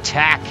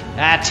 Attack!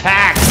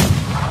 Attack!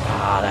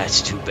 Ah,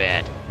 that's too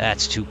bad.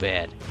 That's too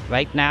bad.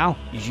 Right now,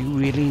 you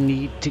really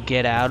need to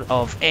get out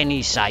of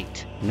any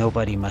sight.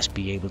 Nobody must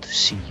be able to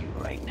see you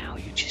right now.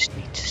 You just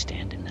need to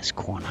stand in this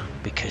corner.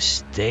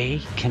 Because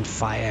they can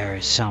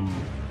fire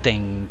some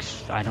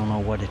things. I don't know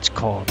what it's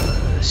called.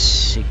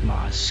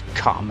 Sigma's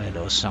Comet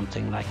or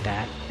something like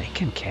that. They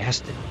can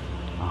cast it.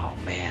 Oh,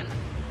 man.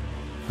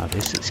 Oh,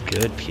 this is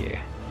good,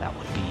 Pierre. That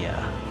would be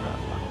a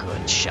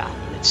good shot.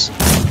 Let's see.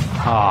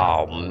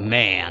 Oh,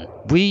 man.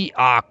 We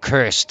are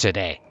cursed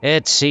today.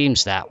 It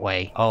seems that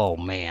way. Oh,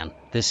 man.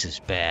 This is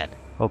bad.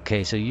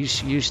 Okay, so you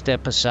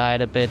step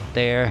aside a bit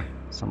there.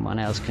 Someone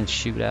else can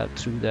shoot out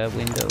through that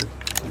window.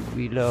 You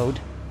reload.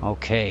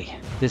 Okay,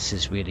 this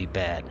is really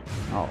bad.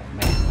 Oh,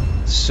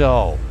 man.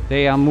 So,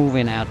 they are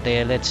moving out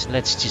there. Let's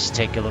just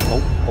take a look.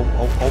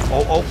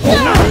 Oh,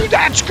 no,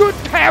 that's good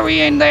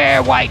parrying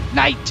there, White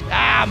Knight.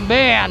 Ah,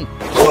 man.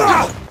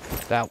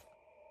 That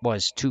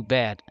was too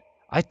bad.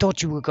 I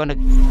thought you were gonna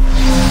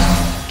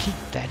keep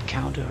that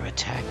counter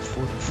attack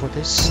for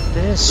this.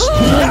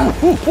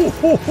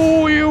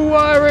 You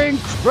are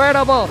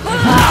incredible.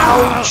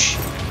 Ouch.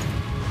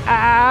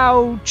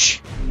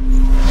 Ouch.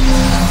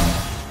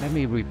 Let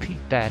me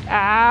repeat that.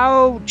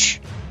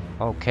 Ouch.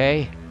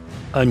 Okay.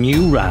 A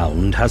new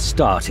round has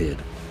started.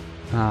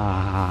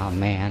 Ah,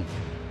 man.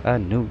 A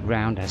new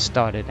round has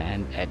started,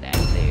 and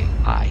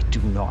I do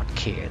not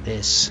care.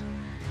 This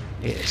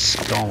is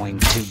going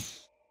to...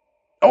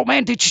 Oh,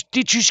 man, did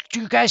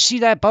you guys see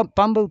that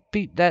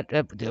bumblebee?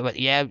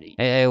 Yeah,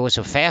 it was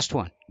a fast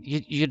one.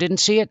 You didn't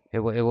see it? It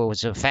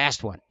was a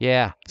fast one.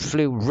 Yeah,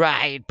 flew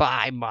right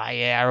by my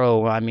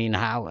arrow. I mean,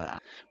 how...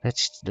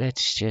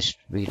 let's just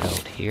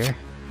reload here.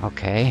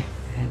 Okay.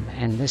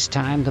 And this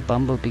time the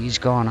bumblebee's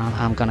gone on.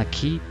 I'm gonna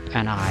keep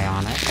an eye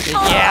on it.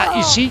 Yeah,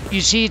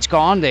 you see it's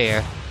gone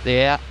there.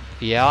 There.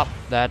 Yep,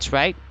 that's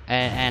right.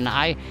 And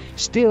I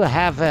still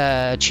have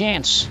a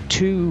chance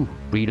to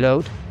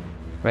reload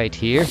right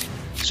here.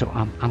 So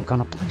I'm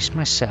gonna place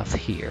myself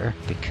here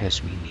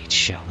because we need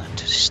Sheldon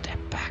to step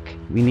back.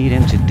 We need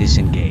him to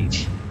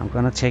disengage. I'm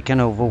gonna take an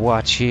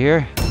overwatch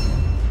here.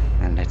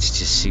 And let's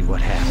just see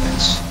what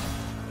happens.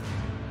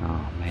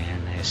 Oh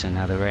man, there's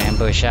another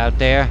ambush out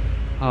there.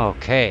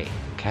 Okay,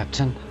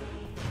 Captain.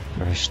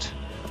 First,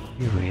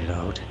 you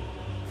reload.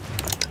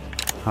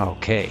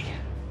 Okay,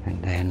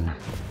 and then,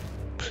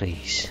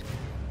 please.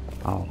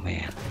 Oh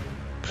man,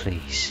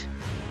 please.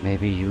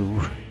 Maybe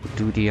you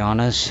do the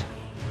honors?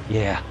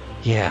 Yeah,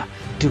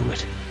 do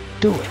it.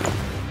 Do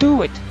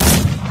it.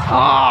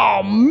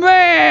 Oh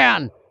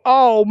man!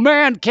 Oh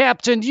man,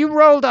 Captain, you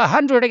rolled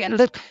 100 again.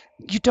 Look,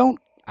 you don't...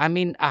 I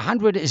mean,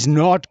 100 is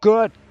not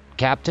good,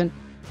 Captain.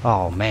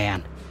 Oh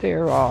man.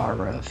 There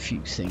are a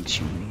few things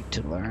you need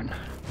to learn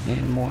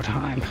in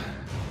Mordheim.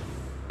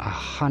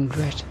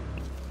 100?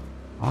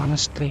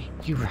 Honestly,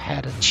 you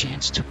had a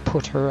chance to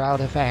put her out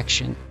of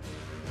action,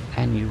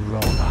 and you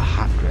rolled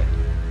 100.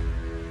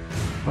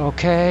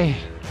 Okay.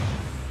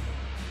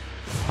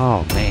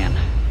 Oh, man.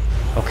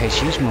 Okay,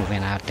 she's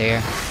moving out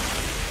there.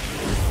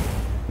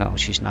 No,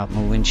 she's not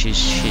moving.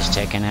 She's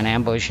taking an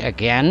ambush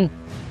again.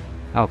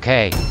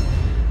 Okay.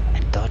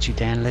 Dodgy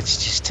Dan,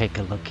 let's just take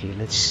a look here.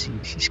 Let's see.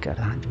 She's got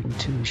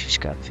 102. She's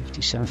got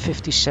 57.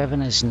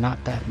 57 is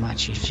not that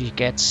much. If she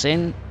gets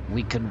in,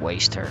 we could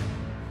waste her.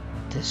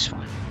 This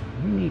one,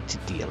 we need to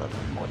deal a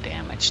little more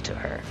damage to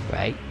her,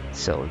 right?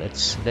 So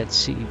let's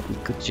see if we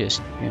could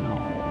just,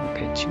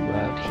 get you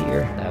out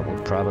here. That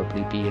would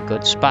probably be a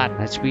good spot.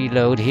 Let's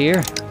reload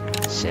here.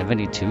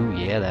 72.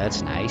 Yeah,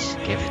 that's nice.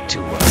 Give it to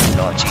her,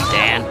 Dodgy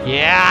Dan.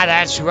 Yeah,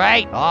 that's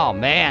right. Oh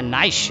man,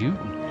 nice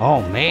shooting.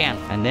 Oh man,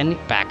 and then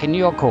back in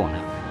your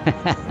corner.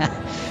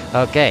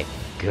 Okay,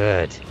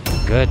 good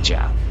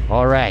job.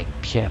 All right,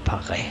 Pierre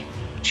Parrys,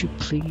 would you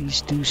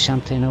please do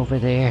something over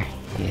there?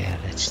 Yeah,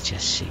 let's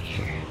just see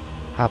here.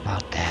 How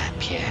about that,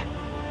 Pierre?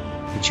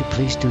 Would you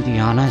please do the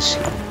honors?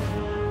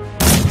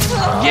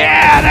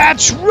 Yeah,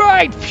 that's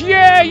right,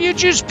 Pierre! You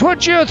just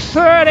put your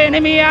third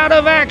enemy out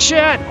of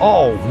action!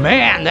 Oh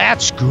man,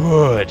 that's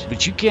good.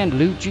 But you can't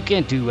loot, you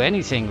can't do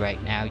anything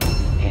right now.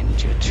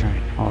 End your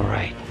turn. All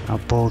right. Now,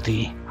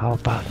 Baldy, how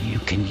about you?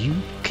 Can you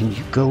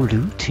go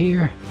loot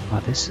here? Oh,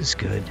 this is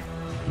good.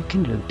 You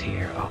can loot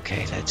here.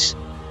 Okay, let's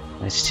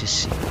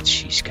just see what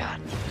she's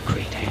got.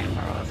 Great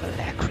Hammer of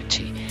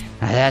Alacrity.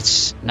 Now,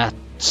 that's not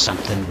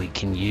something we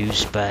can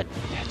use, but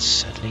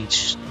it's at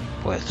least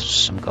worth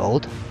some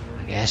gold,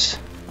 I guess.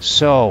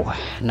 So,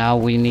 now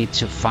we need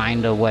to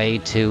find a way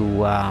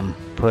to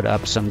put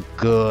up some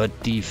good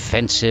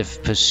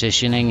defensive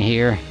positioning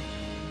here.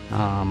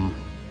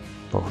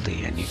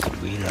 Baldy, and you could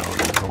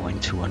reload and go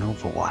into an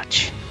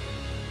overwatch.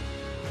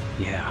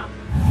 Yeah.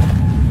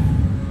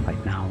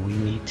 Right now we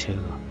need to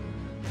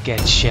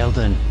get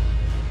Sheldon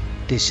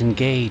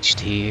disengaged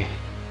here.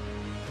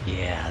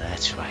 Yeah,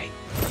 that's right.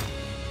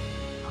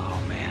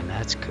 Oh man,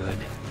 that's good.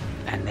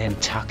 And then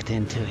tucked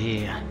into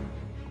here.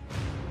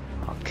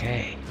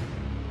 Okay.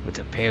 With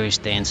a parry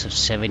stance of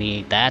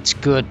 78. That's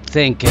good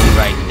thinking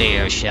right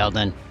there,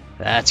 Sheldon.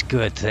 That's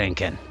good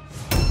thinking.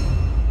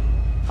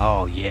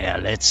 Oh yeah,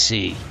 let's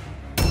see.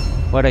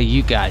 What are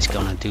you guys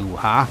gonna do,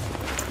 huh?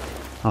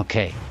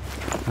 Okay.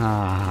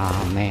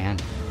 Oh man.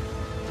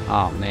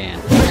 Oh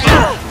man.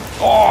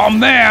 Oh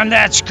man,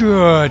 that's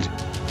good.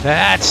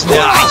 That's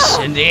nice.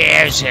 And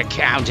there's a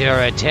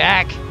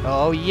counter-attack.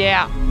 Oh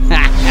yeah.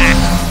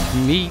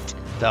 Meet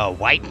the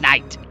White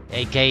Knight,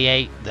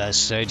 aka the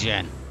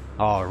Surgeon.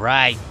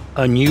 Alright.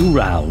 A new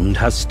round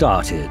has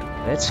started.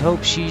 Let's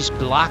hope she's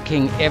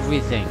blocking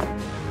everything.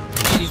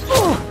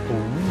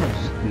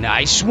 Ooh,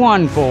 nice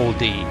one,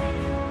 Boldy.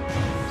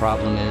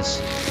 Problem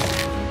is...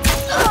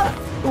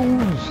 Ooh,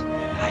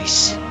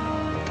 nice.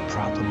 But the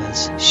problem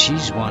is,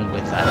 she's one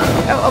with a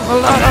hell of a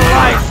lot of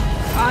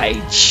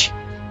life. Ouch.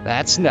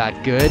 That's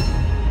not good.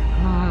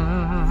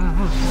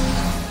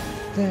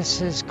 This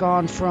has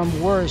gone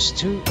from worse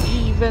to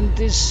even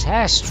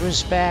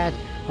disastrous bad.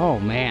 Oh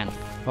man.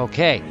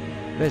 Okay.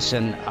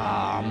 Listen,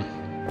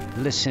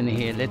 listen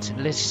here.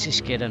 Let's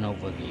just get an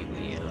overview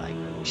here. Like,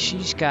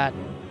 she's got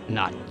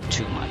not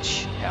too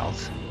much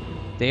health.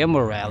 Their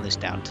morale is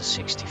down to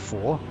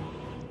 64.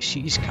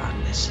 She's got,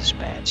 this is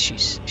bad.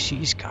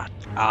 She's got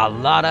a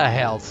lot of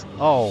health.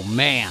 Oh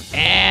man.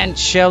 And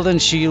Sheldon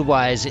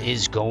shield-wise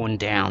is going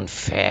down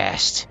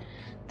fast.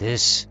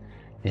 This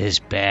is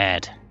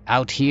bad.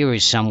 Out here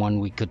is someone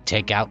we could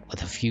take out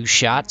with a few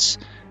shots,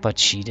 but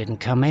she didn't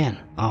come in.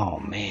 Oh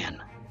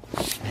man.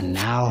 And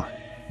now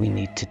we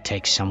need to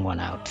take someone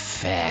out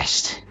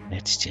fast.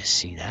 Let's just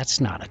see.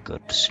 That's not a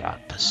good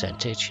shot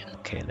percentage.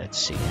 Okay, let's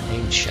see. An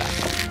aim shot.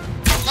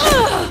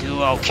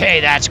 Do okay.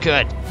 That's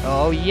good.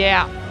 Oh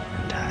yeah.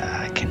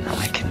 And,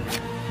 I can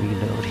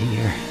reload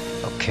here.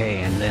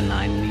 Okay, and then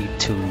I need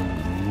to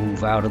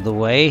move out of the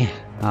way.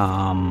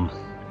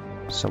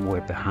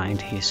 Somewhere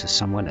behind here, so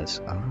someone is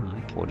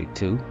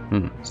 42.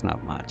 It's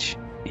not much.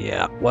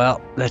 Yeah.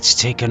 Well, let's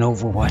take an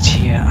Overwatch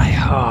here.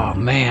 Oh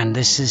man,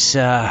 this is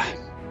not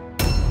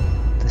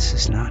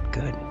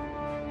good.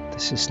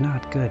 This is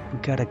not good. We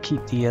gotta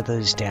keep the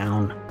others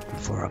down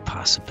for a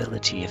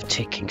possibility of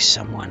taking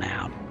someone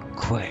out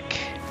quick.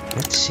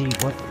 Let's see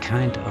what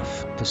kind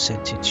of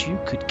percentage you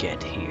could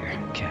get here,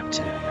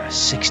 Captain.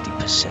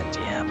 60%.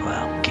 Yeah,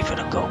 well, give it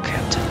a go,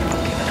 Captain.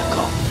 Give it a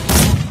go.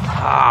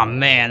 Oh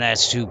man,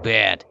 that's too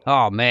bad.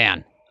 Oh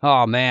man,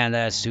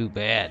 that's too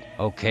bad.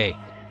 Okay,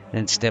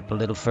 then step a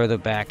little further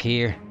back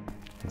here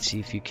and see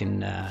if you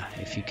can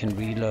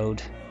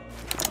reload.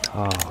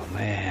 Oh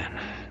man,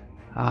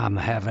 I'm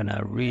having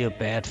a real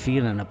bad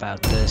feeling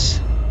about this.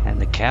 And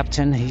the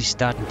captain, he's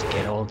starting to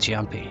get all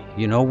jumpy.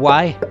 You know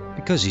why?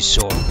 Because he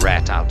saw a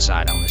rat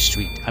outside on the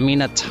street. I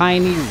mean, a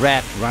tiny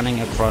rat running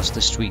across the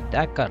street.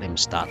 That got him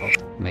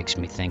startled. Makes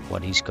me think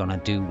what he's gonna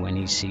do when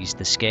he sees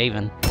the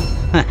Skaven.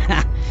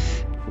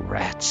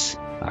 Rats.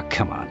 Oh,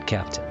 come on,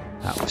 Captain.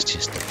 That was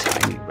just a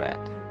tiny rat.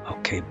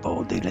 Okay,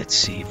 Boldy, let's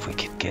see if we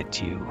can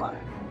get you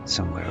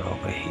somewhere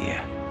over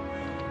here.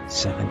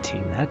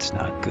 17, that's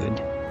not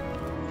good.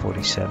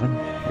 47,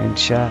 and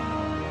shot.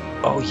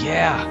 Oh,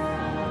 yeah.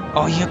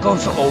 Oh, you're going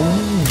for...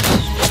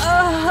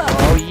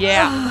 Oh,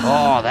 yeah.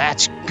 Oh,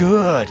 that's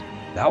good.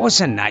 That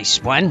was a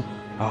nice one.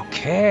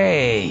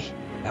 Okay.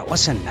 That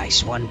was a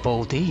nice one,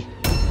 Boldy.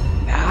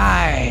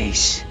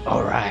 Nice.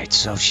 All right,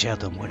 so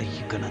Sheldon, what are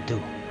you gonna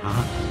do?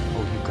 Huh?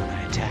 Oh, you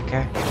gonna attack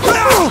her?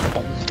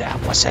 Oh,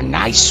 that was a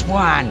nice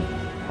one.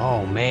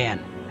 Oh, man.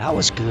 That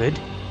was good.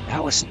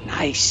 That was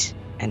nice.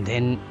 And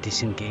then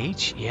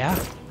disengage, yeah?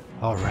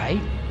 All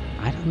right.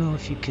 I don't know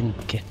if you can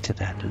get to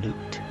that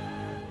loot.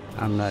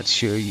 I'm not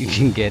sure you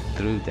can get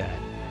through that.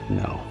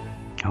 No.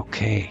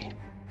 Okay.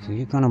 So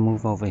you're gonna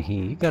move over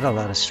here. You got a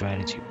lot of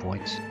strategy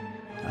points.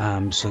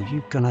 So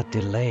you're gonna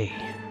delay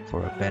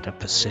for a better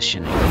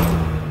positioning.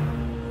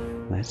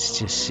 Let's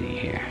just see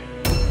here.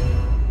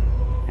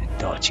 And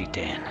dodgy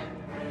Dan.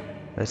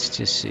 Let's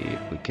just see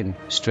if we can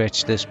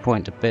stretch this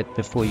point a bit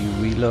before you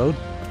reload.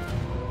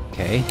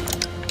 Okay.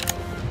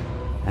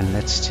 And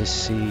let's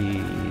just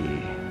see.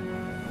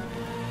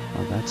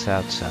 Oh, that's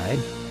outside.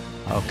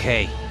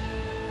 Okay.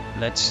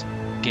 Let's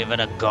give it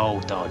a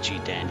go, Dodgy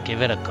Dan.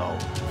 Give it a go.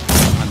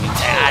 I mean,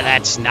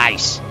 that's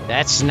nice.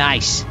 That's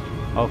nice.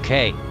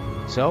 Okay.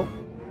 So,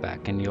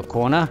 back in your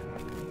corner.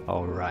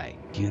 Alright.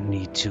 You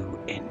need to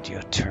end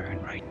your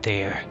turn right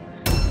there.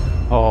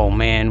 Oh,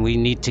 man. We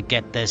need to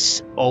get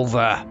this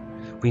over.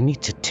 We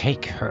need to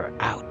take her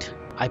out.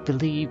 I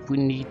believe we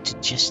need to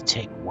just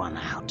take one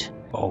out.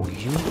 Oh,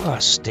 you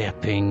are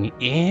stepping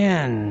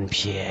in,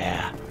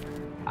 Pierre.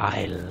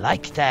 I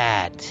like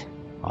that.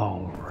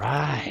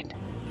 Alright.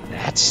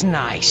 That's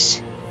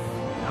nice.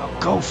 Now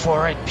go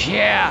for it,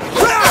 Pierre.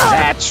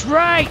 That's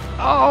right.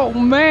 Oh,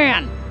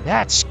 man.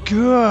 That's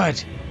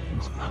good.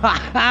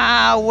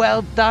 Ha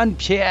well done,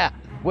 Pierre.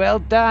 Well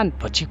done.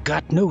 But you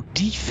got no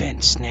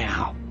defense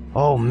now.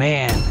 Oh,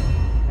 man.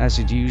 As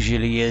it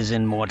usually is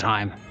in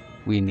Mordheim,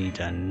 we need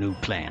a new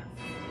plan.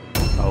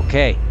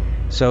 Okay.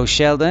 So,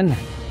 Sheldon,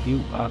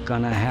 you are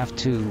gonna have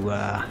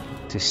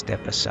to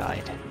step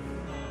aside.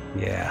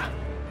 Yeah.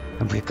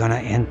 And we're gonna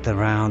end the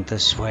round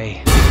this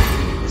way.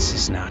 This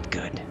is not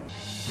good.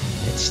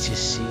 Let's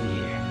just see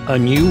here. A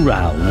new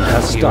round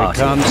has Here it started.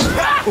 comes.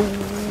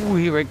 Ooh,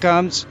 here it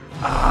comes.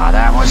 Ah,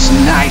 that was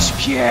nice,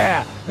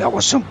 Pierre. That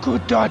was some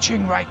good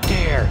dodging right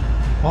there.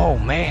 Oh,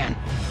 man.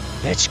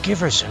 Let's give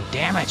her some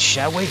damage,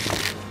 shall we?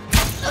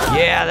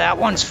 Yeah, that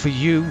one's for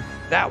you.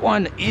 That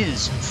one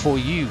is for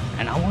you.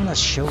 And I want to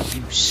show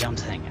you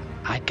something.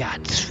 I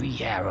got 3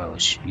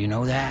 arrows. You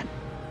know that?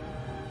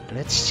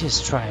 Let's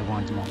just try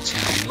one more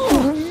time.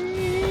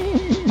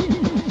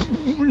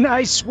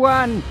 Nice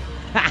one.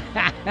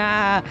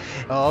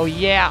 Oh,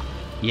 yeah.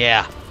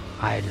 Yeah,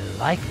 I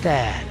like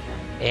that.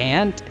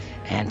 And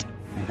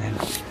then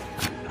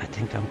I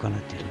think I'm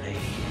gonna delay.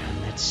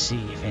 And let's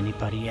see if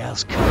anybody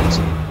else comes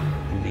in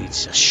who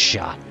needs a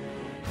shot.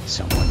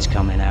 Someone's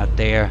coming out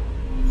there.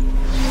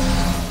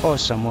 Or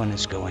someone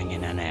is going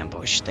in an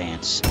ambush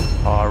stance.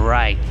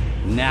 Alright,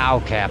 now,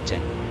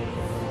 Captain.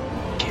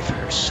 Give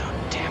her some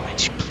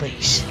damage,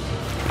 please.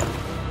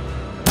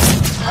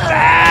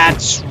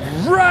 That's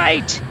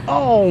right!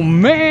 Oh,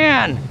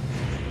 man!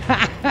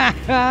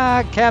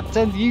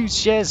 Captain, you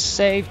just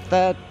saved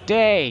the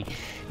day.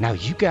 Now,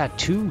 you got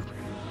 2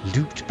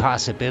 loot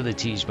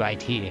possibilities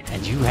right here,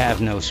 and you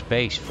have no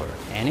space for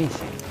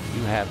anything.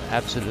 You have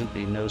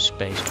absolutely no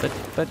space, but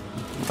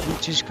we're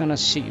just gonna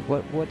see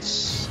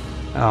what's...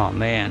 Oh,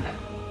 man.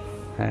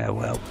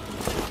 Well...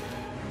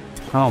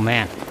 Oh,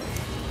 man.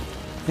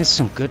 There's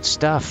some good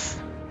stuff.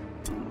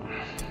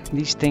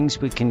 These things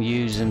we can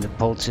use, and the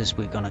pulses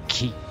we're gonna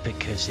keep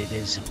because it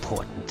is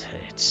important.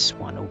 It's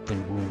 1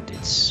 open wound,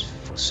 it's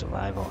for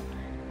survival.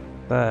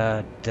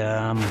 But,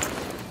 gotta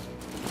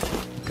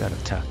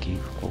tuck you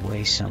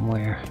away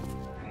somewhere,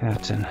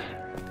 Captain.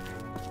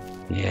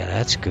 Yeah,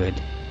 that's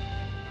good.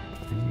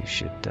 You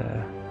should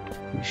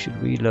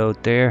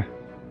reload there.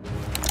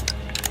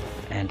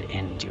 And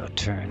end your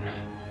turn.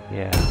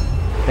 Yeah.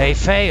 They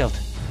failed!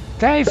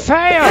 They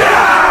failed!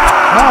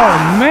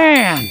 Oh,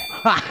 man!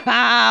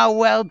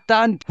 Well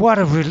done. What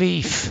a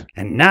relief.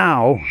 And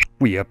now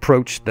we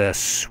approach the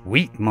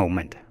sweet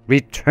moment.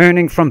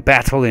 Returning from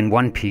battle in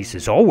one piece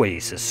is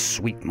always a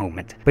sweet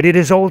moment, but it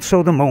is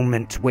also the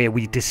moment where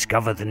we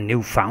discover the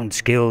newfound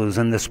skills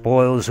and the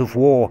spoils of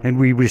war, and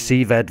we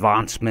receive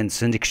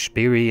advancements and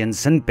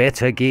experience and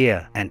better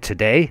gear. And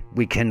today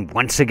we can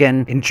once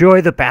again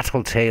enjoy the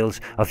battle tales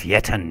of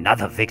yet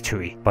another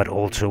victory, but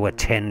also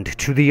attend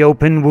to the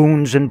open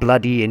wounds and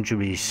bloody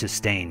injuries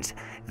sustained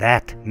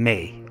that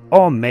may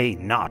or may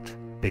not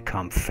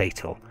become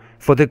fatal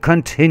for the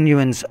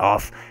continuance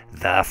of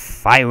the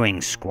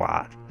firing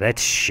squad.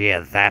 Let's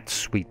share that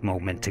sweet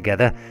moment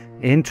together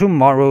in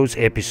tomorrow's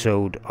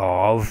episode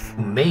of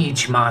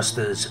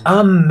MageMaster's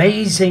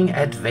amazing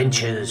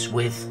adventures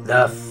with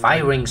the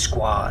firing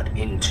squad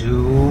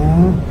into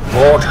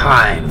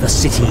Mordheim, The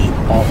city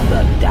of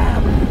the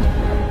damned.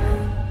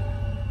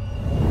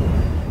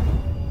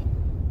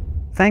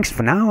 Thanks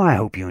for now, I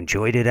hope you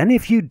enjoyed it, and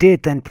if you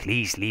did, then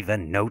please leave a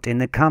note in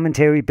the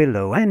commentary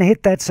below and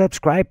hit that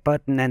subscribe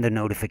button and the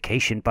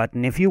notification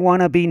button if you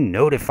want to be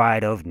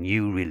notified of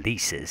new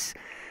releases.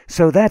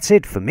 So that's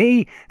it for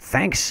me,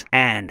 thanks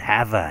and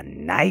have a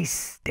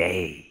nice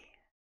day.